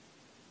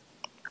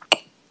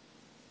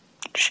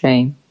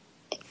 Shame.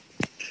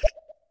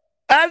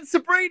 And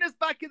Sabrina's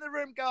back in the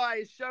room,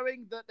 guys,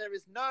 showing that there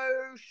is no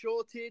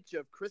shortage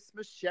of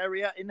Christmas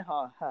Sharia in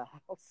her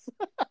house.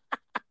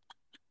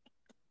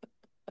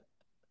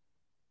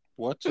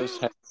 What just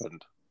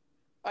happened?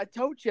 I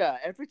told you,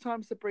 every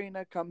time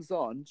Sabrina comes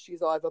on,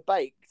 she's either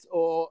baked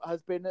or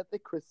has been at the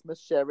Christmas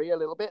Sherry a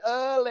little bit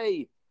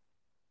early.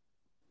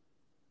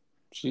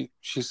 She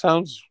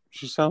sounds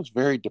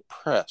very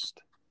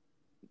depressed.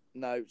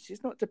 No,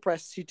 she's not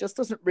depressed. She just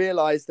doesn't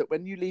realize that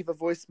when you leave a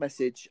voice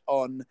message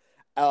on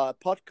our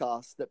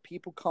podcast that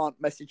people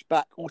can't message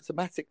back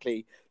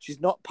automatically. She's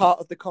not part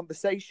of the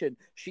conversation.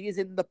 She is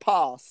in the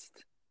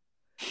past.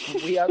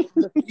 We are in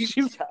the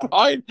future.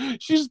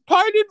 She's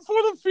pining for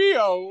the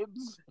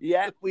fields.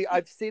 Yeah,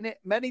 I've seen it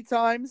many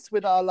times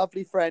with our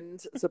lovely friend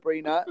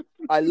Sabrina.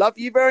 I love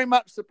you very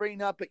much,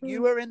 Sabrina, but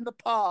you are in the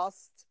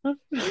past.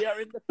 We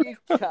are in the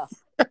future.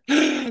 Go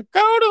to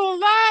the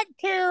light,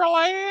 Carol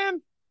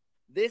Ann.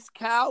 This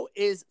cow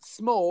is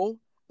small.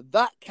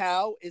 That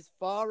cow is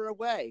far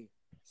away.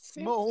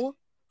 Small,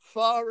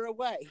 far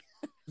away.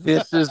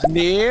 This is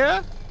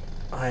near.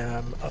 I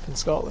am up in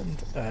Scotland,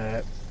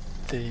 the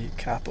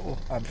capital.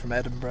 I'm from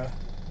Edinburgh.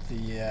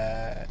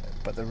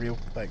 But the real,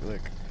 look,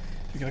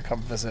 if you're gonna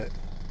come visit,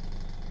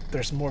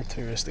 there's more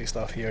touristy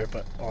stuff here.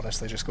 But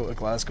honestly, just go to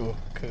Glasgow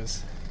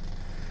because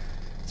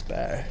it's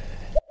better.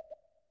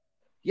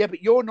 Yeah,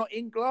 but you're not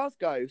in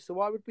Glasgow, so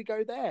why would we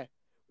go there?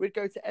 We'd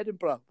go to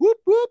Edinburgh. Whoop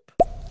whoop.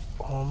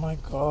 Oh my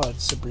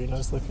God,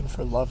 Sabrina's looking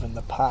for love in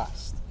the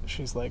past.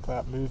 She's like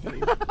that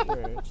movie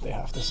where they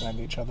have to send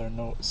each other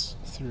notes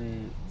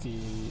through the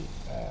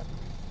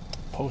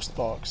post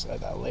box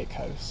at that lake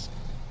house.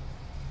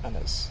 And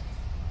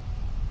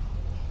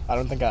I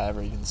don't think I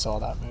ever even saw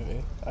that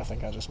movie. I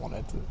think I just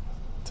wanted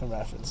to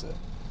reference it.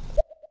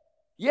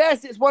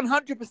 Yes, it's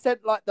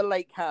 100% like The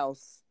Lake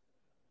House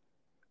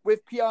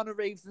with Keanu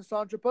Reeves and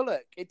Sandra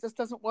Bullock. It just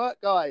doesn't work,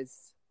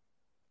 guys.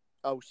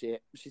 Oh,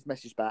 shit. She's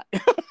messaged back.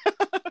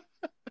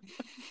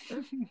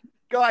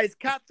 Guys,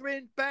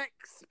 Catherine,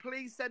 Bex,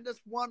 please send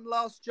us one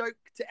last joke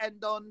to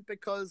end on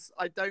because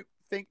I don't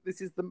think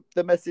this is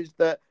the message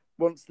that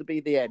wants to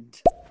be the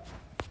end.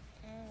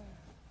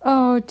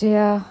 Oh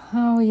dear.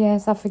 Oh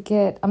yes, I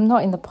forget. I'm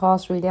not in the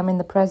past really, I'm in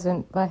the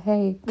present. But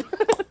hey,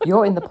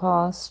 you're in the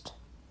past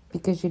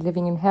because you're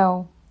living in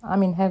hell.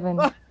 I'm in heaven.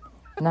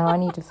 Now I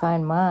need to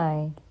find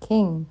my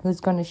king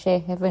who's going to share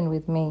heaven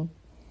with me.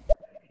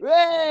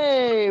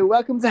 Hey,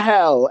 welcome to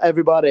hell,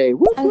 everybody.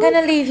 Woo-hoo. I'm going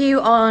to leave you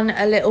on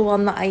a little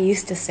one that I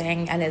used to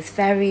sing, and it's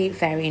very,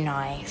 very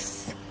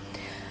nice.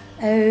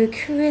 Oh,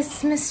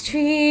 Christmas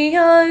tree,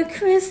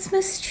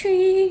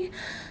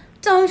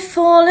 don't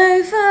fall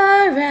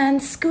over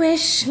and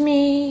squish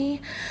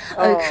me.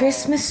 Oh,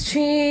 Christmas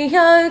tree,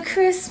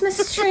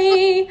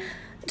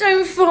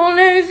 don't fall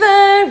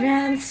over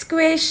and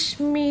squish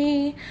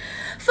me.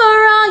 For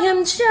I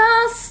am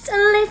just a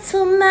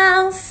little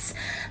mouse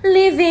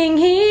living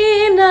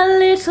in a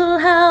little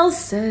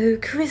house. Oh,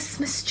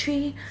 Christmas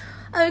tree,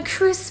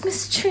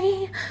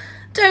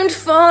 don't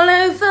fall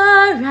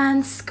over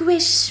and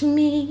squish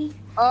me.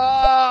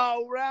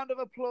 Oh, round of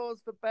applause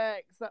for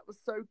Bex. That was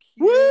so cute.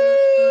 Woo!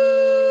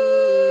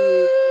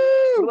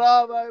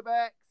 Bravo,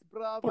 Bex.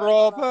 Bravo.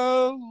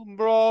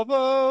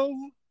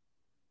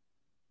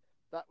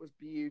 That was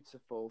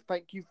beautiful.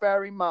 Thank you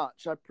very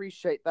much. I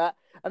appreciate that.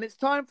 And it's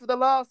time for the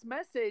last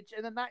message,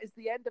 and then that is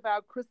the end of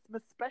our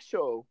Christmas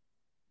special.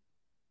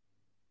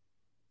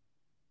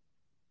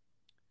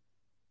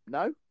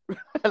 No?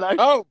 Hello?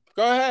 Oh,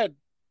 go ahead.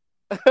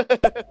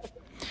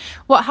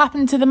 What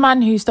happened to the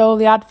man who stole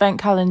the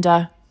advent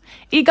calendar?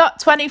 He got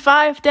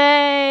 25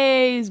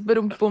 days.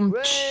 Ba-dum-bum.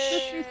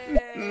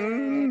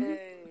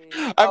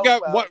 I've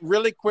got what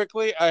really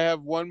quickly. I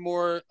have one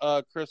more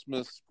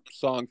Christmas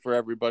song for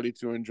everybody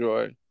to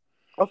enjoy.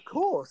 Of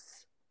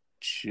course.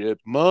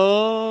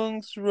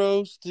 Chipmunks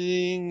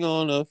roasting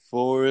on a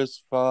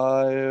forest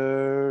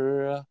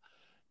fire.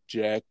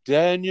 Jack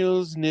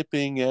Daniels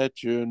nipping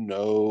at your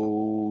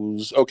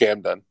nose. Okay,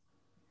 I'm done.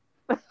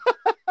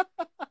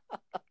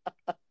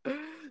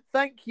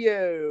 Thank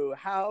you.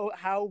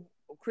 How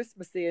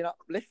Christmassy and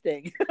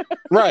uplifting.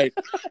 Right.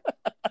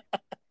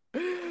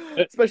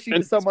 Especially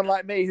for someone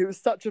like me who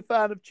is such a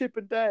fan of Chip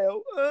and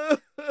Dale.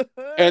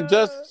 And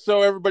just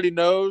so everybody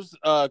knows,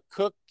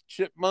 cooked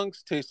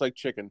chipmunks taste like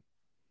chicken.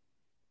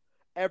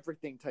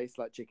 Everything tastes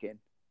like chicken.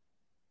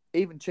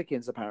 Even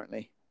chickens,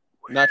 apparently.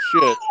 Not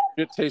shit.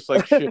 It tastes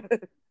like shit.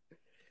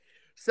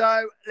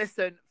 So,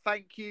 listen,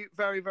 thank you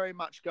very, very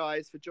much,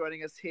 guys, for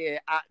joining us here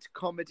at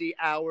Comedy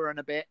Hour and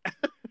a bit.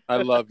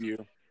 I love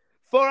you.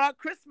 For our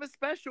Christmas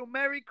special.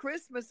 Merry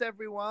Christmas,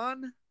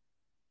 everyone.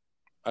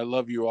 I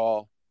love you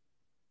all.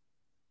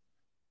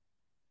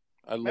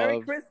 Merry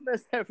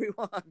Christmas,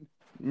 everyone.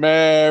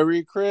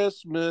 Merry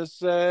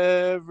Christmas,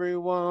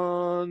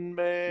 everyone.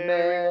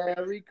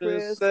 Merry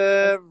Christmas,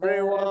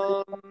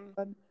 everyone.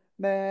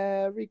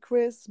 Merry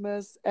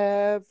Christmas,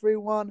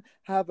 everyone.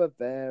 Have a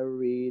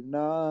very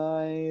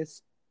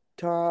nice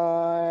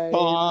time.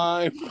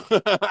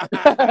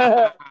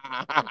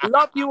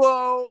 Love you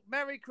all.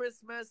 Merry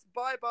Christmas.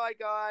 Bye-bye,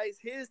 guys.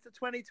 Here's to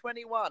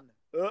 2021.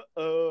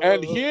 Uh-oh.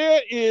 And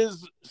here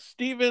is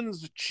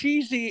Steven's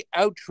cheesy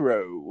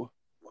outro.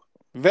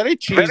 Very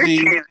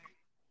cheesy.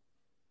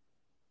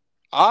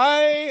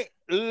 I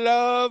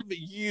love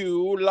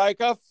you like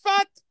a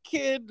fat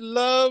kid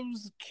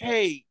loves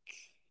cake.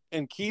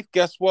 And Keith,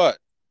 guess what?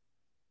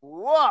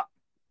 What?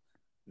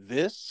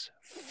 This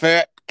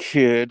fat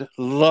kid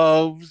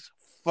loves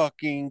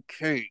fucking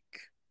cake.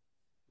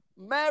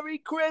 Merry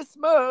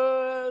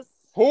Christmas.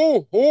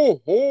 Ho,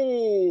 ho,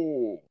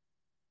 ho.